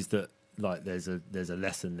it, which is that, like, there's a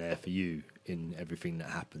lesson there for you in everything that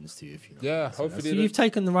happens to you. If you know. Yeah, hopefully. So you've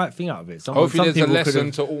taken the right thing out of it. Hopefully there's a lesson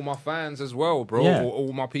to all my fans as well, bro. Yeah. Or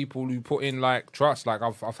all my people who put in, like, trust. Like,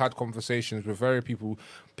 I've had conversations with very people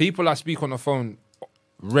I speak on the phone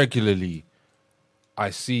regularly. I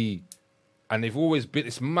see, and they've always been,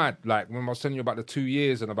 it's mad. Like, when I was telling you about the 2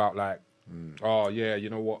 years and about, like, oh, yeah, you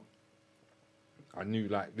know what? I knew,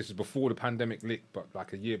 like, this is before the pandemic licked, but,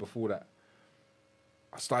 like, a year before that,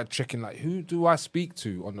 I started checking, like, who do I speak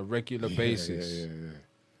to on a regular basis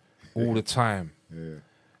all the time? Yeah.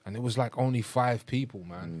 And it was, like, only 5 people,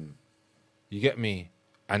 man. You get me?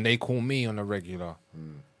 And they call me on a regular.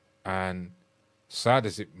 And sad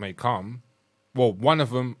as it may come, well, one of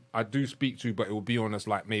them I do speak to, but it will be on us,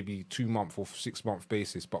 like, maybe 2-month or 6-month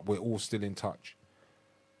basis, but we're all still in touch.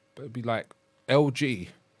 But it'd be, like, LG,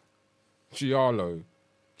 Giallo,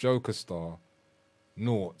 Joker Star,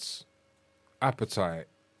 Noughts, Appetite,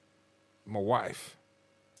 my wife.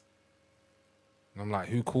 And I'm like,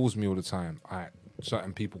 who calls me all the time?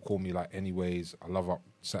 Certain people call me, like, anyways. I love up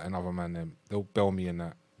certain other man, them. They'll bell me in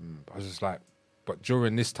that. I was just like, but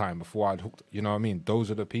during this time, before I'd hooked, you know what I mean?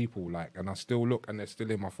 Those are the people, like, and I still look, and they're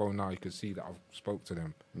still in my phone now. You can see that I've spoke to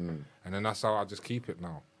them. And then that's how I just keep it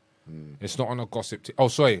now. It's not on a gossip. Oh,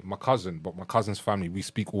 sorry, my cousin, but my cousin's family, we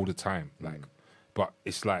speak all the time. Like, but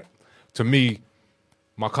it's like, to me,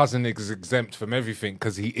 my cousin is exempt from everything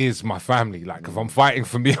because he is my family. Like, if I'm fighting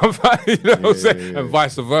for me, I'm fighting, you know what I'm saying? And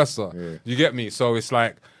vice versa. You get me? So it's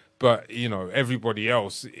like, but, you know, everybody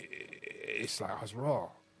else, it's like, I was raw.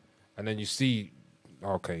 And then you see,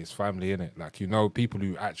 okay, it's family, innit? Like, you know, people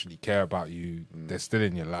who actually care about you, they're still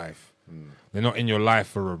in your life. They're not in your life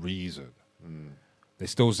for a reason. They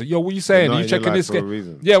still say, yo, what you saying? Are you checking this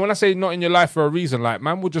game? Yeah, when I say not in your life for a reason, like,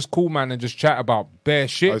 man, we'll just call, man, and just chat about bare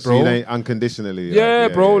shit, bro. So you ain't unconditionally. Yeah,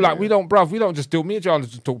 bro. Like, we don't, bruv, we don't just deal. Me and John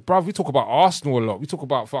just talk, bruv. We talk about Arsenal a lot. We talk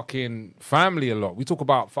about fucking family a lot. We talk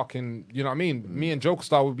about fucking, you know what I mean? Me and Joker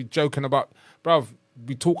Star would be joking about, bruv,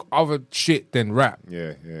 we talk other shit than rap.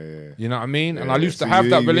 Yeah. You know what I mean? And I used to have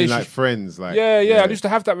that relationship. Like friends, like. Yeah. I used to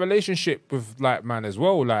have that relationship with, like, man, as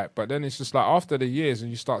well. Like, but then it's just like, after the years and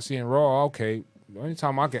you start seeing, raw, okay, the only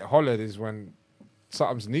time I get hollered is when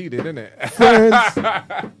something's needed, innit?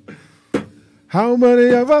 Friends. How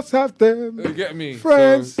many of us have them? You get me?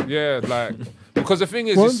 Friends. So, yeah, like, because the thing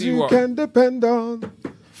is, ones you see what? Can depend on.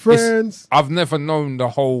 Friends. I've never known the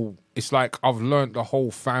whole, it's like I've learned the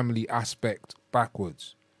whole family aspect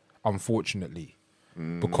backwards, unfortunately,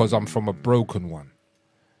 because I'm from a broken one.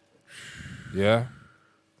 Yeah?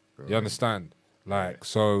 You understand? Like,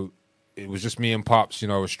 so it was just me and Pops, you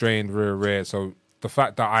know, strained, rare. So the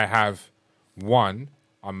fact that I have, one,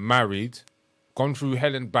 I'm married, gone through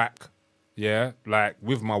hell and back, yeah, like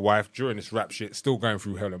with my wife during this rap shit, still going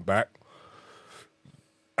through hell and back,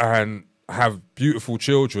 and have beautiful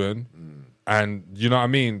children, and you know what I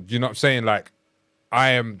mean? You know what I'm saying? Like,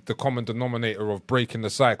 I am the common denominator of breaking the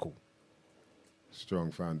cycle.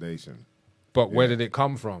 Strong foundation. But where did it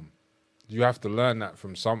come from? You have to learn that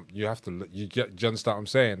from some. You have to. Do you understand what I'm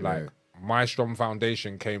saying? Like, my strong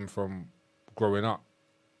foundation came from growing up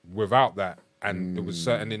without that. And there was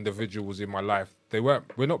certain individuals in my life. We're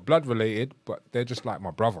not blood related, but they're just like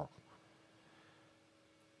my brother.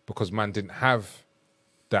 Because man didn't have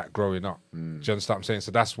that growing up. Do you understand what I'm saying?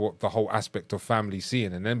 So that's what the whole aspect of family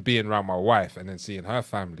seeing. And then being around my wife and then seeing her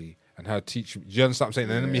family and her teaching. Do you understand what I'm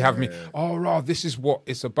saying? And then me having this is what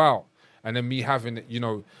it's about. And then me having, you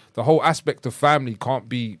know, the whole aspect of family can't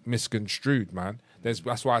be misconstrued, man.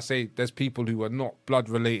 That's why I say there's people who are not blood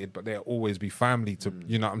related, but they'll always be family to,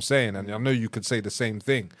 you know what I'm saying? And I know you could say the same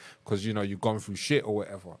thing because, you know, you've gone through shit or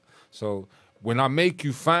whatever. So when I make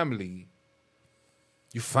you family,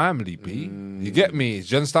 B. You get me? Do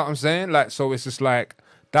you understand what I'm saying? Like, so it's just like,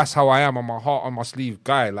 that's how I am. I'm a heart on my sleeve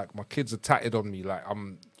guy. Like, my kids are tatted on me. Like,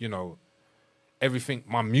 I'm, you know, everything,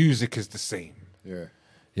 my music is the same. Yeah.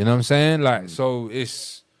 You know what I'm saying? Like, so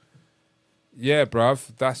it's, yeah,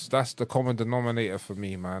 bruv, that's the common denominator for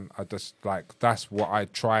me, man. I just, like, that's what I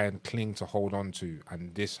try and cling to hold on to.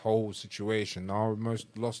 And this whole situation, I almost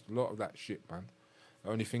lost a lot of that shit, man.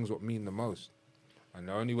 The only things what mean the most. And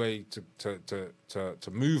the only way to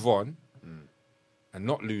move on and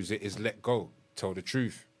not lose it is let go, tell the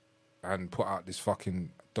truth, and put out this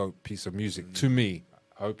fucking dope piece of music. To me,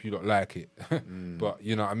 I hope you don't like it. But,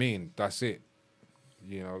 you know what I mean? That's it.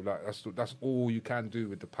 You know, like that's all you can do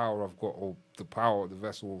with the power I've got, or the power of the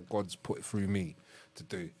vessel God's put through me to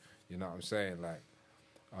do. You know what I'm saying? Like,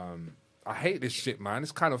 I hate this shit, man.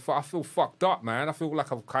 It's kind of, I feel fucked up, man. I feel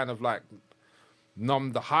like I've kind of like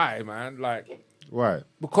numbed the high, man. Like, why?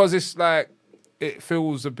 Because it's like it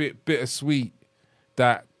feels a bit bittersweet.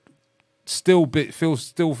 That still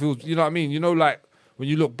feels. You know what I mean? You know, like when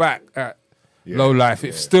you look back at Low Life,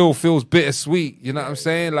 it still feels bittersweet. You know what I'm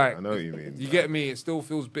saying? Like, I know what you mean. You get me? It still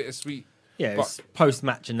feels bittersweet. Yeah, it's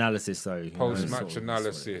post-match analysis, though. Post-match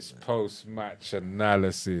analysis.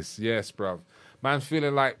 Yes, bruv. Man,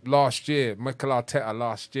 feeling like last year, Micall Parknsun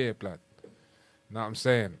last year, blood. Know what I'm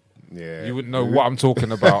saying? Yeah. You wouldn't know what I'm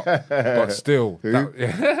talking about, but still. Yeah.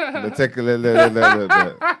 I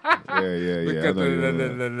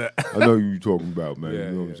know who you talking about, man. You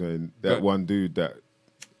know what I'm saying? That one dude that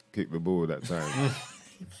kicked the ball that time.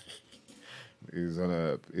 he was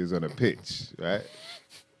on a pitch, right?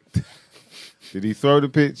 Did he throw the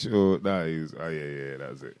pitch or no? He was. Oh yeah,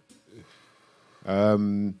 that was it.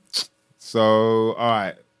 So all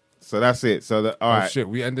right. So that's it. So all right. Shit,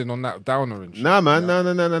 we ending on that downer and shit. Nah, man.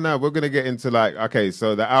 No. We're gonna get into like, okay.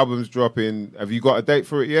 So the album's dropping. Have you got a date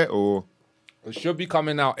for it yet, or? It should be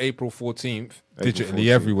coming out April 14th, digitally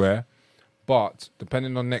everywhere. But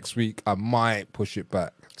depending on next week, I might push it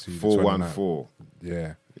back to 414.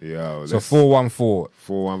 Yeah. Yeah. So 414.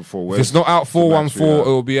 414. If it's not out 414,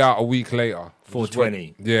 it'll be out a week later.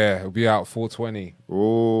 420. Yeah, it'll be out 420.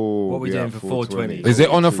 Oh. What are we doing for 420? Is it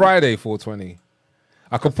on a Friday, 420?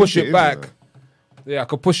 I could push it back. Yeah, I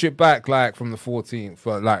could push it back like from the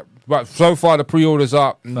 14th. But so far the pre-order's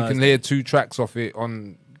up, and you can hear 2 tracks off it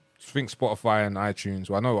on, I think, Spotify and iTunes.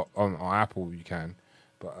 Well, I know on Apple you can,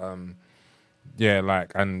 but yeah,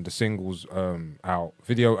 like, and the single's out,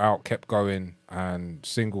 video out, kept going, and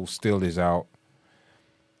single still is out,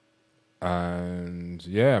 and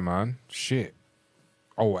yeah, man, shit.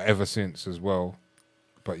 Oh, ever since as well,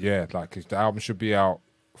 but yeah, like the album should be out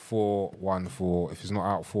 414. If it's not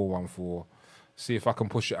out 414, see if I can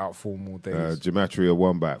push it out 4 more days. Gematria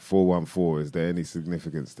 1 back 414. Is there any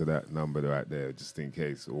significance to that number right there, just in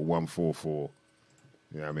case, or 144?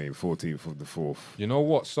 Yeah, I mean 14th of the 4th. You know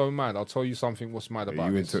what's so mad? I'll tell you something. What's mad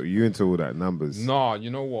about this? You into all that numbers? Nah,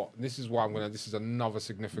 you know what? This is why I'm gonna. This is another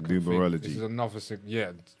significant numerology. Thing. This is another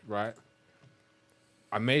right.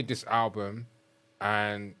 I made this album,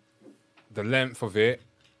 and the length of it,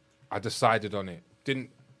 I decided on it. Didn't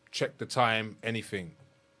check the time, anything.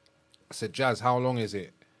 I said, Jazz, how long is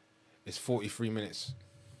it? It's 43 minutes.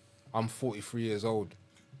 I'm 43 years old.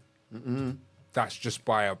 That's just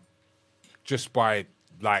by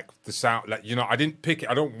like the sound, like, you know, I didn't pick it.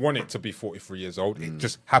 I don't want it to be 43 years old. It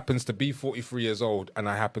just happens to be 43 years old, and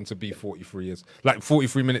I happen to be 43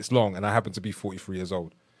 minutes long, and I happen to be 43 years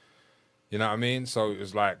old. You know what I mean? So it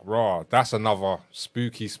was like, raw. That's another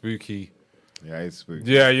spooky. Yeah, it's spooky.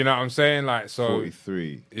 Yeah, you know what I'm saying? Like, so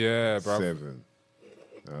 43. Yeah, bro. 7.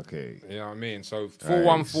 Okay. You know what I mean? So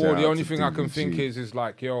 414, the only thing I can think is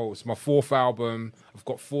like, yo, it's my 4th album. I've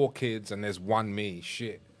got 4 kids, and there's 1 me.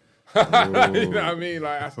 Shit. You know what I mean?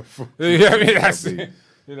 Like, you know what I mean? That's it.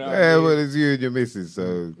 You know well, it's you and your missus.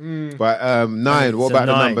 So, but 9. What about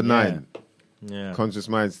the number 9? Yeah. Conscious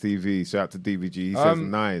Minds TV. Shout out to DVG. He says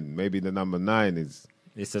 9. Maybe the number 9 is.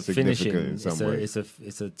 It's a significant finishing. In some way.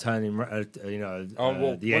 It's a turning. You know,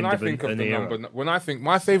 well, the when end I of think of an the era. number, when I think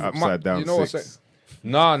my favorite, Upside down you know 6.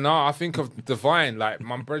 No, I think of Divine. Like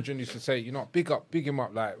my brethren used to say, you know, big him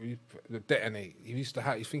up. Like the detonate. He used to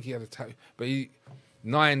have. You think he had a tattoo, but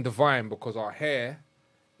 9 Divine because our hair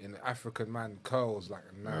in the African man curls like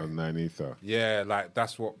a 9. 9 ether. Yeah, like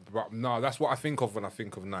that's what. But no, that's what I think of when I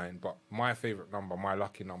think of 9. But my favorite number, my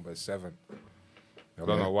lucky number, is 7. I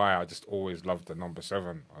don't know why. I just always loved the number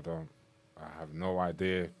 7. I have no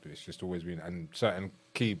idea. It's just always been, and certain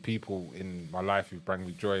key people in my life who bring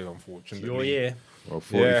me joy, unfortunately. Your year. Well,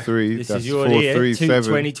 43. This that's is your 4, year. 3, 7.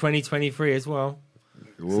 2023 as well.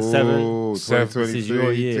 Ooh, 7. 2023. This is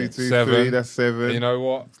your year. 2, 2, 7. 3, that's 7. You know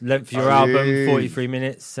what? Length of your album, 43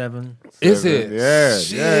 minutes, 7. Is it? Yeah.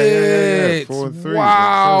 Shit. 4 and 3.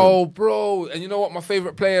 Wow, bro. And you know what my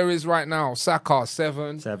favorite player is right now? Saka,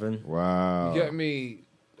 7. 7. Wow. You get me?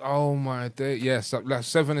 Oh my day. Yes,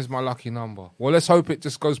 7 is my lucky number. Well, let's hope it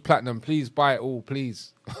just goes platinum. Please buy it all,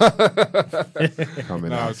 please.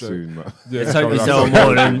 Coming out soon, man. Let's hope you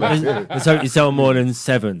sell more than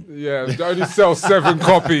 7. Yeah, only sell 7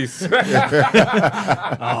 copies. Oh,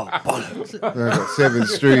 bollocks. I got 7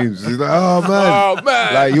 streams. He's like, oh man. Oh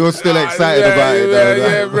man. Like you're still excited about it though.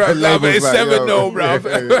 Yeah, bro. No, but it's 7 though, bro.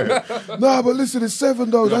 No, but listen, it's 7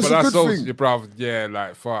 though. That's a good thing. Yeah, bro. Yeah,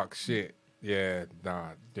 like fuck, shit. Yeah,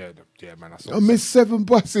 nah, yeah, man. I missed 7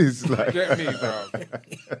 buses. Like. Get me, bro.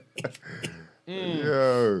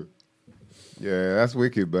 Yo. Yeah, that's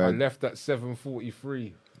wicked, man. I left at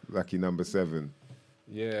 7:43. Lucky number 7.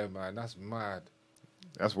 Yeah, man, that's mad.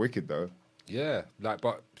 That's wicked though. Yeah, like,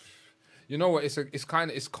 but you know what? It's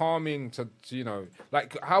calming to you know,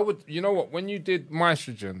 like how would you know what when you did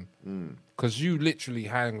Mystrogen, because you literally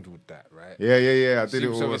handled that, right? Yeah. I did it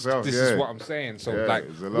all myself. This is what I'm saying. So Yeah, like, it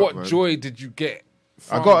was a lot, what man. joy did you get?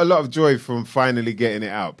 I got a lot of joy from finally getting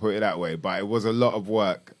it out, put it that way, but it was a lot of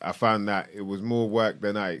work. I found that it was more work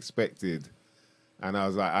than I expected. And I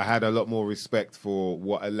was like, I had a lot more respect for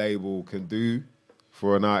what a label can do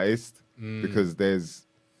for an artist because there's,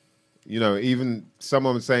 you know, even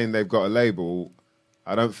someone saying they've got a label,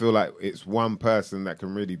 I don't feel like it's one person that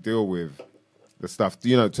can really deal with the stuff,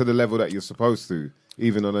 you know, to the level that you're supposed to,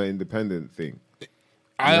 even on an independent thing.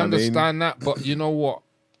 I understand that, but you know what?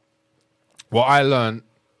 What I learned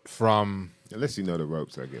from... Unless you know the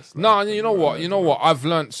ropes, I guess. Like, no, you know what? I've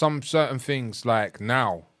learned some certain things, like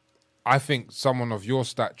now. I think someone of your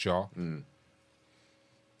stature,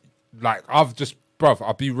 like I've just... Bruv,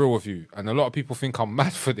 I'll be real with you. And a lot of people think I'm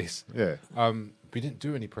mad for this. Yeah. We didn't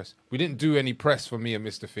do any press. We didn't do any press for me and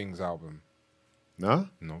Mr. Things album. No?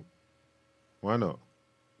 No. Why not?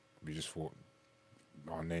 We just thought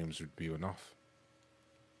our names would be enough.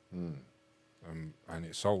 And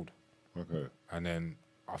it sold. Okay. And then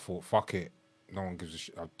I thought, fuck it. No one gives a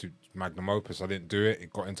shit. I'll do Magnum Opus. I didn't do it.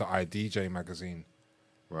 It got into iDJ magazine.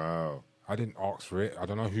 Wow. I didn't ask for it. I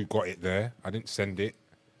don't know who got it there. I didn't send it.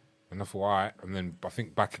 And I thought, all right. And then I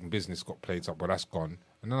think Back in Business got played up, but that's gone.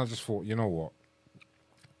 And then I just thought, you know what?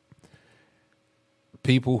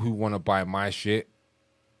 People who want to buy my shit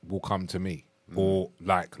will come to me. Or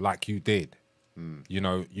like you did. You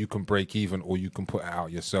know, you can break even or you can put it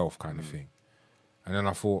out yourself kind of thing. And then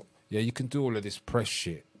I thought, yeah, you can do all of this press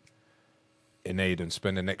shit in Aid and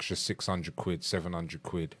spend an extra 600 quid, 700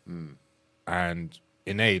 quid. And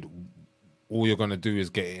in Aid, all you're going to do is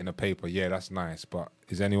get it in a paper. Yeah, that's nice, but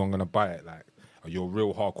is anyone going to buy it? Like, are your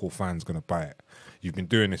real hardcore fans going to buy it? You've been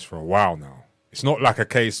doing this for a while now. It's not like a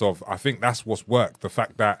case of, I think that's what's worked. The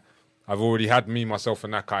fact that I've already had me, myself,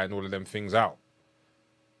 and Nakai and all of them things out.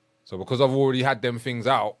 So because I've already had them things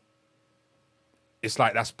out, it's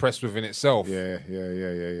like that's press within itself. Yeah.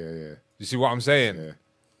 You see what I'm saying? Yeah.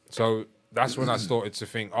 So that's when I started to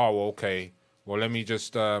think, oh, well, okay, well, let me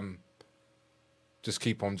just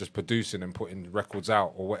keep on just producing and putting records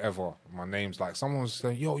out or whatever. My name's like, someone was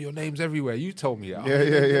saying, yo, your name's everywhere. You told me that.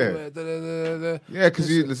 Yeah. Yeah, because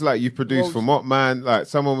it's like you produce for Mopman. Like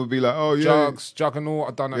someone would be like, oh, yeah. Juggernaut.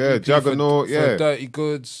 I've done that. Yeah, Juggernaut, for Dirty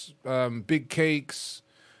Goods, Big Cakes,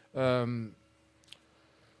 The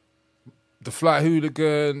Flat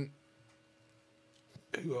Hooligan.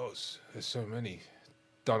 Who else? There's so many.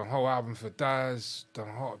 Done a whole album for Daz. Done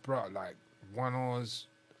a whole, bro, like One Oz.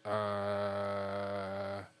 I've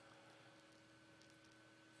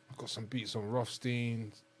got some beats on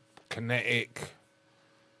Rothstein, Kinetic.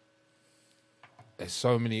 There's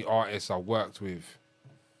so many artists I worked with.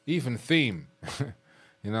 Even Theme.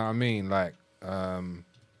 You know what I mean? Like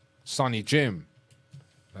Sonny Jim.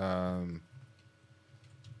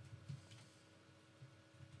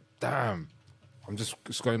 Damn. I'm just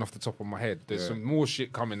going off the top of my head. There's some more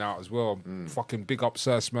shit coming out as well. Fucking big up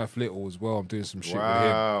Sir Smurf Little as well. I'm doing some shit with him.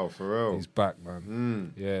 Wow, for real. He's back,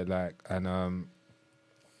 man. Yeah, like, and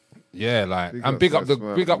Yeah, like and big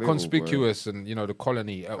up Conspicuous and the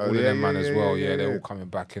Colony, all of them man as well. Yeah, they're all coming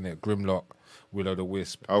back in it. Grimlock, Will o' the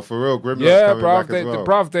Wisp. Oh, for real, Grimlock's coming back as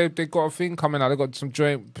well. They got a thing coming out. They got some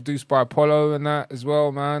joint produced by Apollo and that as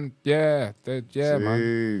well, man. Yeah,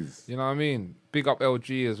 man. You know what I mean? Big up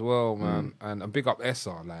LG as well, man, and big up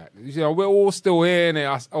SR. Like we're all still here, innit?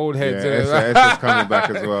 Us old heads. Yeah, SR's coming back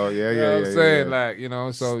as well. Yeah, you know what I'm saying, like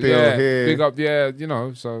so still here. Big up,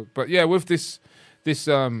 So, but yeah, with this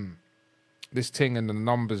thing and the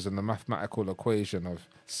numbers and the mathematical equation of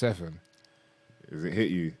 7. Does it hit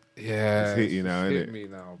you? Yeah, it's hit you now, isn't it? Hit me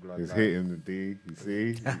now, blood. It's hitting the D. You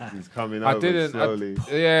see, he's coming over slowly.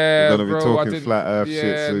 We're gonna be talking flat Earth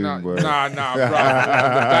shit soon, bro. Nah, bro. The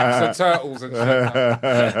backs of turtles and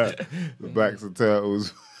shit. The backs of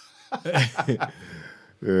turtles. The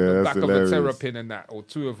back hilarious. of a terrapin and that, or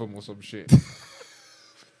 2 of them, or some shit.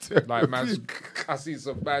 Like, man, I see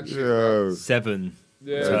some bad shit. 7.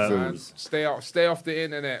 Yeah, man. Stay off the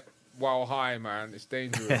internet while high, man. It's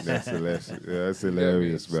dangerous. That's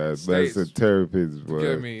hilarious, man. That's the terrapins, bro.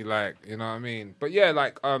 Get me, like, you know what I mean? But yeah,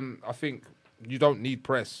 like, I think you don't need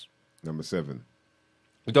press. Number 7.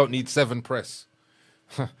 You don't need 7 press.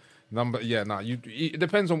 It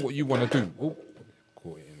depends on what you want to do. Oh,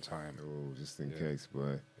 caught it in time. Oh, just in case,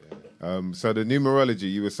 boy. Yeah. So the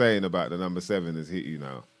numerology you were saying about the number 7 has hit you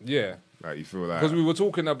now. Yeah. Like you feel like because we were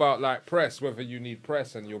talking about like press, whether you need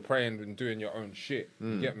press and you're praying and doing your own shit.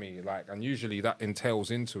 You get me? Like, and usually that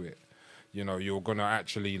entails into it. You're gonna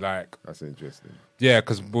actually like. That's interesting. Yeah,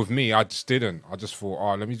 because with me, I just didn't. I just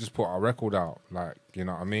thought, let me just put our record out. Like, you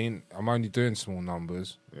know what I mean? I'm only doing small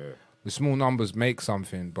numbers. Yeah. The small numbers make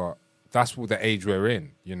something, but that's what the age we're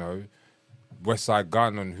in. West Side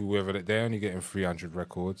Gun and whoever, they're only getting 300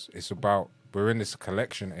 records. It's about, we're in this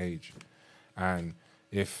collection age, and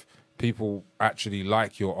if people actually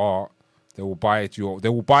like your art, they will buy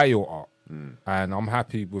your art. And I'm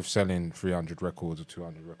happy with selling 300 records or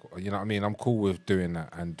 200 records. You know what I mean? I'm cool with doing that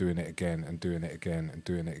and doing it again and doing it again and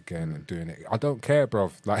doing it again and doing it. I don't care,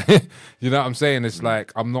 bruv. Like, you know what I'm saying? It's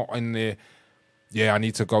like, I'm not in there. Yeah, I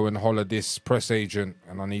need to go and holler this press agent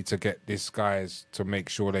and I need to get this guys to make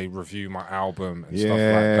sure they review my album and stuff like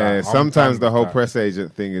that. Yeah, sometimes the whole press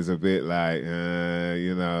agent thing is a bit like,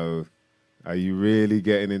 are you really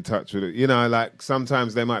getting in touch with it? Like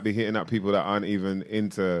sometimes they might be hitting up people that aren't even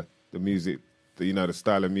into the music, the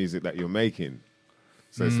style of music that you're making.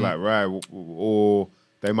 So it's like, right, or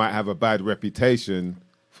they might have a bad reputation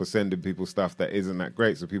for sending people stuff that isn't that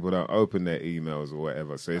great, so people don't open their emails or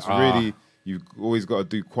whatever. So it's really, you've always got to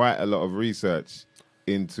do quite a lot of research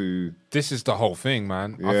into. This is the whole thing,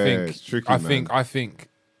 man. Yeah, it's tricky, man.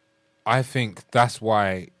 I think that's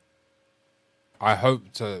why I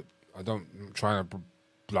hope to. I'm trying to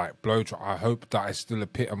blow dry. I hope that I still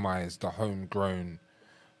epitomise the homegrown,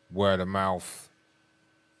 word of mouth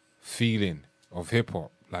feeling of hip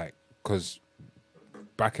hop. Like, because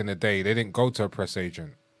back in the day, they didn't go to a press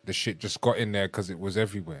agent. The shit just got in there because it was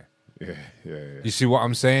everywhere. Yeah. You see what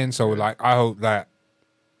I'm saying? So, like, I hope that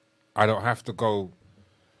I don't have to go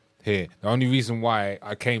here. The only reason why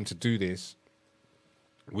I came to do this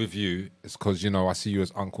with you is because, I see you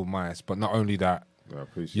as Uncle Mice. But not only that, I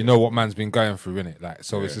appreciate you know what man's been going through, innit? Like,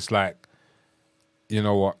 so it's just like, you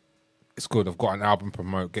know what? It's good. I've got an album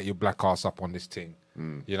promote. Get your black ass up on this thing.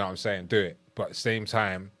 You know what I'm saying? Do it. But at the same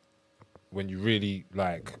time, when you really,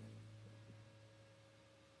 like,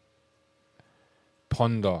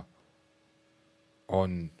 ponder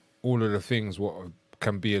on all of the things what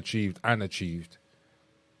can be achieved and achieved,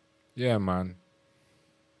 yeah, man.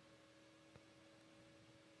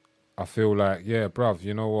 I feel like, yeah, bruv,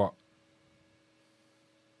 you know what?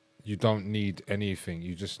 You don't need anything.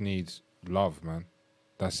 You just need love, man.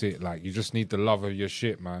 That's it. Like, you just need the love of your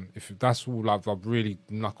shit, man. If that's all I've really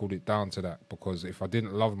knuckled it down to that. Because if I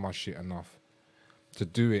didn't love my shit enough to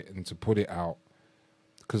do it and to put it out,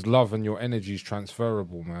 because love and your energy is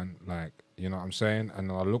transferable, man. Like, you know what I'm saying?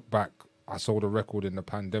 And I look back, I saw the record in the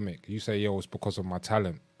pandemic. You say, yo, it's because of my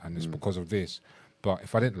talent and it's because of this. But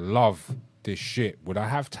if I didn't love this shit, would I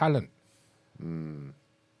have talent?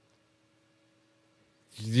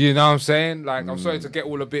 You know what I'm saying? Like, I'm sorry to get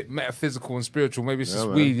all a bit metaphysical and spiritual. Maybe it's just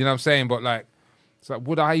weed, you know what I'm saying? But, like, it's like,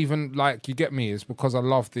 would I even, like, you get me? It's because I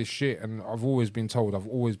love this shit. And I've always been told, I've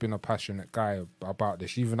always been a passionate guy about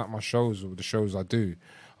this. Even at my shows or the shows I do,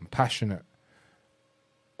 I'm passionate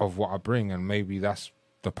of what I bring. And maybe that's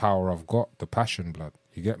the power I've got, the passion, blood.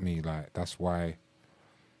 You get me? Like, that's why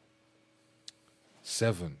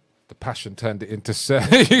 7. The passion turned it into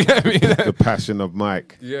 7. You get me? The passion of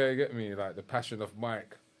Mike. Yeah, you get me? Like, the passion of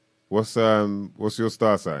Mike. What's your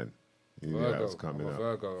star sign? You knew that was coming up. I'm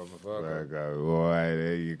a Virgo. Virgo. All right,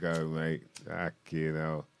 there you go, mate. You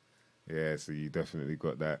know. Yeah, so you definitely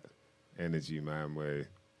got that energy, man, where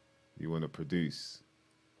you want to produce.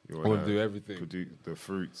 You want to do everything. Produce the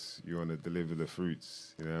fruits. You want to deliver the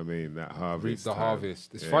fruits. You know what I mean? That harvest. Reap the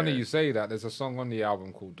harvest. It's funny you say that. There's a song on the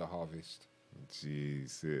album called The Harvest.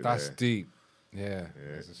 Jeez. That's deep. Yeah.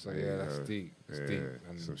 That's deep. It's deep.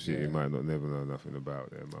 And some shit you might not never know nothing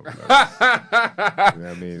about there, man. You know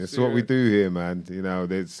what I mean? It's what we do here, man. You know,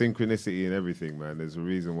 there's synchronicity in everything, man. There's a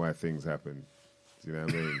reason why things happen. Do you know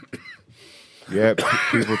what I mean? Yeah,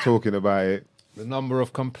 people talking about it. The number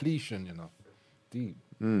of completion, you know. Deep.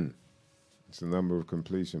 It's the number of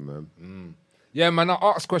completion, man. Yeah, man, I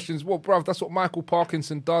ask questions. Well, bruv, that's what Micall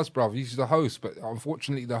Parknsun does, bruv. He's the host, but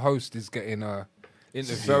unfortunately the host is getting interview.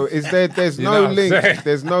 So there's no link.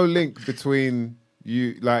 There's no link between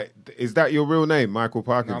you, like, is that your real name, Micall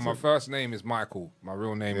Parknsun? No, my first name is Michael. My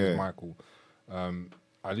real name is Michael.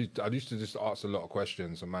 I used to just ask a lot of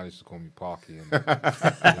questions, and man used to call me Parky. And, you know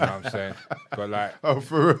what I'm saying? But like, oh,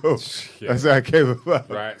 for real? Yeah. That's how I came about.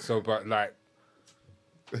 Right. So, but like,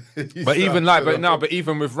 but even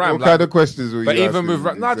with Ram, what kind of questions were you asking? But even with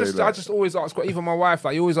Ram, I just always ask. Even my wife,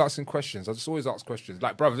 like, you always asking questions. I just always ask questions.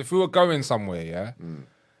 Like, brother, if we were going somewhere,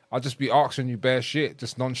 I'd just be asking you bare shit,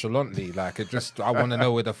 just nonchalantly. Like, I want to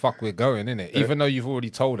know where the fuck we're going, innit? Even though you've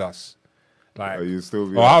already told us. Like,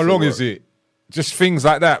 how long is it? Just things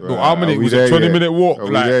like that. Right. How many? Was it 20-minute walk? Are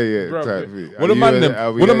like, there yet? What a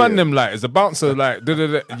man them like? Is the bouncer like?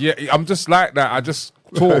 Yeah, I'm just like that. I just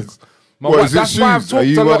talk. Is it shoes? Are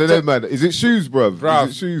you one of them, man? Is it shoes, bruv?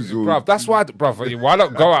 Is it shoes? Bruv, that's why, I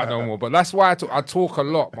don't go out no more. But that's why I talk a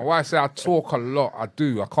lot. My wife said I talk a lot. I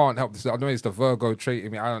do. I can't help this. I know it's the Virgo trait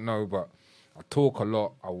in me. I don't know, but I talk a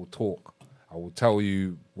lot. I will talk. I will tell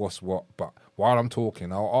you what's what. But while I'm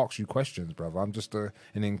talking, I'll ask you questions, bruv. I'm just an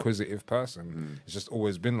inquisitive person. It's just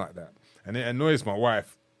always been like that. And it annoys my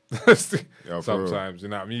wife sometimes, you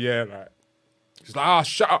know what I mean? Yeah, like, she's like,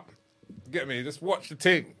 shut up. You get me? Just watch the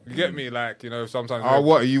thing. You get me? Like, you know, sometimes... Oh,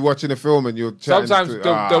 what? Are you watching a film and you're chatting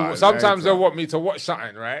sometimes they'll want me to watch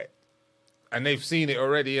something, right? And they've seen it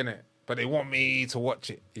already, innit? But they want me to watch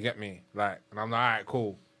it. You get me? Like, and I'm like, all right,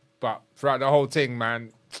 cool. But throughout the whole thing,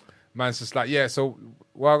 man's just like, yeah, so...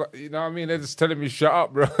 Well, you know what I mean? They're just telling me, shut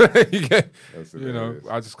up, bro. You know,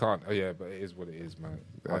 I just can't. Oh, yeah, but it is what it is, man.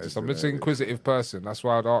 I'm just an inquisitive person. That's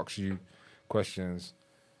why I'd ask you questions.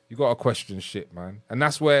 You got to question shit, man. And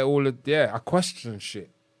that's where I question shit.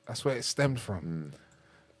 That's where it stemmed from.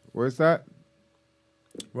 Where's that?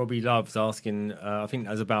 Robbie Love's asking, I think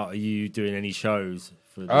that's about, are you doing any shows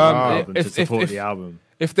for the album to support the album?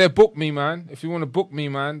 If they book me, man, if you want to book me,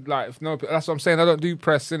 man, like, if no, that's what I'm saying. I don't do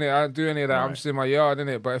press, innit? I don't do any of that. Right. I'm just in my yard,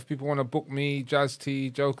 innit? But if people want to book me, Jazz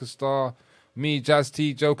T, Joker Star, Jazz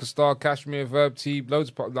T, Joker Star, Cashmere, Verb T,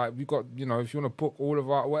 loads of, like, we got, you know, if you want to book all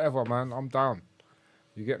of our, whatever, man, I'm down.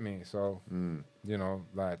 You get me? So, you know,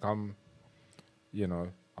 like, I'm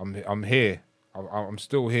here. I'm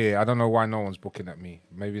still here. I don't know why no one's booking at me.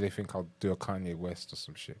 Maybe they think I'll do a Kanye West or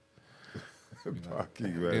some shit. You know, man. You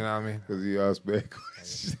know what I mean? Because you asked bad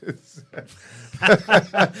questions.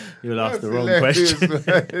 You'll ask the wrong question.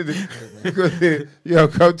 Yo,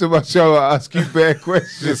 come to my show, I'll ask you bad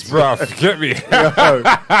questions. Bruv, get me? How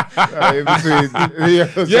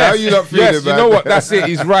you not feeling, man? You know what? That's it.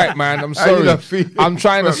 He's right, man. I'm sorry. I'm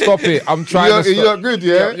trying to stop it. I'm trying to stop. You not good,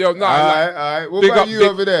 yeah? Yo, no. All right. What about you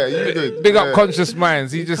over there? You good? Big up Conscious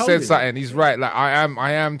Minds. He just said something. He's right. Like,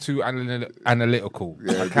 I am too analytical.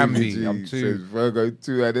 I can be. I'm too... Virgo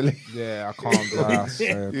too analytical. Yeah, I can't be.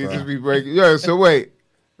 You just be breaking. Yo, so wait.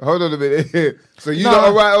 Hold on a minute. So you not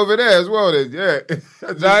all right over there as well then? Yeah.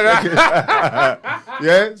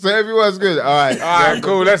 Yeah? So everyone's good. All right,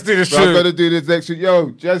 cool. Let's do the show. I'm going to do this next shoot. Yo,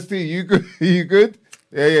 Justy, you good? You good?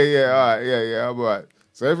 Yeah. All right. Yeah, I'm all right.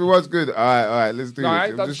 So everyone's good. All right. Let's do this. I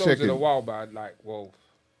ain't done shows in a while, but like, well,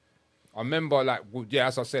 I remember, like,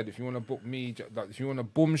 as I said, if you want to book me, like, if you want a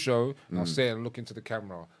boom show, I'll say it and look into the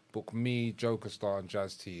camera. Book me, Joker Star, and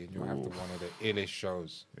Jazz T, and you'll have one of the illest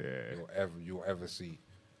shows you'll ever see.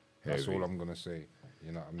 That's all I'm gonna say.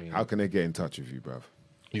 You know what I mean? How can they get in touch with you, bruv?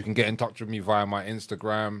 You can get in touch with me via my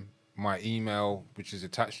Instagram, my email, which is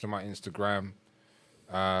attached to my Instagram,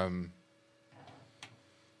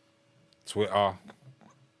 Twitter,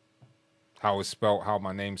 how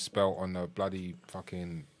my name's spelled on the bloody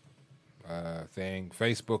fucking thing,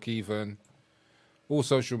 Facebook even. All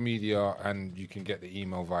social media, and you can get the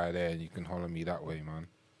email via there, and you can holler me that way, man.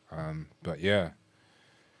 But yeah,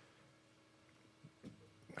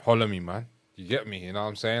 holler me, man. You get me? You know what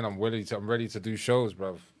I'm saying? I'm ready to do shows,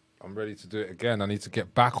 bruv. I'm ready to do it again. I need to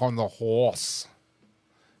get back on the horse.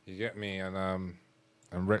 You get me, and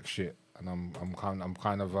wreck shit, and I'm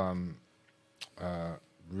kind of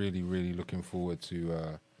really looking forward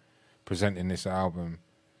to presenting this album.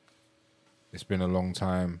 It's been a long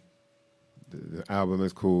time. The album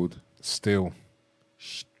is called Still.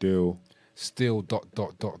 Dot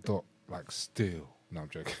like still. No, I'm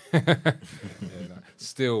joking.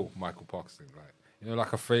 Still Micall Parknsun, like. You know,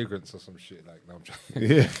 like a fragrance or some shit. Like, no, I'm joking.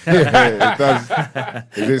 Yeah, it does.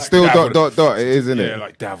 Is it still Davidoff. dot? It is, isn't it? Yeah,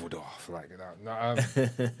 like Davidoff. Like,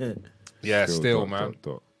 yeah, still, man.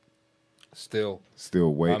 Still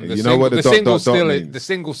waiting. You know what the single dot means? The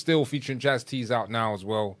single Still featuring Jazz T's out now as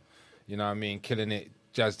well. You know what I mean? Killing it.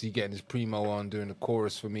 Jazz T getting his primo on, doing the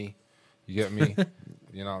chorus for me. You get me?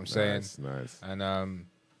 You know what I'm saying? Nice. And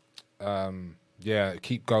yeah,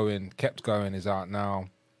 Kept Going is out now.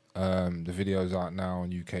 The video's out now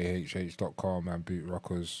on ukhh.com and Boot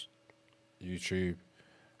Rockers YouTube,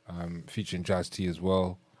 featuring Jazz T as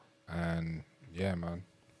well. And yeah, man,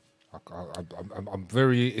 I'm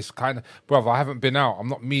very. It's kind of, brother. I haven't been out. I'm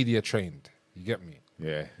not media trained. You get me?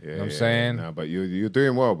 Yeah. You know what I'm saying? No, but you're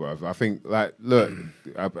doing well, bro. I think, like, look,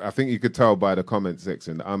 I think you could tell by the comment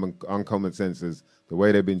section, the uncommon senses, the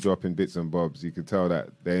way they've been dropping bits and bobs. You can tell that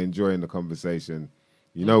they're enjoying the conversation.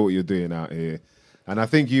 You know what you're doing out here. And I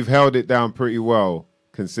think you've held it down pretty well,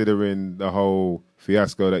 considering the whole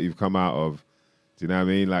fiasco that you've come out of. Do you know what I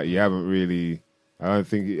mean? Like, you haven't really... I don't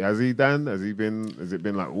think... Has it been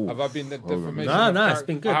like... Ooh, have I been the defamation? No, it's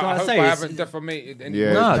been good. I hope I haven't defamated anyone.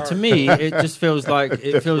 Yeah. No, to me, it just feels like a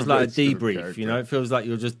debrief. You know, it feels like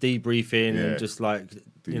you're just debriefing and just like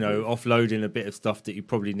offloading a bit of stuff that you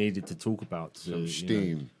probably needed to talk about. Some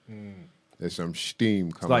steam. There's some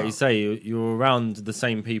steam coming. Like you say, you're around the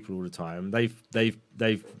same people all the time. They've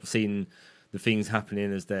seen the things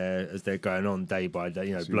happening as they're going on day by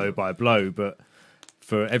day, blow by blow. But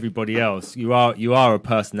for everybody else, you are a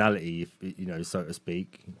personality, so to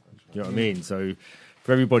speak. Do you know what I mean? So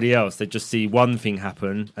for everybody else, they just see one thing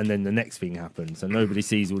happen and then the next thing happens, and nobody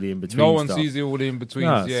sees all the in between. No one sees all the in betweens.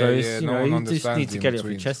 No, yeah, so yeah. No one you understands. just need to get it off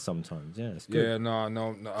your in-betweens. chest sometimes. Yeah, it's good. Yeah, no.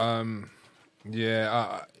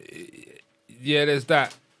 Yeah, there's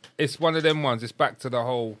that. It's one of them ones. It's back to the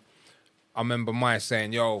whole. I remember Maya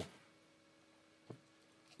saying, "Yo,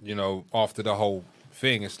 after the whole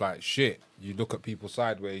thing, it's like shit. You look at people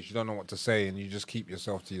sideways. You don't know what to say, and you just keep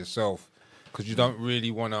yourself to yourself because you don't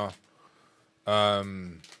really want to."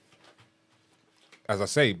 As I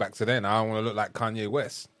say, back to then, I don't want to look like Kanye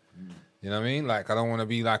West. You know what I mean? Like, I don't want to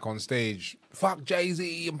be like on stage, fuck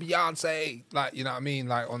Jay-Z and Beyonce. Like, you know what I mean?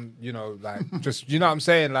 Like like just, you know what I'm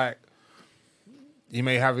saying? Like, he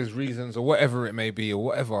may have his reasons or whatever it may be or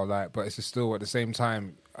whatever, like, but it's just still at the same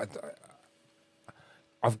time,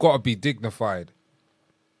 I've got to be dignified.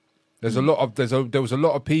 There was a lot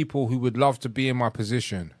of people who would love to be in my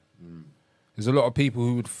position. There's a lot of people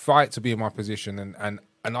who would fight to be in my position, and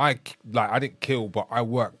I didn't kill, but I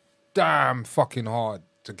worked damn fucking hard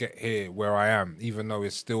to get here where I am, even though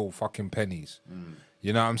it's still fucking pennies.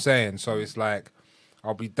 You know what I'm saying? So it's like,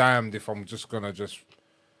 I'll be damned if I'm just gonna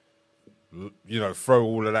throw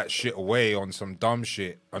all of that shit away on some dumb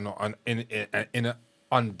shit and not in an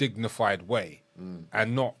undignified way,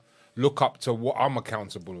 and not look up to what I'm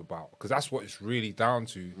accountable about, because that's what it's really down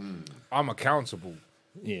to. I'm accountable.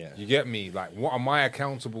 Yeah, you get me? Like, what am I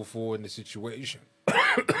accountable for in the situation?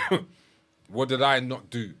 What did I not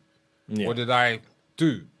do? Yeah. What did I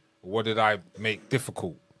do? What did I make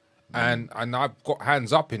difficult? And I've got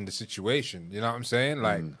hands up in the situation. You know what I'm saying?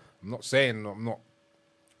 Like, I'm not saying I'm not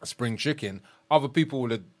a spring chicken. Other people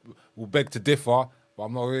will beg to differ, but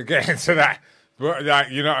I'm not going to get into that. But,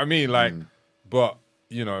 like, you know what I mean? Like, but,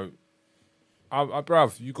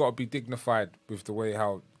 bruv, you got to be dignified with the way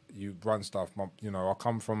how you run stuff. I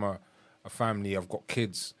come from a family. I've got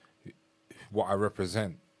kids, what I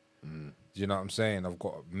represent. You know what I'm saying? I've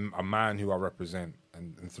got a man who I represent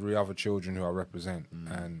and 3 other children who I represent.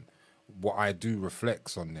 And what I do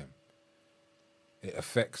reflects on them. It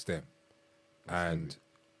affects them. And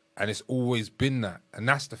it's always been that. And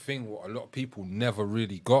that's the thing what a lot of people never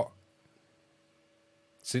really got.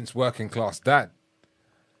 Since Working Class Dad.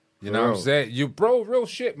 You know what I'm saying? Real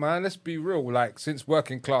shit, man. Let's be real. Like, since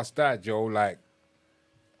Working Class Dad, like,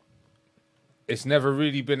 it's never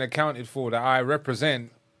really been accounted for that I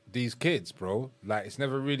represent these kids, bro. Like, it's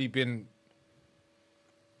never really been...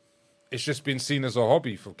 It's just been seen as a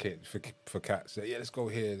hobby for cats. Like, yeah, let's go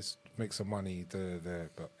here, let's make some money.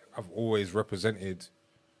 But I've always represented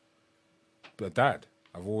the dad.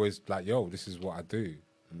 I've always, like, yo, this is what I do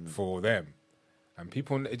for them. And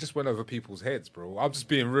people, it just went over people's heads, bro. I'm just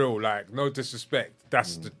being real, like, no disrespect.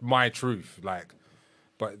 That's my truth, like.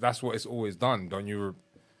 But that's what it's always done.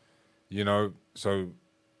 You know, so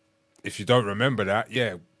if you don't remember that,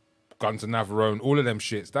 yeah, Guns and Navarone, all of them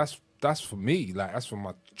shits, that's for me. Like, that's for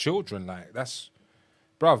my children. Like, that's,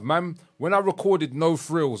 bruv, man, when I recorded No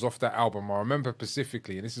Frills off that album, I remember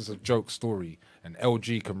specifically, and this is a joke story, and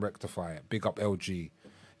LG can rectify it. Big up LG,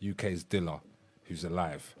 UK's Dilla, who's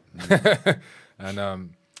alive. And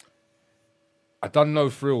I done No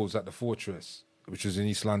Frills at the Fortress, which was in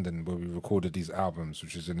East London, where we recorded these albums,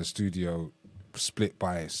 which was in the studio split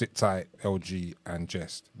by Sit Tight, LG, and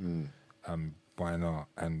Jest, by now.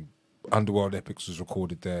 And Underworld Epics was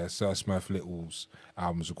recorded there. Sir Smurf Little's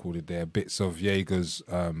album was recorded there. Bits of Jaeger's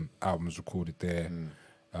album was recorded there.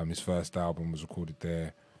 His first album was recorded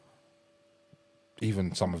there.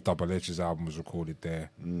 Even some of Double Edge's album was recorded there.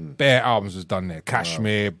 Bare albums was done there.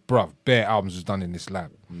 Kashmir, bruv, bare albums was done in this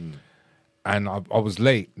lab. And I was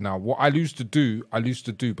late. Now, what I used to do,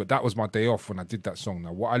 but that was my day off when I did that song.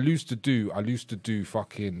 Now, what I used to do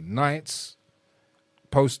fucking nights,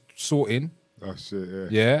 post sorting. Oh, shit, yeah.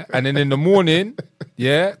 Yeah, and then in the morning,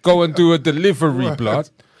 yeah, go and do a delivery, blood.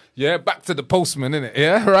 Yeah, back to the postman, innit?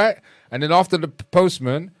 Yeah, right? And then after the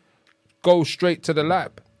postman, go straight to the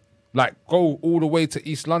lab. Like, go all the way to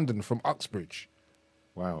East London from Uxbridge.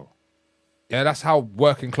 Wow. Yeah, that's how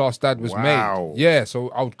Working Class Dad was made. Yeah, so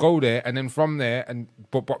I would go there, and then from there, and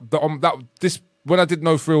when I did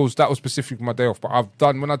No Frills, that was specific for my day off. But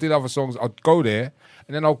when I did other songs, I'd go there,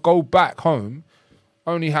 and then I'll go back home,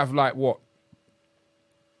 only have like what?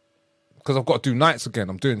 Because I've got to do nights again.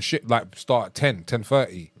 I'm doing shit like start at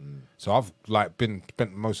 10:30. So I've like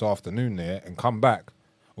spent most afternoon there and come back.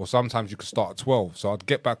 Or sometimes you could start at 12. So I'd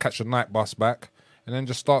get back, catch a night bus back, and then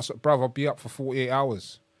just start. Bruv, I'll be up for 48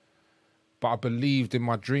 hours. But I believed in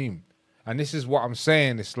my dream. And this is what I'm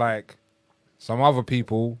saying. It's like some other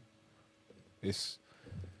people, you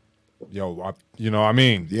know what I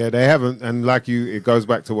mean? Yeah, they haven't. And like it goes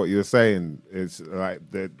back to what you were saying. It's like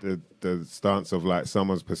the stance of like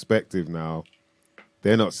someone's perspective now.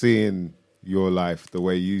 They're not seeing your life the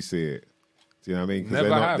way you see it. Do you know what I mean?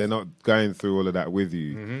 Because they're not going through all of that with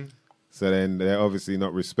you. Mm-hmm. So then they're obviously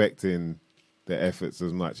not respecting the efforts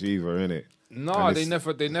as much either, innit? No, they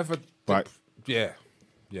never. But yeah.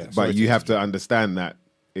 But you have to understand that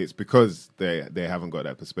it's because they haven't got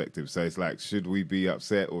that perspective. So it's like, should we be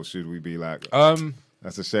upset or should we be like,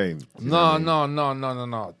 that's a shame? No.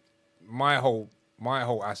 My whole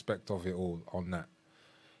aspect of it all on that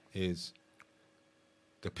is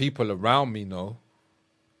the people around me know.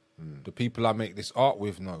 The people I make this art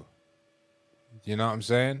with know. You know what I'm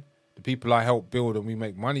saying? The people I help build and we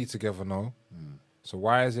make money together know. So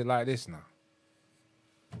why is it like this now?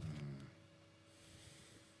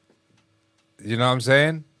 You know what I'm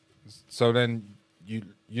saying? So then you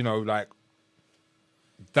know, like,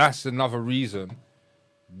 that's another reason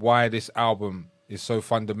why this album is so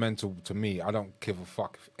fundamental to me. I don't give a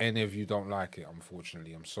fuck if any of you don't like it,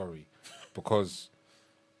 unfortunately. I'm sorry. Because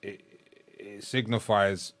it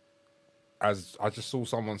signifies, as I just saw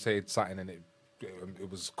someone say something and it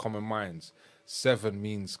was common minds. 7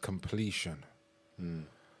 means completion.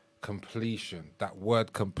 Completion. That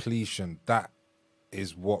word completion, that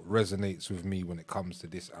is what resonates with me when it comes to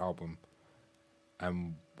this album.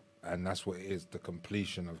 And that's what it is, the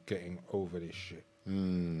completion of getting over this shit.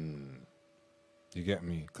 You get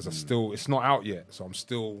me? Because it's not out yet, so I'm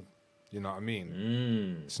still, you know what I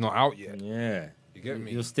mean? It's not out yet. Yeah. You get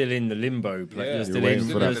me? You're still in the limbo. Yeah. You're still waiting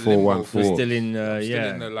for that 414. You're still in, still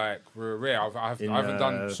in the, like, rare. I haven't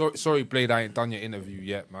done, sorry, Blade, I ain't done your interview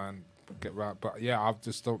yet, man. Get right. But yeah, I've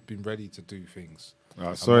just not been ready to do things.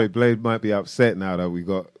 Sorry, Blade might be upset now that we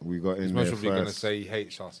got in there first. He's going to say he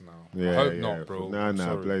hates us now. Yeah, I hope not, bro.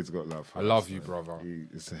 No, Blade's got love. I love you, brother.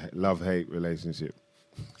 It's a love-hate relationship.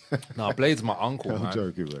 No, Blade's my uncle, man. I'm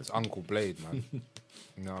joking, man. It's Uncle Blade, man. You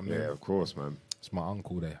know what I mean? Yeah, of course, man. It's my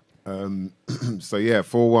uncle there. So yeah,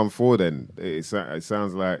 414 then. It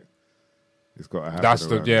sounds like it's got to happen. That's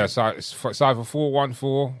it's either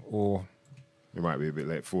 414 or... It might be a bit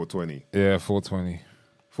late, 420. Yeah, 420.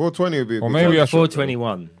 420 would be a or good maybe time.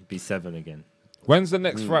 421 be 7 again. When's the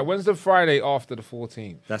next Friday? When's the Friday after the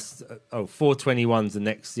 14th? That's 421's the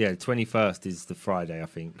next. Yeah, 21st is the Friday, I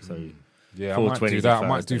think. So yeah, I might do that. I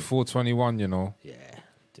might do 421. You know. Yeah.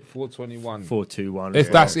 421. 421.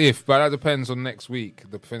 But that depends on next week,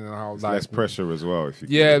 depending on how. It's less pressure as well.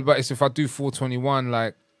 But it's if I do 421,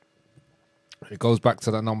 like. It goes back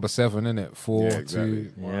to that number 7, innit? 4,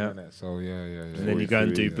 2, 1, innit? So, yeah. And then you go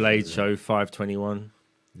and do Blade Show 521.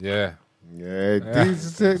 Yeah. Yeah,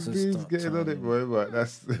 D's getting on it, boy. But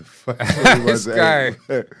that's This guy.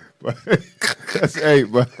 That's 8,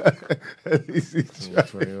 but he's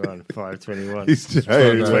 21, 521. He's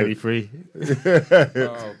trying. 23.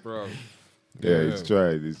 Oh, bro. Yeah, he's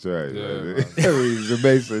trying. Yeah, He's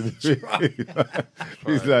amazing.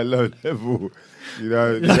 He's like low level. You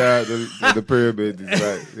know, the pyramid is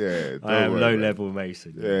like, yeah. I am low level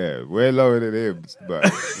Mason. Yeah, we're lower than him, but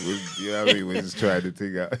you know what I mean? We're just trying to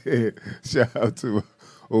think out. Shout out to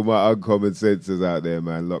all my uncommon senses out there,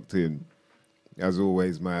 man, locked in. As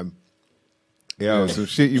always, man. Yeah, some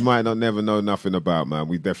shit you might not never know nothing about, man.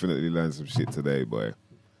 We definitely learned some shit today, boy.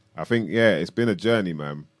 I think, yeah, it's been a journey,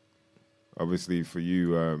 man. Obviously, for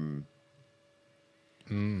you,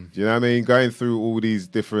 do you know what I mean? Going through all these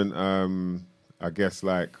different, I guess,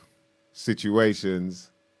 like, situations,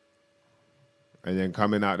 and then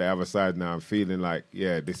coming out the other side now and feeling like,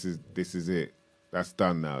 yeah, this is it. That's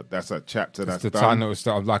done now. That's a chapter that's the done. tunnel. It's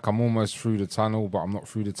like I'm almost through the tunnel, but I'm not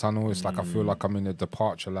through the tunnel. It's like I feel like I'm in the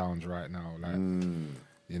departure lounge right now. Like,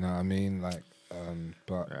 you know what I mean? Like,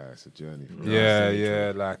 but yeah, it's a journey. For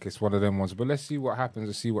yeah, like it's one of them ones. But let's see what happens.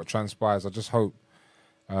 Let's see what transpires. I just hope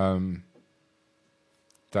that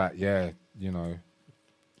you know,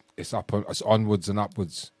 it's onwards and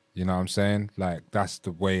upwards. You know what I'm saying? Like that's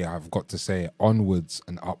the way I've got to say it. Onwards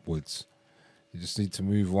and upwards. You just need to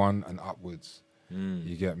move on and upwards.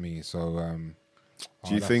 You get me? So,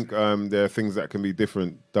 do you think there are things that can be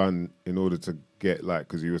different done in order to get like?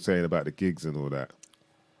 Because you were saying about the gigs and all that.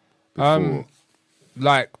 Before.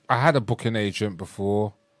 Like I had a booking agent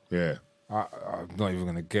before. Yeah. I'm not even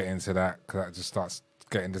gonna get into that because that just starts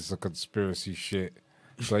getting into conspiracy shit.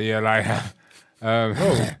 So yeah, like.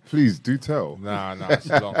 Please do tell. Nah, it's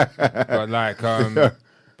long. But like,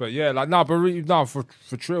 but yeah, like for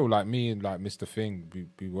Trill, like me and like Mr. Thing,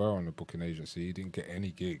 we were on a booking agency. He didn't get any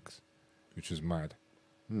gigs, which was mad.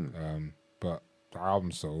 But the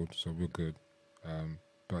album sold, so we're good.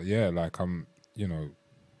 But yeah, like you know,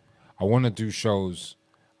 I want to do shows.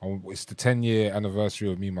 It's the 10-year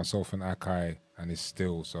anniversary of me, myself, and Akai, and it's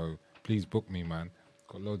still. So please book me, man.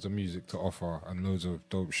 Got loads of music to offer and loads of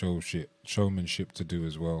dope showmanship to do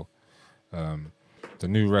as well. The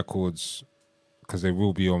new records, because they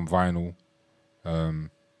will be on vinyl.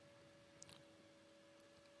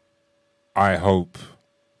 I hope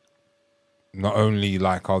not only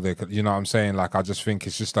like how they, you know what I'm saying? Like I just think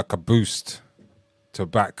it's just like a boost to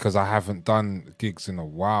back because I haven't done gigs in a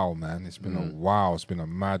while, man. It's been a while. It's been a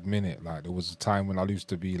mad minute. Like there was a time when I used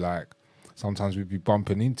to be like, sometimes we'd be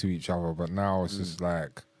bumping into each other, but now it's just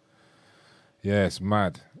like, yeah, it's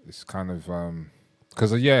mad. It's kind of,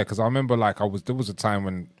 because I remember like there was a time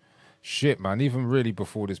when, shit, man, even really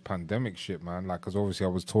before this pandemic shit, man, like, because obviously I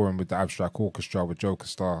was touring with the Abstract Orchestra with Joker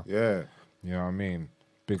Star. Yeah. You know what I mean?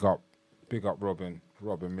 Big up Robin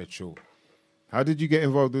Mitchell. How did you get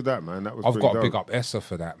involved with that, man? That was I've got to dope. big up Essa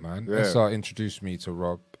for that, man. Yeah. Essa introduced me to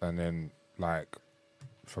Rob, and then like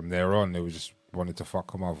from there on, they were just wanted to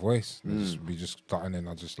fuck on my voice. We just started, and then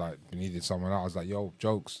I just like we needed someone else. I was like, yo,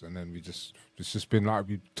 jokes, and then it's just been like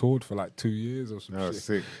we toured for like 2 years or some shit.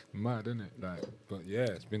 Sick. Mad, isn't it? Like, but yeah,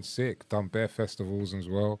 it's been sick. Done bare festivals as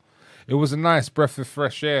well. It was a nice breath of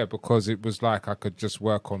fresh air because it was like I could just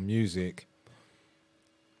work on music,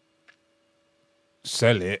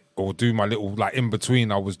 sell it, or do my little like in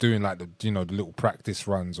between. I was doing like the little practice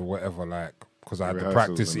runs or whatever, like because I had the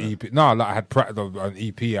practice EP. No, like I had an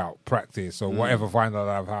EP out, practice, or whatever final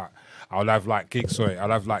I'll have like gigs.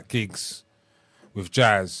 I'll have like gigs with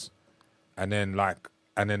jazz, and then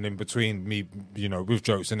in between me, with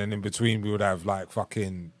jokes, and then in between we would have like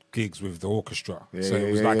fucking gigs with the orchestra. It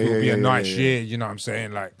would be a nice year, you know what I'm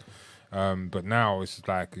saying? Like, but now it's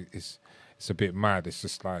like it's a bit mad. It's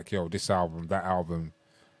just like, yo, this album, that album,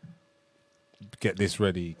 get this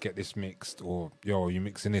ready, get this mixed, or yo, you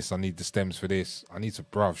mixing this, I need the stems for this. I need to,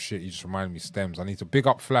 bruv, shit, you just remind me stems. I need to big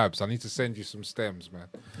up Flabs. I need to send you some stems, man.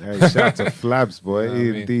 Hey, shout to Flabs, boy.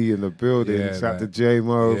 E&D in the building. Yeah, shout to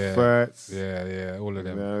J-Mo, Fats. Yeah, all of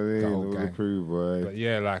them. You know what I mean? All the crew, boy. But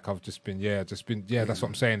yeah, like I've just been, that's what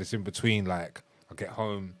I'm saying. It's in between, like, I get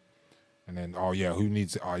home and then, oh yeah, who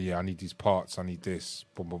needs it? Oh yeah, I need these parts, I need this.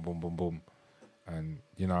 Boom, boom, boom, boom, boom. And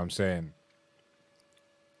you know what I'm saying?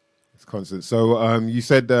 It's constant. So you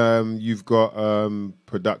said you've got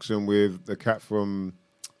production with the cat from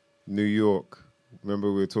New York.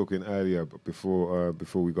 Remember we were talking earlier, but before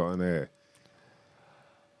we got on air.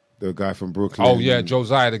 The guy from Brooklyn. Oh yeah,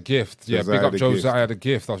 Josiah the Gift. Yeah, big up Josiah the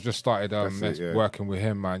Gift. I've just started working with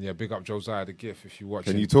him, man. Yeah, big up Josiah the Gift. If you watch,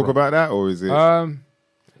 can you talk about that, or is it?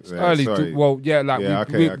 It's early.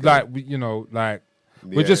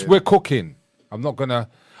 We're cooking. I'm not gonna.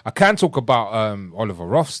 I can talk about Oliver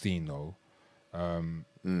Rothstein though,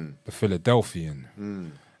 the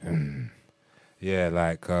Philadelphian. Yeah,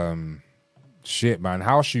 like shit, man.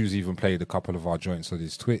 House Shoes even played a couple of our joints on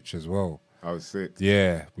his Twitch as well. I was sick.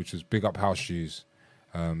 Yeah, which was big up House Shoes.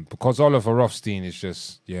 Because Oliver Rothstein is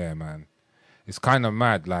just, yeah, man. It's kind of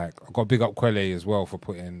mad. Like, I got big up Quelle as well for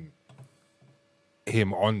putting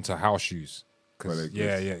him onto House Shoes.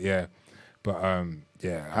 Yeah. But,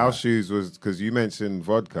 yeah. House Shoes was, because you mentioned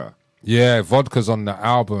vodka. Yeah, vodka's on the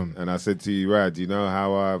album. And I said to you, Rad, you know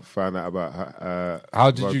how I found out about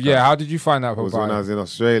how did vodka? how did you find out about it? It was when I was in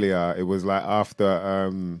Australia. It was like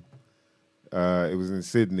after, it was in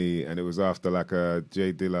Sydney, and it was after like a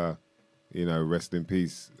Jay Dilla, you know, rest in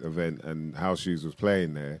peace event, and House Shoes was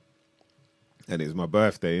playing there. And it was my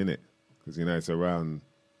birthday, innit? Because, you know, it's around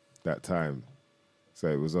that time. So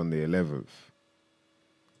it was on the 11th.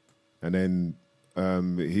 And then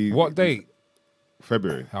he... What date?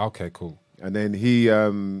 February. Okay, cool. And then he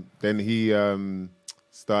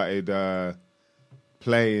started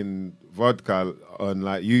playing vodka on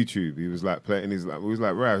like YouTube. He was like playing. We was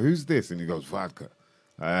like, right, who's this? And he goes, vodka.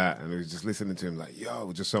 Like that. And we was just listening to him like,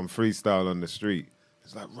 yo, just some freestyle on the street.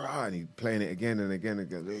 It's like, right, and he playing it again and again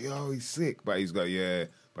and again. Yo, he's sick, but he's got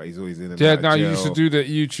but he's always in and out of jail. You used to do the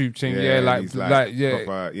YouTube thing, like yeah.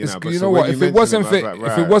 Proper, you know, you know what? If it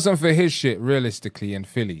wasn't for his shit, realistically in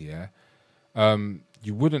Philly,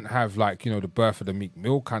 you wouldn't have like, you know, the birth of the Meek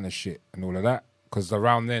Mill kind of shit and all of that, because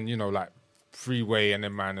around then, you know, like Freeway and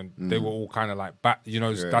them, man, and they were all kind of like back, you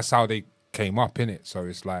know, that's how they came up in it. So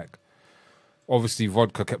it's like, obviously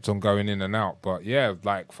vodka kept on going in and out, but yeah,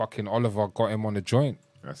 like fucking Oliver got him on the joint.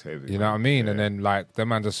 That's heavy. You know what I mean? Yeah. And then like the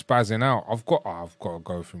man just spazzing out. I've got to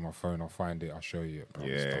go through my phone. I'll find it. I'll show you it, bro.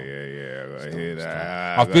 Yeah. I hear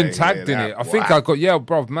that. I've been tagged in it. I think I got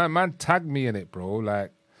bro. Man tagged me in it, bro.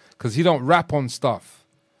 Like, because he don't rap on stuff.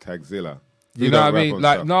 Tagzilla. You know what I mean?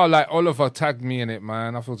 Like, no, like Oliver tagged me in it,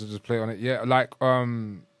 man. I thought to just play on it. Yeah, like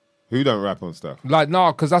who don't rap on stuff? Like,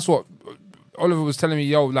 no, because that's what Oliver was telling me.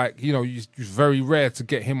 Yo, like, you know, it's very rare to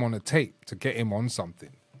get him on a tape, to get him on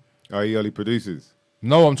something. Oh, he only produces.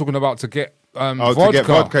 No, I'm talking about to get vodka. To get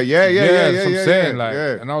vodka. Yeah. That's what I'm saying. Like,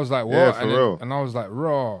 and I was like, what? Yeah, for real. And I was like,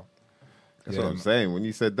 raw. That's what I'm saying. When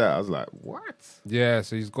you said that, I was like, what? Yeah,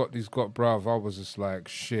 so he's got bruv. I was just like,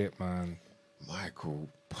 shit, man. Micall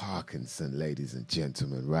Parknsun, ladies and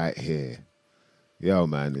gentlemen, right here. Yo,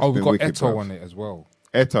 man. We got Eto on it as well.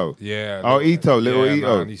 Eto? Yeah. Oh, Ito, little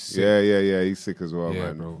Ito. Man, he's sick. Yeah. He's sick as well,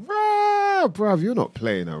 man. Bro. Bruv, you're not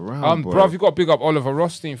playing around, boy. Bruv, you got to big up Oliver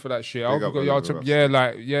Rothstein for that shit. Bruv,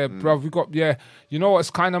 we got, you know what, it's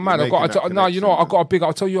kind of mad. I got to big up,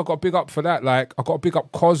 I'll tell you, I got to big up for that. Like, I got to big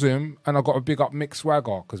up Cosm, and I got to big up Mick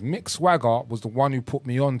Swagger, because Mick Swagger was the one who put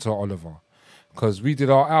me on to Oliver. Because we did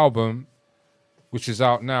our album, which is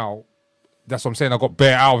out now. That's what I'm saying. I got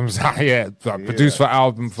bare albums out here. Produced for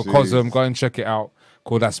album for Cosm. Go and check it out.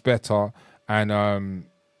 Called That's Better. And,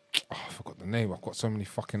 I forgot the name. I've got so many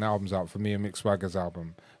fucking albums out for me and Mick Swagger's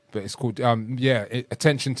album, but it's called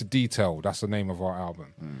Attention to Detail. That's the name of our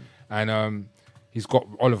album, and he's got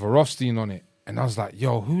Oliver Rothstein on it. And I was like,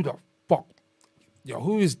 yo, who the fuck? Yo,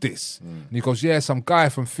 who is this? And he goes, yeah, some guy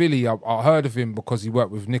from Philly. I heard of him because he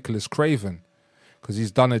worked with Nicholas Craven, because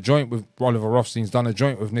he's done a joint with Oliver Rothstein's done a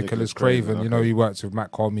joint with Nicholas Craven. Okay. You know, he works with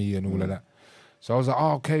Matt Comey and all of that. So I was like,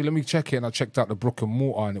 oh, okay, let me check it. And I checked out the Brook and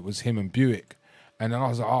Mortar, and it was him and Buick. And then I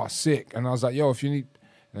was like, oh, sick. And I was like, yo, if you need...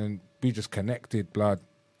 And we just connected, blood.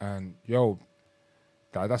 And, yo,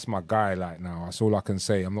 that's my guy, like, now. That's all I can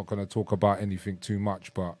say. I'm not going to talk about anything too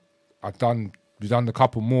much, but we done a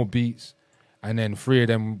couple more beats. And then 3 of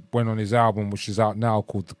them went on his album, which is out now,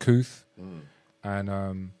 called The Couth.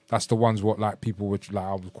 And that's the ones what, like, people which, like,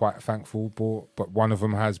 I was quite thankful for. But one of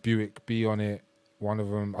them has Buick B on it. One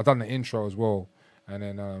of them... I done the intro as well. And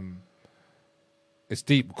then... it's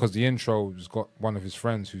deep because the intro has got one of his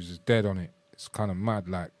friends who's just dead on it. It's kind of mad,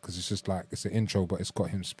 like, because it's just like, it's an intro, but it's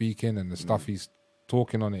got him speaking and the stuff he's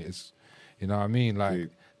talking on it is, you know what I mean?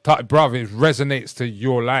 Like, bruv, it resonates to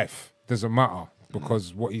your life. Doesn't matter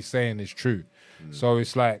because what he's saying is true. So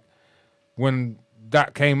it's like, when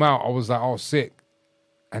that came out, I was like, oh, sick.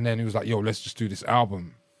 And then he was like, yo, let's just do this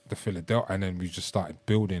album, the Philadelphia. And then we just started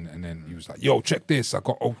building. And then he was like, yo, check this. I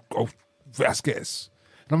got Vasquez.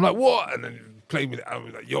 And I'm like, what? And then played with it. I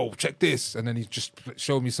was like, yo, check this. And then he just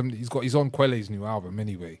showed me something. He's on Quelle's new album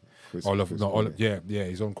anyway. He's on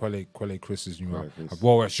Quelle Chris's new album.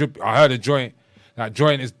 Well, I heard a joint. That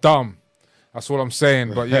joint is dumb. That's what I'm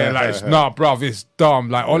saying. But yeah, like, bruv, it's dumb.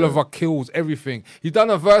 Like, Oliver kills everything. He done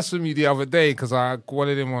a verse for me the other day because I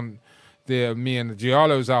wanted him on, me and the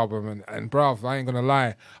Giallo's album, and bruv, I ain't gonna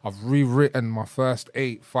lie, I've rewritten my first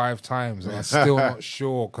 8 5 times, and I'm still not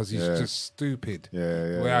sure because he's just stupid.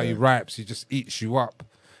 The way how he raps, he just eats you up.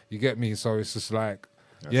 You get me? So it's just like,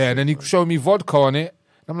 and then he showed me vodka on it.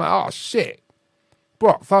 I'm like, oh shit,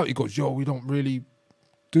 bro. I thought he goes, yo, we don't really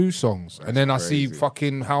do songs. And then crazy. I see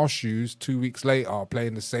fucking House Shoes 2 weeks later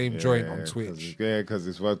playing the same joint on Twitch. Because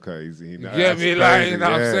it's vodka. You get me? Like, you know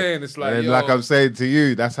what I'm saying? It's like, and like I'm saying to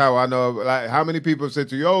you, that's how I know. Like, how many people have said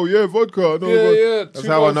to you, oh, yeah, vodka. Yeah. That's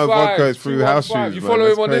how I know vodka is through House Shoes. You follow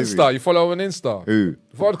him on Insta? You follow him on Insta? Who?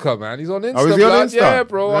 Vodka, man. He's on Insta. Oh, is he on Insta? Yeah,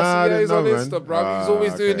 bro. I see he's on Insta, bro. He's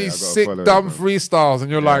always doing these sick, dumb freestyles, and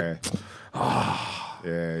you're like,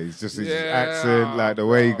 yeah, he's just his accent, like the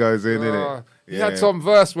way he goes in it. He had some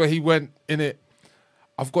verse where he went in it.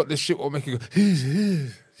 I've got this shit will make you go. He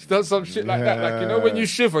does some shit like that, like, you know when you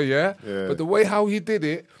shiver, yeah. But the way how he did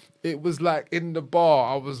it, it was like in the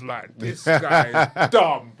bar. I was like, this guy is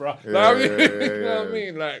dumb, bro. You know what I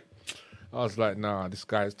mean? Like, I was like, nah, this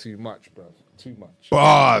guy is too much, bro. Too much.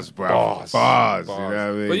 Bars, bro. Bars. You know what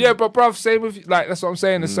I mean? But yeah, but bruv, same with like that's what I'm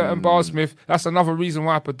saying. A certain Barsmith. That's another reason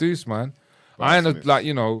why I produce, man. I ain't like,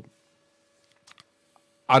 you know,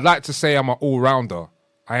 I'd like to say I'm an all-rounder.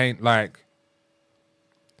 I ain't like,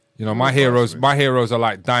 you know, my heroes are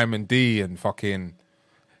like Diamond D and fucking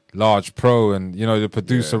Large Pro and, you know, the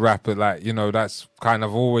producer rapper, like, you know, that's kind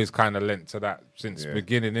of always kind of lent to that since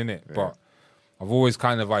beginning, innit? Yeah. But I've always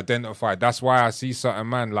kind of identified. That's why I see certain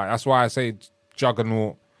man, like, that's why I say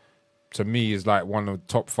Juggernaut to me is like one of the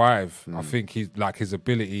top 5. I think he's like his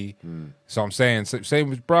ability. So I'm saying, same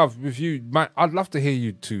with bruv, with you, man. I'd love to hear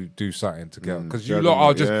you two do something together because you lot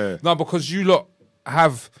are just no, because you lot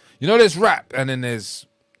have, you know, there's rap and then there's,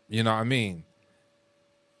 you know what I mean.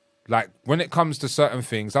 Like when it comes to certain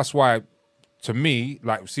things, that's why, to me,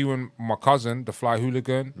 like see when my cousin, the Fly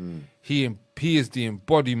Hooligan, he is the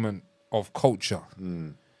embodiment of culture.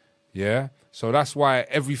 Yeah. So that's why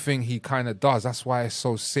everything he kind of does, that's why it's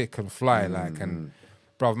so sick and fly. Like, and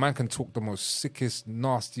bruv, man can talk the most sickest,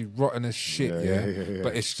 nasty, rottenest shit, yeah?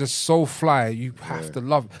 But it's just so fly, you have to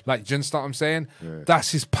love it. Like, do you understand what I'm saying?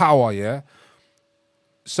 That's his power, yeah?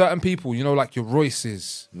 Certain people, you know, like your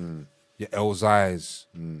Royces, your Elzais,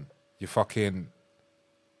 your fucking,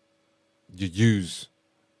 your U's,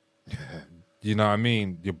 you know what I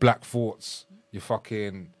mean? Your Black Forts, your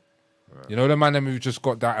fucking... You know the man who've just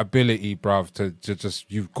got that ability, bruv, to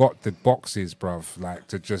just, you've got the boxes, bruv, like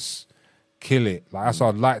to just kill it. Like that's what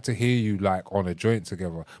I'd like to hear you like on a joint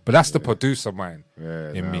together. But that's the producer mind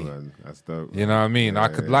in me. Man. That's dope. Man. You know what I mean? I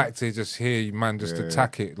could like to just hear you, man, just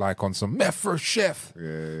attack it like on some Mefro Chef.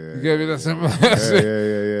 You get me? That's it.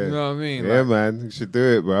 You know what I mean? Yeah, like, man, you should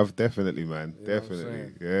do it, bruv. Definitely, man.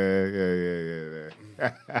 Definitely. Yeah. You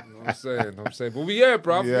know what I'm saying. But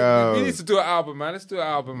bruv, we need to do an album, man. Let's do an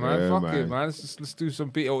album, man. Fuck it, man. Let's do some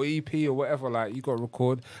beat or EP or whatever. Like, you got to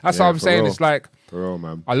record. That's what I'm saying. Real. It's like, for real,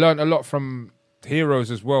 man. I learned a lot from heroes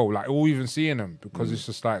as well, like, or even seeing them, because it's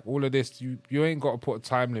just like, all of this, you ain't got to put a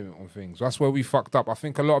time limit on things. That's where we fucked up. I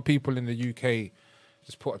think a lot of people in the UK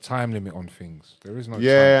just put a time limit on things. There is no time.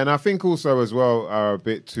 And I think also as well are a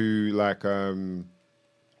bit too, like,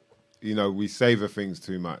 you know, we savor things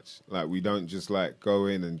too much. Like, we don't just, like, go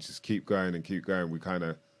in and just keep going and keep going. We kind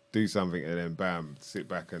of do something and then, bam, sit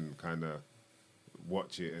back and kind of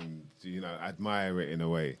watch it and, you know, admire it in a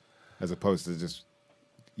way, as opposed to just,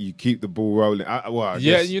 you keep the ball rolling. I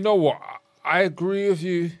guess, you know what? I agree with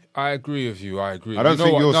you. I don't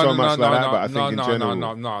think you're so much like that, but I think in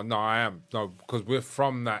general. No, I am. No, because we're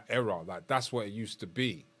from that era. Like, that's what it used to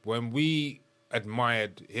be. When we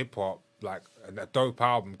admired hip-hop, like, and a dope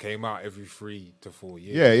album came out every 3 to 4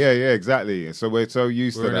 years. Yeah, exactly. So we're so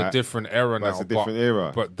used to that. We're in a different era now. It's a different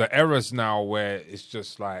era. But the era's now where it's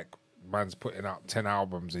just like, man's putting out 10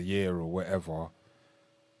 albums a year or whatever.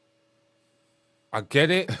 I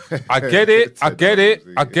get it.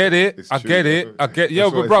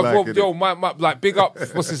 Yo, but bro, like, big up,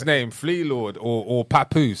 what's his name? Flea Lord or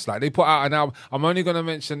Papoose. Like, they put out an album. I'm only going to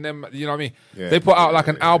mention them, you know what I mean? They put out like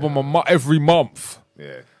an album every month.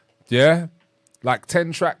 Yeah? Like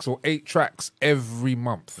 10 tracks or 8 tracks every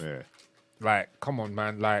month. Yeah. Like, come on,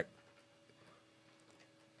 man. Like,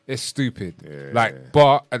 it's stupid.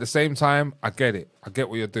 But at the same time, I get it. I get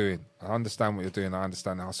what you're doing. I understand what you're doing. I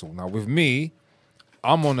understand the hustle. Now, with me,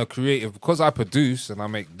 I'm on a creative, because I produce and I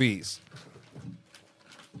make beats,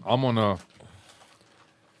 I'm on a,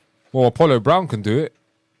 well, Apollo Brown can do it.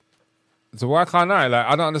 So why can't I? Like,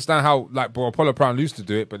 I don't understand how, like, bro, Apollo Brown used to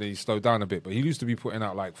do it, but then he slowed down a bit. But he used to be putting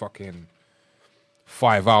out, like, fucking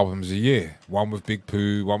 5 albums a year. One with Big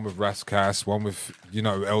Pooh, one with Rascas, one with, you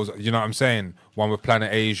know what I'm saying? One with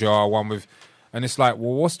Planet Asia, one with... And it's like,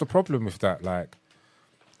 well, what's the problem with that? Like,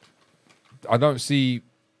 I don't see...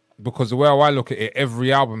 Because the way I look at it,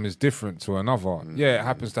 every album is different to another. Yeah, it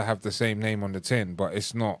happens to have the same name on the tin, but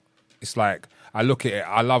it's not... It's like, I look at it,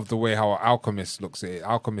 I love the way how Alchemist looks at it.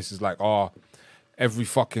 Alchemist is like, every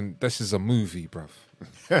fucking... This is a movie, bruv.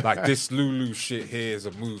 Like, this Lulu shit here is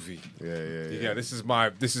a movie. Yeah, this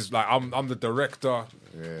is like, I'm the director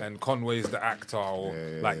and Conway's the actor, or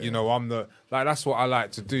you know, I'm the... Like, that's what I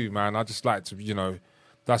like to do, man. I just like to, you know...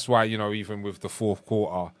 That's why, you know, even with the fourth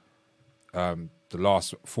quarter, the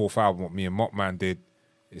last fourth album, what me and Mopman did,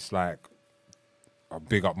 it's like... I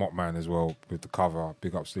big up Mopman as well with the cover.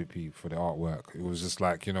 Big up Slippy for the artwork. It was just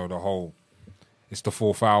like, you know, the whole... It's the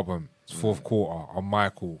fourth album. It's fourth quarter. I'm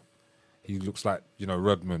Micall. He looks like, you know,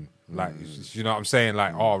 Rodman. Like, you know what I'm saying?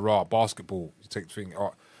 Like, raw, basketball. You take the thing,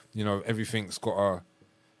 you know, everything's got a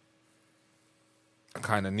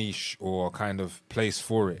kind of niche or a kind of place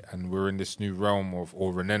for it. And we're in this new realm of,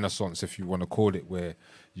 or renaissance, if you want to call it, where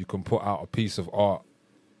you can put out a piece of art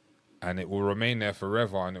and it will remain there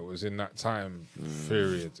forever. And it was in that time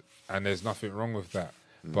period. And there's nothing wrong with that.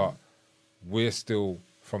 But we're still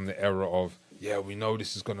from the era of, yeah, we know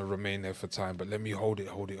this is going to remain there for time, but let me hold it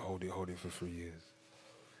for 3 years.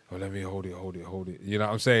 Or let me hold it. You know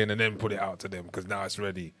what I'm saying? And then put it out to them because now it's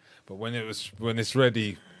ready. But when it's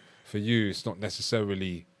ready for you, it's not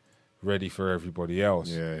necessarily ready for everybody else.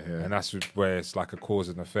 Yeah. And that's where it's like a cause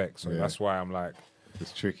and effect. So that's why I'm like...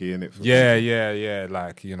 It's tricky, innit? Yeah.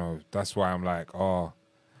 Like, you know, that's why I'm like,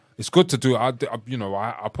 it's good to do. I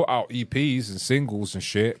put out EPs and singles and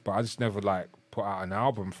shit, but I just never like put out an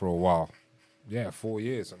album for a while. Yeah, 4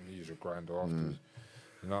 years. I'm the usual grinder after. You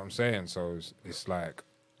know what I'm saying? So it's like,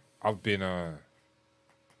 I've been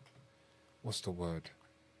what's the word?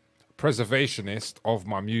 Preservationist of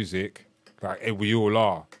my music. Like, we all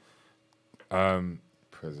are.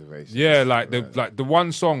 Preservation. Yeah, like the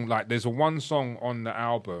one song, like there's a one song on the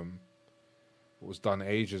album that was done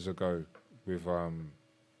ages ago with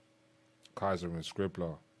Kaiser and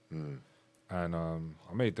Scribbler. And I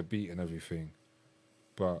made the beat and everything.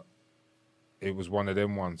 But it was one of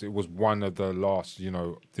them ones. It was one of the last, you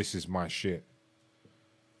know, this is my shit.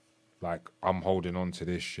 Like, I'm holding on to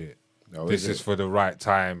this shit. This is for the right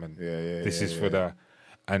time. And this is for the...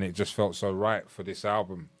 And it just felt so right for this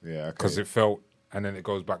album. Yeah, because it felt... And then it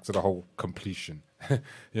goes back to the whole completion.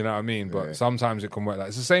 You know what I mean? But sometimes it can work like...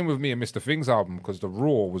 It's the same with me and Mr. Things album, because The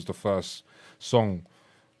Raw was the first song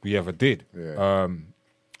we ever did.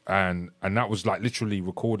 And that was like literally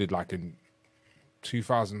recorded like in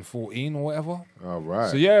 2014 or whatever. Oh,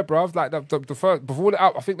 right. So yeah, bruv, like the first, before the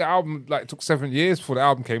album, I think the album like took 7 years before the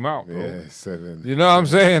album came out, bro. Yeah, 7. You know what I'm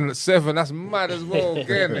saying? 7, that's mad as well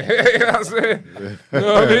again. You know what I'm saying? You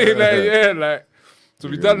know what I mean? Like, like, so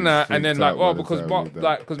we done that, and then like,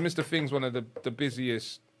 because Mr. Thing's one of the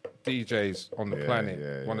busiest DJs on the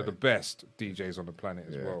planet, one of the best DJs on the planet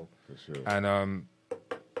as well. For sure.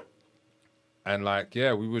 And like,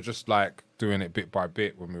 yeah, we were just like doing it bit by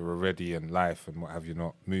bit when we were ready and life and what have you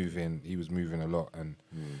not, moving. He was moving a lot and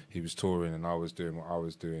he was touring and I was doing what I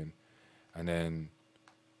was doing. And then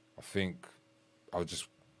I think I'll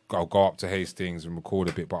go up to Hastings and record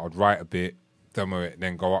a bit, but I'd write a bit, demo it, and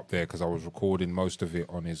then go up there because I was recording most of it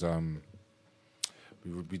on his,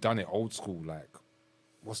 we done it old school, like,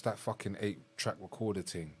 what's that fucking 8-track recorder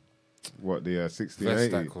thing? What, the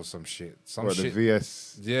 1680? Vestac or some shit. The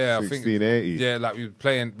VS 1680? Yeah, like we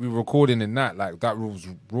were recording in that. Like that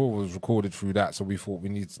Raw was recorded through that, so we thought we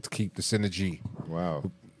needed to keep the synergy. Wow.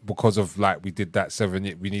 Because of like, we did that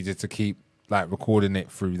 7, we needed to keep like recording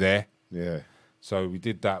it through there. Yeah. So we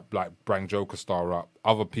did that, like Brang Joker Star up.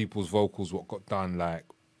 Other people's vocals, what got done, like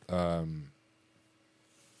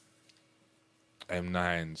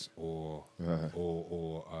M9s or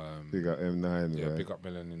big up M9, yeah, right? big up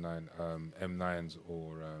Millennium 9, M9s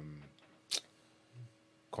or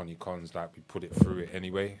Connie Cons, like we put it through it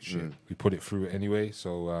anyway. We put it through it anyway.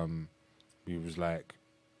 So we was like,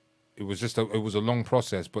 it was a long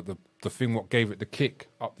process, but the thing what gave it the kick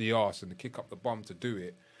up the arse and the kick up the bum to do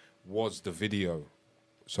it was the video.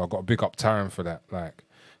 So I got a big up Taron for that, like,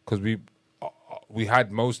 because we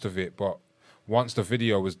had most of it, but once the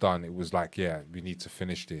video was done, it was like, yeah, we need to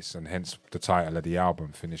finish this, and hence the title of the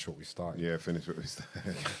album, Finish What We Started. Yeah, Finish What We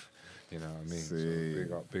Started. You know what I mean?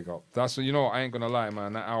 So big up. That's, you know what, I ain't gonna lie,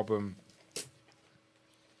 man, that album,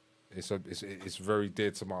 it's very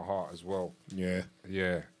dear to my heart as well. Yeah.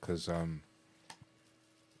 Yeah, because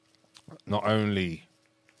not only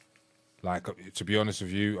Like, to be honest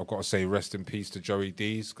with you, I've got to say rest in peace to Joey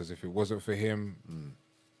Dees, because if it wasn't for him,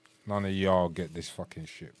 none of y'all get this fucking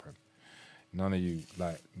shit, man. None of you,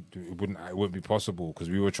 like, it wouldn't be possible, because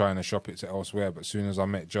we were trying to shop it to elsewhere, but as soon as I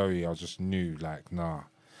met Joey, I just knew, like, nah,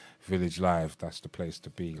 Village Live, that's the place to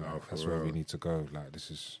be. Like, that's where we need to go. Like,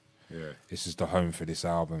 this is the home for this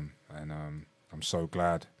album, and I'm so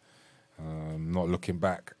glad. Not looking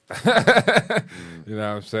back. You know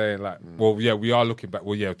what I'm saying? Like, well, yeah, we are looking back.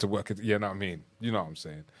 Well, yeah, to work it, you know what I mean? You know what I'm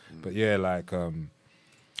saying? But yeah, like,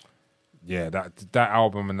 yeah, that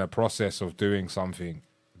album and the process of doing something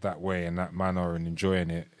that way in that manner and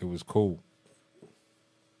enjoying it, it was cool.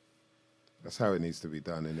 That's how it needs to be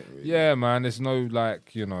done, innit? Really? Yeah, man. There's no,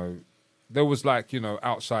 like, you know, there was, like, you know,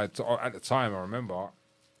 outside, at the time, I remember, a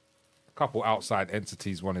couple outside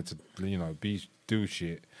entities wanted to, you know, do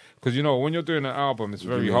shit. Because, you know, when you're doing an album, it's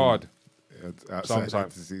very hard. Outside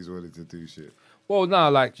entities wanted to do shit. Well, nah,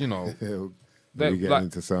 like, you know. We getting like,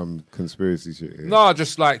 into some conspiracy shit here. Nah,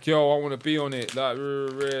 just like, yo, I want to be on it. Like,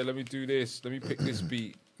 let me do this. Let me pick this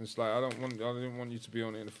beat. It's like, I didn't want you to be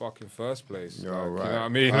on it in the fucking first place. Like, right. You know what I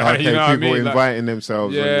mean? Like, you know what I mean? People inviting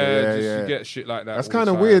themselves. Yeah, you get shit like that. That's kind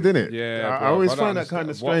of weird, isn't it? Yeah, I always find that kind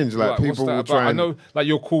of strange. Like, people will try. I know, like,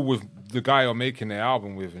 you're cool with the guy you're making the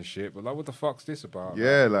album with and shit, but like, what the fuck's this about?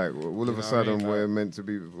 Yeah, like all of a sudden we're meant to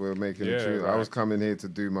be, we're making a tune. I was coming here to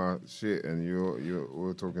do my shit, and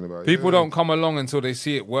we're talking about. People don't come along until they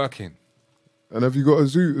see it working. And have you got a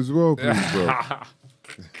zoot as well, please, bro?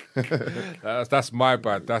 That's my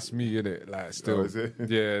bad. That's me, innit? Like, still, is it?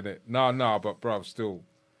 Yeah, innit? No, but bruv, still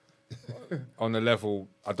on the level.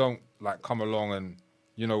 I don't like come along and,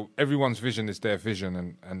 you know, everyone's vision is their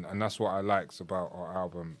vision, and that's what I liked about our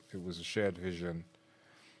album. It was a shared vision.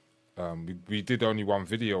 We did only one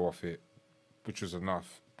video of it, which was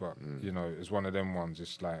enough. But you know, it's one of them ones.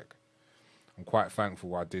 It's like, I'm quite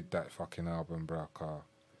thankful I did that fucking album, bro.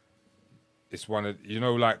 It's one of, you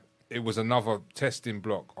know, like, it was another testing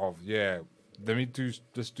block of,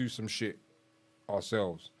 let's do some shit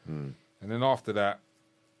ourselves. And then after that,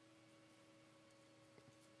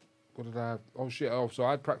 what did I have? Oh shit, so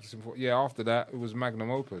I'd practiced before. Yeah, after that, it was Magnum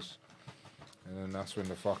Opus. And then that's when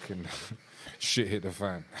the fucking shit hit the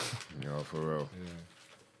fan. Yo, for real. Yeah.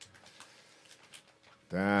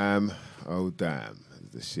 Damn, oh damn,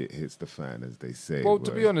 the shit hits the fan, as they say. Well,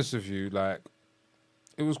 to be honest with you, like,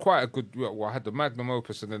 it was quite a good. Well, I had the Magnum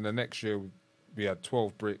Opus, and then the next year we had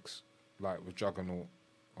 12 Bricks, like with Juggernaut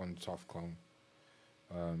on Tough Clone.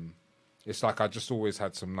 It's like I just always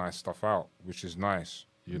had some nice stuff out, which is nice,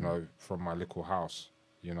 you know, from my little house.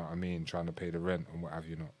 You know what I mean? Trying to pay the rent and what have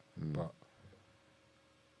you not. But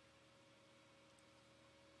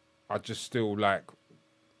I just still like,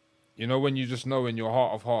 you know, when you just know in your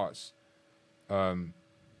heart of hearts,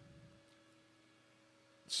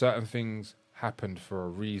 certain things happened for a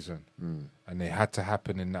reason, and they had to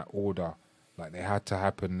happen in that order, like they had to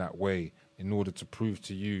happen that way in order to prove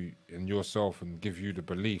to you and yourself and give you the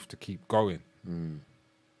belief to keep going.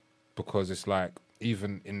 Because it's like,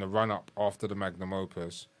 even in the run-up after the Magnum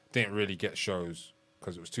Opus, didn't really get shows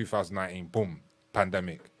because it was 2019, boom,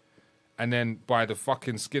 pandemic. And then by the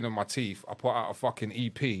fucking skin of my teeth, I put out a fucking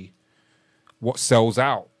EP, what sells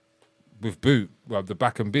out with Boot, well, the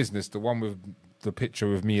Back in Business, the one with the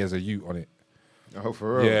picture of me as a ute on it. Oh,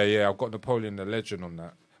 for real? Yeah, I've got Napoleon the Legend on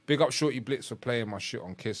that. Big up Shorty Blitz for playing my shit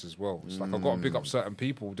on Kiss as well. It's like, I've got to big up certain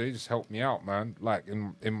people. They just help me out, man. Like,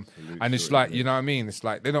 and it's like, you know what I mean? It's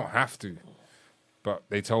like, they don't have to. But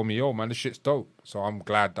they told me, yo, man, this shit's dope. So I'm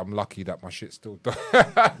glad, I'm lucky that my shit's still dope.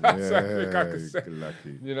 That's everything I can say.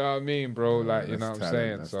 Lucky. You know what I mean, bro? Like, you know what I'm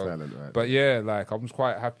saying? That's so, talent, right? but yeah, like, I'm just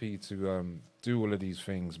quite happy to do all of these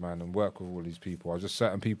things, man, and work with all these people. There's just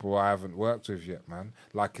certain people I haven't worked with yet, man.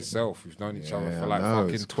 Like yourself, we've known each other for like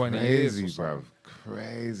fucking 20 years. Bro.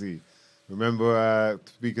 Crazy. Remember,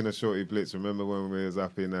 speaking of Shorty Blitz, remember when we was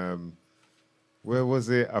up in, where was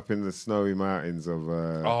it? Up in the snowy mountains of...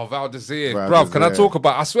 Val d'Isere. Bruv, can I talk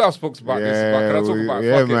about... I swear I've spoken about this. But can I talk about it?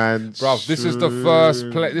 Yeah, man. Bruv, this is the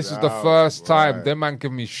first This is the first time them man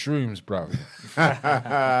give me shrooms, bruv.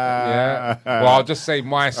 Yeah. Well, I'll just say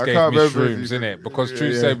Mice gave me shrooms, innit? Because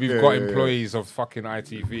True said we've got employees of fucking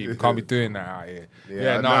ITV. We can't be doing that out here.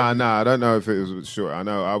 Nah, I don't know if it was short. I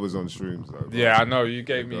know I was on shrooms though. Bro. Yeah, I know. You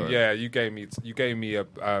gave me you gave me a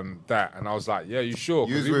that, and I was like, yeah, you sure?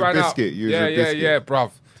 You was with Biscuit. Yeah,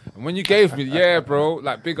 bruv. And when you gave me, bro,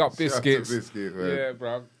 like, big up Biscuits. Biscuit, man. Yeah,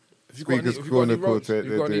 bruv. Speakers Corner Quartet,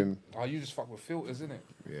 they're doing... Oh, you just fuck with filters, innit?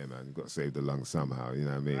 Yeah, man, you've got to save the lungs somehow, you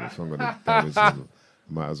know what I mean? If I'm going to damage them,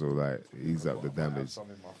 might as well, like, ease up the damage. Some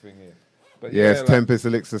in my thing here. But yes, like, Tempest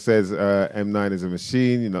Elixir says M9 is a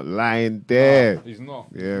machine. You're not lying there. no, he's not.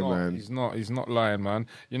 Yeah, man. He's not lying, man.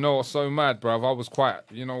 You know what's so mad, bruv? I was quite.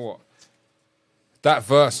 You know what? That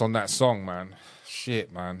verse on that song, man.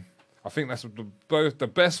 Shit, man. I think that's the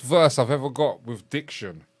best verse I've ever got with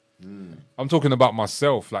diction. I'm talking about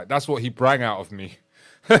myself. Like, that's what he brang out of me.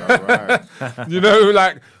 Right. You know,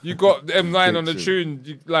 like, you got M9 on the tune.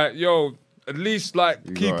 You, like, yo, at least, like,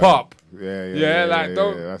 You keep got up. Yeah, Like,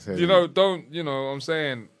 don't, that's heavy. you know, don't, you know what I'm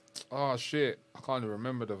saying? Oh, shit. I can't even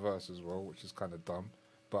remember the verse as well, which is kind of dumb.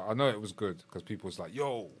 But I know it was good because people was like,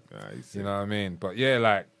 yo. You know what I mean? But, yeah,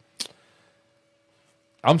 like,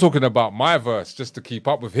 I'm talking about my verse just to keep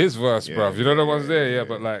up with his verse, bruv. You know the ones there? Yeah,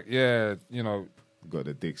 but, like, yeah, you know. Got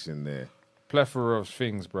the diction there. Plethora of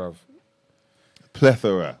things, bruv.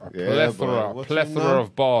 Plethora. Plethora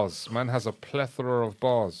of bars. Man has a plethora of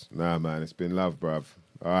bars. Nah, man, it's been love, bruv.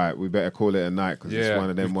 All right, we better call it a night because it's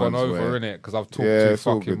one of them ones gone over, where... innit? Because I've talked too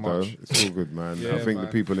fucking much. Though. It's all good, man. Yeah, I think man.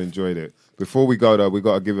 the people enjoyed it. Before we go, though, we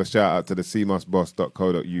got to give a shout-out to the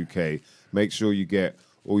cmosboss.co.uk. Make sure you get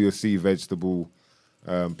all your sea vegetable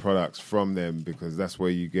products from them because that's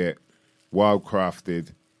where you get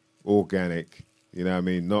wild-crafted, organic, you know what I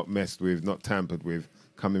mean, not messed with, not tampered with,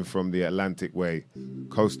 coming from the Atlantic way,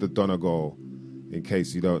 coast of Donegal, in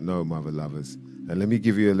case you don't know, mother lovers. And let me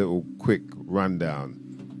give you a little quick rundown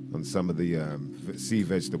on some of the sea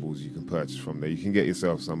vegetables you can purchase from there. You can get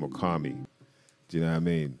yourself some wakame. Do you know what I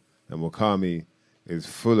mean? And wakame is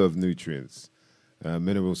full of nutrients,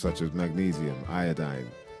 minerals such as magnesium, iodine,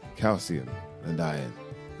 calcium, and iron,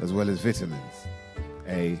 as well as vitamins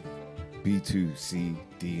A, B2, C,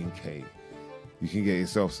 D, and K. You can get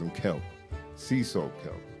yourself some kelp, sea salt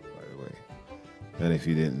kelp, by the way. And if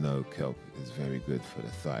you didn't know, kelp is very good for the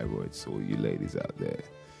thyroid. So all you ladies out there,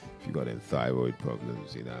 if you got them thyroid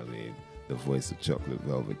problems, you know what I mean, the voice of chocolate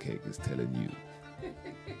velvet cake is telling you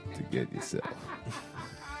to get yourself.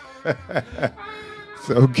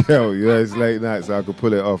 So kelp, you know, it's late night, so I could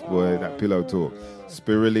pull it off, boy, that pillow talk.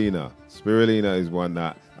 Spirulina. Spirulina is one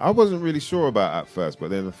that I wasn't really sure about at first, but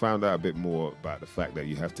then I found out a bit more about the fact that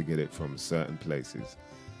you have to get it from certain places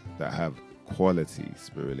that have quality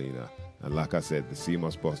spirulina. And like I said, the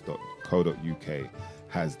cmosboss.co.uk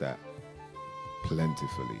has that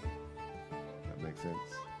plentifully. That makes sense?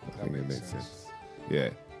 I think it makes sense. Yeah.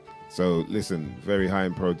 So listen, very high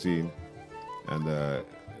in protein, and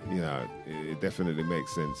you know, it definitely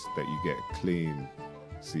makes sense that you get clean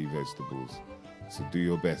sea vegetables. So do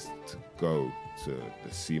your best to go to the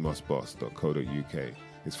cmosboss.co.uk.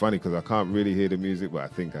 It's funny because I can't really hear the music, but I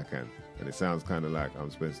think I can. And it sounds kind of like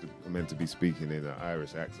I'm meant to be speaking in an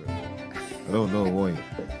Irish accent. I don't know why.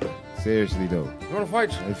 Seriously though. You want to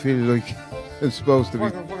fight? I feel like I'm supposed to be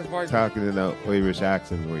talking in an Irish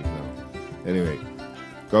accent right now. Anyway,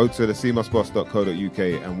 go to the cmosboss.co.uk,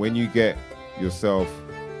 and when you get yourself,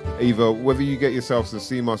 whether you get yourself some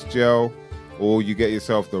sea moss gel or you get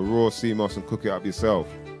yourself the raw sea moss and cook it up yourself,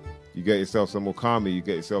 you get yourself some wakame, you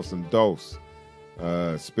get yourself some dose,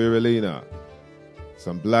 spirulina,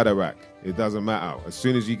 some bladderwrack. It doesn't matter. As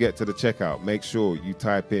soon as you get to the checkout, make sure you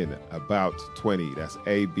type in about 20. That's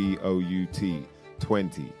ABOUT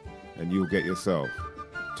 20, and you'll get yourself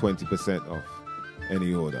 20% off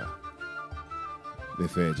any order. The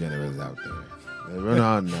fair generals out there. They run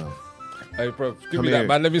on now. Hey, bro, give Come me here. that,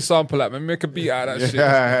 man. Let me sample that, man. Make a beat out of that shit.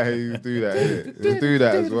 Yeah, you do that. innit? You do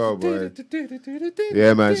that as well, boy.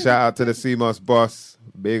 Yeah, man. Shout out to the CMOS boss.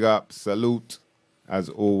 Big up. Salute, as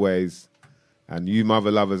always. And you mother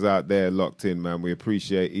lovers out there locked in, man. We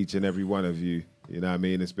appreciate each and every one of you. You know what I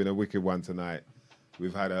mean? It's been a wicked one tonight.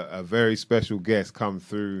 We've had a very special guest come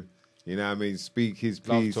through. You know what I mean? Speak his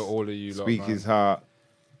piece. Love to all of you, Speak lot, his heart.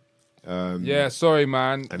 Yeah, sorry,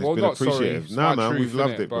 man. And Well, it's been not appreciative. sorry. Nah, It's my man, truth, we've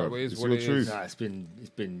loved innit? it, bro. But it is It's what your it truth. is. Nah, it's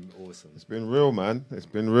been awesome. It's been real, man. It's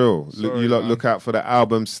been real. Sorry, you lot man. look out for the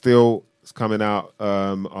album still. It's coming out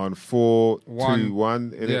on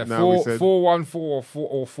 421. Yeah, now we said 414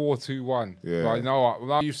 or 421. Yeah. Right, you know what?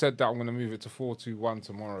 Now you said that, I'm going to move it to 421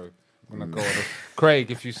 tomorrow. I'm going to go on it.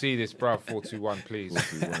 Craig, if you see this, bruv, 421, please.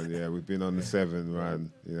 421. Yeah, we've been on the 7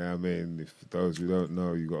 run. You know what I mean? If those who don't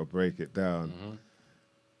know, you got to break it down. Mm-hmm.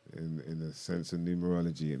 In the sense of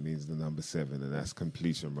numerology, it means the number 7, and that's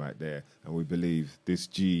completion right there. And we believe this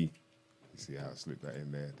G, you see how I slipped that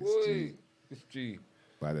in there? This G.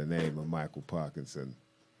 By the name of Micall Parknsun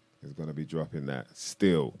is going to be dropping that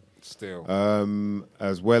still.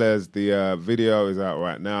 As well as the video is out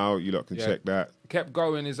right now. You lot can check that. Kept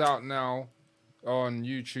Going is out now on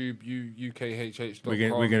YouTube,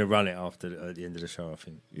 ukhh.com. We're gonna run it after at the end of the show, I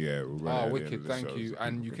think. Yeah, we'll run it at the end wicked, of the thank show you. so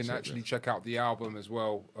And people you can check actually that. check out the album as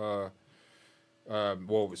well.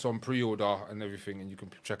 Well, it's on pre-order and everything, and you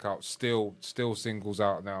can check out still singles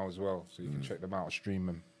out now as well, so you can check them out, stream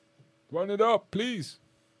them. Run it up, please.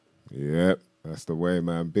 Yep, that's the way,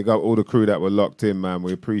 man. Big up all the crew that were locked in, man.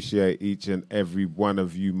 We appreciate each and every one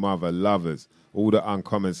of you mother lovers. All the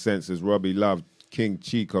uncommon senses. Robbie Love, King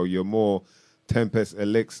Chico, You're More, Tempest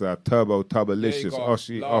Elixir, Turbo Tubalicious,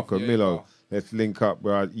 Oshi Oka Milo. Let's link up,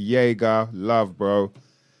 bro. Jaeger, love, bro.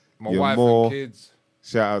 My wife and kids.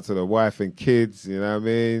 Shout out to the wife and kids, you know what I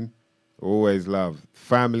mean? Always love.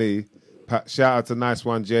 Family. Shout out to Nice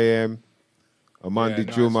One JM. Amandi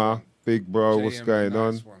Juma. Big bro, JM, what's going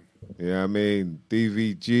on? One. You know what I mean?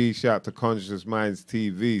 DVG. Shout out to Conscious Minds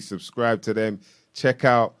TV. Subscribe to them. Check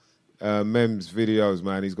out Mem's videos,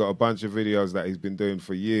 man. He's got a bunch of videos that he's been doing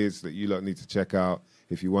for years that you lot need to check out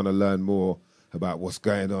if you want to learn more about what's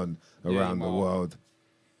going on around the world.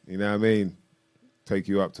 You know what I mean? Take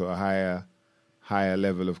you up to a higher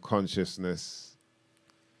level of consciousness.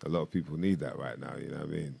 A lot of people need that right now, you know what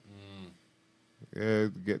I mean? Yeah,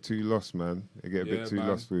 get too lost, man. They get a bit too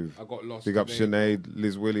lost with. I got lost. Big up Sinead,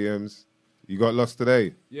 Liz Williams. You got lost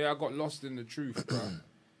today? Yeah, I got lost in the truth, bro.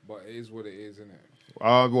 But it is what it is, isn't it?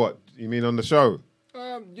 What? You mean on the show?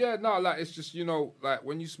 Yeah, no, like it's just, you know, like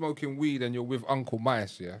when you're smoking weed and you're with Uncle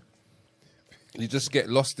Mice, yeah? You just get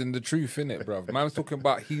lost in the truth, innit, bruv? Man's talking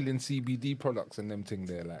about healing CBD products and them thing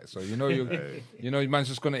there, like. So, you know, man's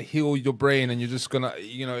just going to heal your brain and you're just going to,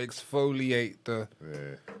 you know, exfoliate the...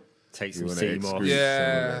 Yeah. Take some steam off.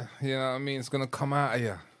 Yeah, you know what I mean? It's going to come out of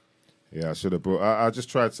you. Yeah, I should have brought... I just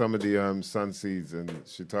tried some of the sun seeds and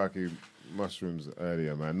shiitake mushrooms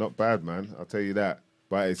earlier, man. Not bad, man. I'll tell you that.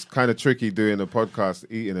 But it's kind of tricky doing a podcast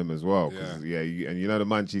eating them as well. And you know the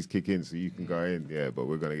munchies kick in, so you can go in. Yeah, but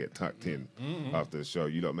we're going to get tucked in after the show.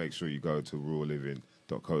 You lot make sure you go to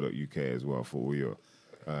rawliving.co.uk as well for all your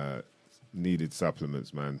needed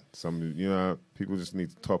supplements, man. Some, you know, people just need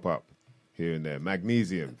to top up here and there.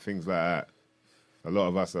 Magnesium, things like that. A lot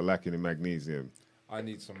of us are lacking in magnesium. I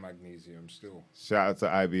need some magnesium still. Shout out to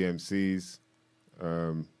IBMCs.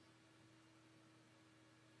 I'm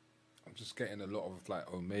just getting a lot of like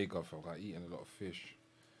omega from like eating a lot of fish.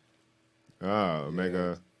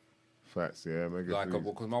 Omega fats, yeah, omega. Like,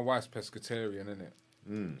 because my wife's pescatarian,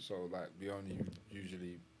 innit? So like we only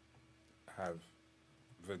usually have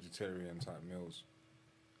vegetarian type meals.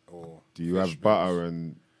 Or do you have butter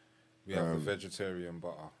and? We have the vegetarian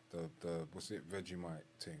butter, the what's it, Vegemite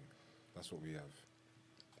thing. That's what we have.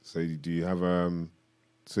 So do you have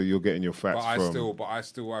So you're getting your fats from... I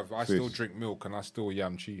still drink milk and I still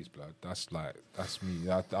yam cheese, blood. That's me.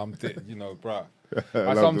 I'm you know, bruh.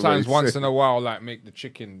 I sometimes once in a while like make the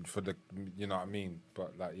chicken for the, you know what I mean?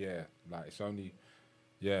 But like, yeah, like it's only,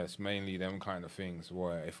 it's mainly them kind of things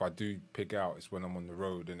where if I do pig out, it's when I'm on the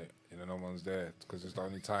road, innit? You know, no one's there because it's the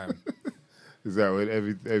only time. Is that when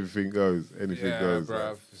everything goes? Anything goes? Yeah,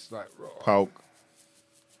 bruv. It's like... Pulk.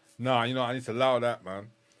 Nah, you know, I need to allow that,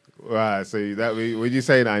 man. Right, so when you're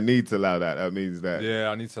saying I need to allow that, that means that...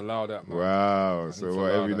 Yeah, I need to allow that, man. Wow, so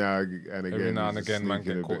what, every now and again... Every now and again, man,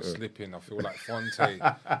 get caught slipping. I feel like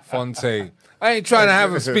Fonte. I ain't trying to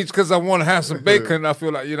have a speech because I want to have some bacon. I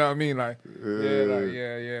feel like, you know what I mean? Like,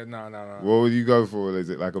 no. What would you go for? Is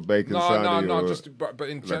it like a bacon sandwich? No, just, but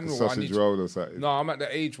in general... Like a sausage roll or something? No, I'm at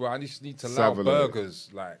the age where I just need to allow burgers.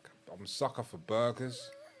 Like, I'm a sucker for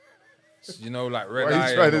burgers. You know, like Red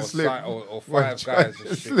Eye or Five Guys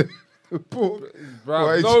and shit. Pork?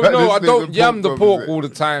 No, I don't yam the pork all the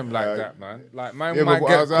time like that, man. Like, man might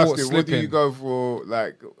get caught slipping. What do you go for,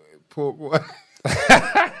 like, pork?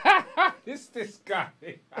 It's this guy.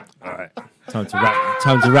 All right, time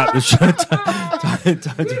to wrap the show. This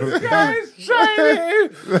guy's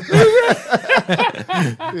trying.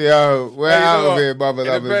 Yo, we're out of here, mother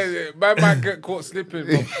lovers. Man might get caught slipping,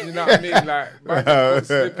 but, you know what I mean? Like, man get caught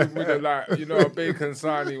slipping with a bacon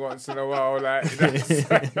sarnie once in a while, like.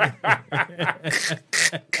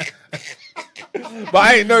 But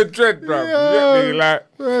I ain't no dread, bruv. You get me? Like,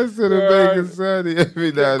 that's the bacon sarnie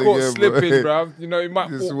every now and again, slipping, bruv. You know, you might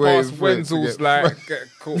walk past Wenzel's, like, get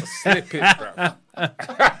caught slipping, bruv.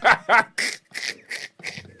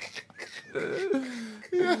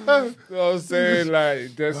 You know what I'm saying?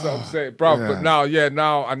 Like, that's what I'm saying, bruv. Yeah. But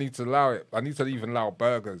now I need to allow it. I need to even allow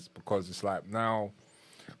burgers because it's like now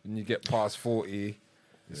when you get past 40,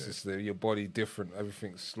 it's just your body different.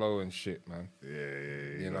 Everything's slow and shit, man.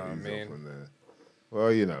 Yeah. You know what I mean?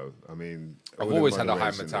 Well, you know, I mean... I've always had a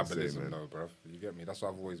high metabolism, though, bruv. You get me? That's why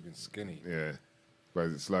I've always been skinny. Yeah. But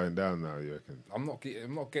is it slowing down now, you reckon? I'm not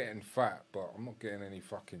getting fat, but I'm not getting any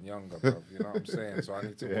fucking younger, bruv. You know what I'm saying? So I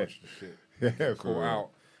need to watch the shit. Yeah,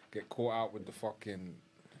 Get caught out with the fucking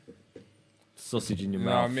sausage in your You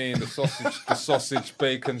know what I mouth. mean? The sausage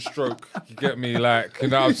bacon stroke. You get me? Like, you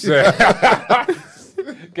know what I'm saying?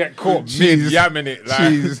 Get caught mid-yamming it. Like.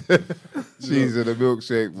 Cheese and a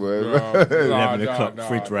milkshake, boy. 11 o'clock,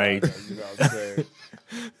 fridge raid. You know what I'm saying?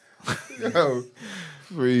 Yo,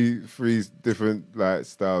 three different like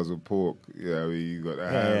styles of pork. You know, you got the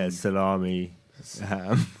ham. Salami,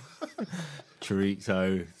 ham,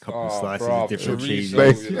 chorizo, couple of slices bruv, of different chorizo, cheese.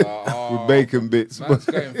 Bacon. you're like, With bacon bits. Man's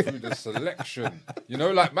going through the selection. You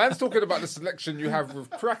know, like, man's talking about the selection you have with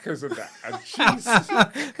crackers and that, and cheese.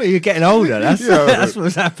 Well, you're getting older. That's Yeah. that's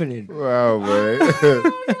what's happening. Wow, man.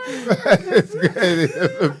 It's getting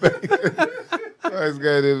into bacon. It's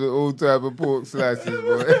getting into all type of pork slices,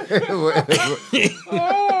 boy.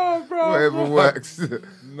 Oh, bro. Whatever works.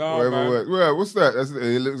 No, Whatever man. works. Well, what's that?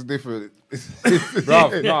 It looks different.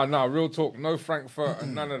 Bruv, no, real talk. No Frankfurt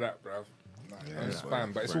and none of that, bruv. No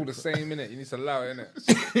spam, but it's all the same, innit? You need to allow it,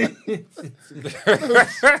 innit?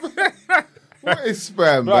 What is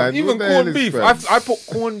spam, Bruv, man? even What the hell corned is beef. spam? I put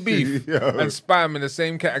corned beef Yo. and spam in the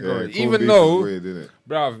same Yeah, category. corned Even beef though, is weird, innit?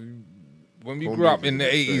 bruv, when we Corned grew up beef in the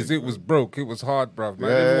is 80s, insane, it was broke. It was hard, bruv. Man,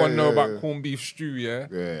 Yeah, everyone know yeah, about yeah. corned beef stew, yeah?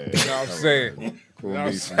 Yeah. You know what I'm saying?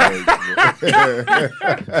 Corned beef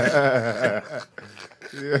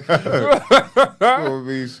You corned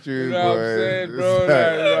beef stew, You know what I'm boy. saying, It's bro? like-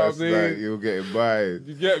 Like, you know what I that's mean? like you're getting by.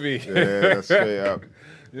 You get me? Yeah, that's straight up.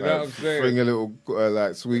 You know what I'm saying? Bring a little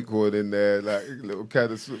like sweet corn in there, like a little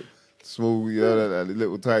can of small, you know, like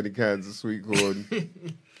little tiny cans of sweet corn.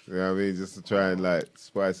 You know what I mean? Just to try and like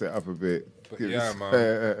spice it up a bit. But Give yeah, it-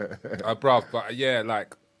 man. Bruv, but yeah,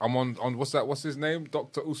 like, I'm on what's that? What's his name?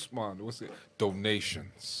 Dr. Usman. What's it?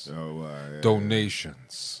 Donations. Oh, wow. Yeah.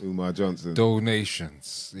 Donations. Umar Johnson.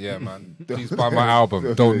 Donations. Yeah, man. Please buy my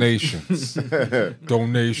album. Donations.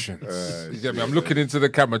 Donations. You get me? I'm looking into the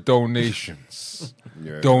camera. Donations.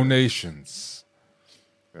 Yeah, Donations.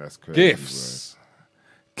 that's crazy. Gifts.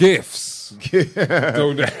 Gifts.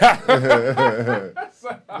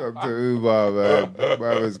 Dr. Umar, man. That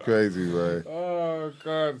was crazy, man. Oh,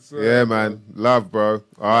 God. Sir. Yeah, man. Love, bro.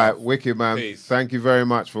 All right, wicked, man. Peace. Thank you very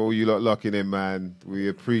much for all you lot locking in, man. We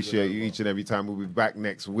appreciate you each and every time. We'll be back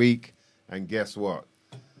next week. And guess what?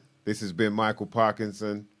 This has been Micall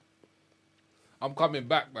Parknsun. I'm coming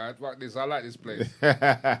back, man. Fuck this. I like this place.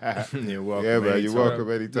 You're welcome. Yeah, man. You're anytime.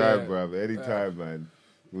 welcome anytime, Yeah. brother. Anytime, man.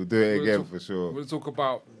 We'll do it We'll again talk- for sure. We'll talk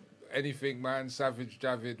about anything, man. Savage,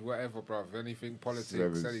 Javid, whatever, bruv. Anything, politics,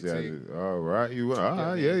 anything. All right.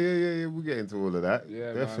 Yeah. We'll get into all of that.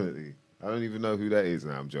 Yeah, definitely. I don't even know who that is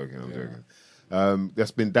now. I'm joking.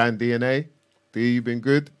 That's been Dan DNA. D, you been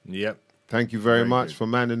good? Yep. Thank you very Very much good. for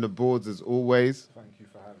manning the boards as always. Thank you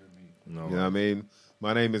for having me. No. You know what I mean?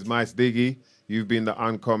 My name is Mice Diggy. You've been the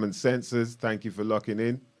Uncommon Sensors. Thank you for locking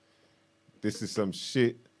in. This is some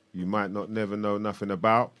shit you might not never know nothing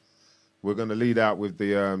about. We're going to lead out with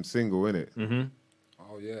the single, innit? Mm-hmm.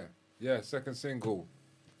 Oh, yeah. Yeah, second single.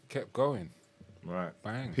 Kept going. Right.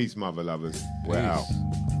 Bang. Peace, mother lovers. We're Peace. out.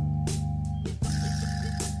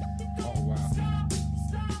 Oh, wow.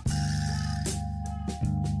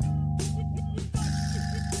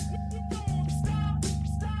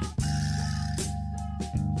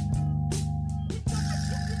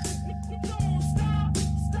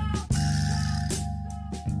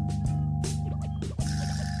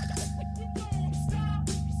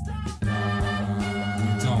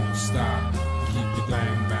 Don't stop. Keep it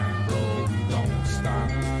bang bang, bro. Don't stop.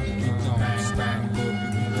 You don't stop, bro.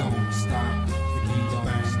 You don't stop. You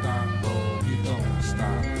don't stop, bro. You don't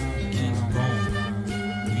stop. Keep going.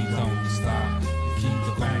 We don't stop. Keep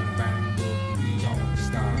the bang bang, bro. We don't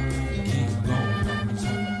stop. Keep going.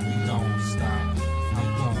 We don't stop. I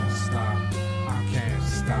won't stop. I can't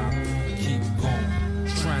stop. Keep going.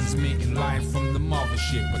 Transmitting live from the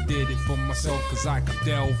mothership. I did it for myself cause I could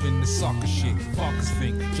delve in the sucker shit. Fuckers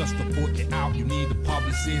think just to put it out you need a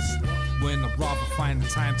publicist, when I'd rather find the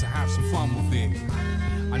time to have some fun with it.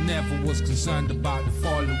 I never was concerned about the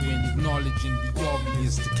following, acknowledging the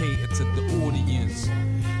obvious to cater to the audience.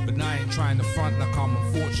 But I ain't trying to front like I'm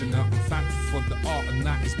unfortunate. I'm thankful for the art and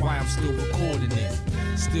that is why I'm still recording it.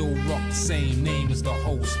 Still rock the same name as the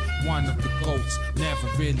host, one of the goats. Never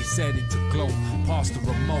really said it to glow. Past the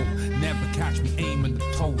remote, never catch me aiming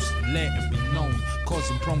the toast. Let it be known, cause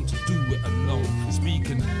I'm prone to do it alone.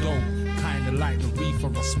 Speaking of dope, kinda like the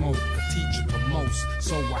reefer I smoke. A teacher to most,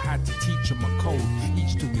 so I had to teach him a code.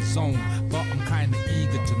 Each to his own, but I'm kinda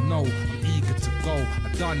eager to know. I'm eager to go.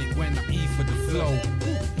 I done it when I E for the flow.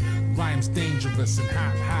 Rhymes dangerous and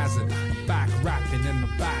haphazard. I'm back rapping and the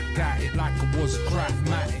back at it like I was a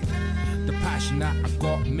craftmatic. The passion that I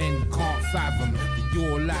got, men can't fathom.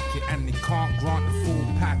 They all lack it and they can't grant the full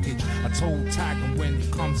package. I toe tagger when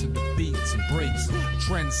it comes to the beats and breaks.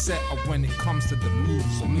 Trendsetter when it comes to the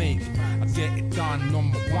moves I make. I get it done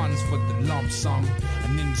on my ones for the lump sum,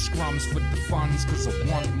 and in the scrums for the funds, cause I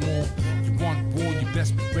want more. You want war, you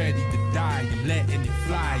best be ready to die. I'm letting it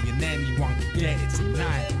fly, and anyone can get it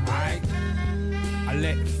tonight, alright? I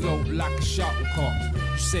let it float like a shuttlecock.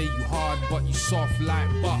 You say you hard, but you soft like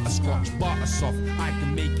butterscotch. Butter soft, I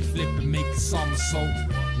can make you flip and make a somersault.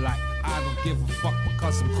 Like I don't give a fuck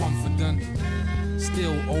because I'm confident.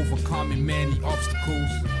 Still overcoming many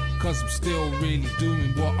obstacles, cause I'm still really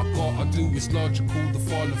doing what I gotta do. It's logical, the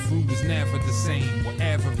follow through is never the same.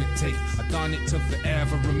 Whatever it takes, I done it to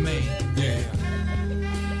forever remain. Yeah,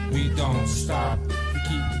 we don't stop. We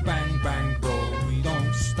keep bang bang bro. We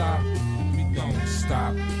don't stop. We don't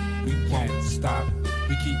stop. We won't stop.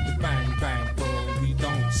 We keep the bang bang bro. We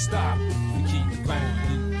don't stop. We keep the bang,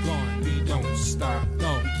 keep going. We don't stop.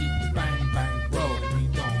 No, we keep the bang bang bro. We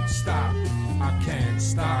don't stop. I can't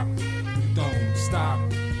stop. We don't stop.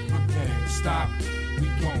 I can't stop. We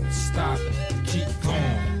won't stop.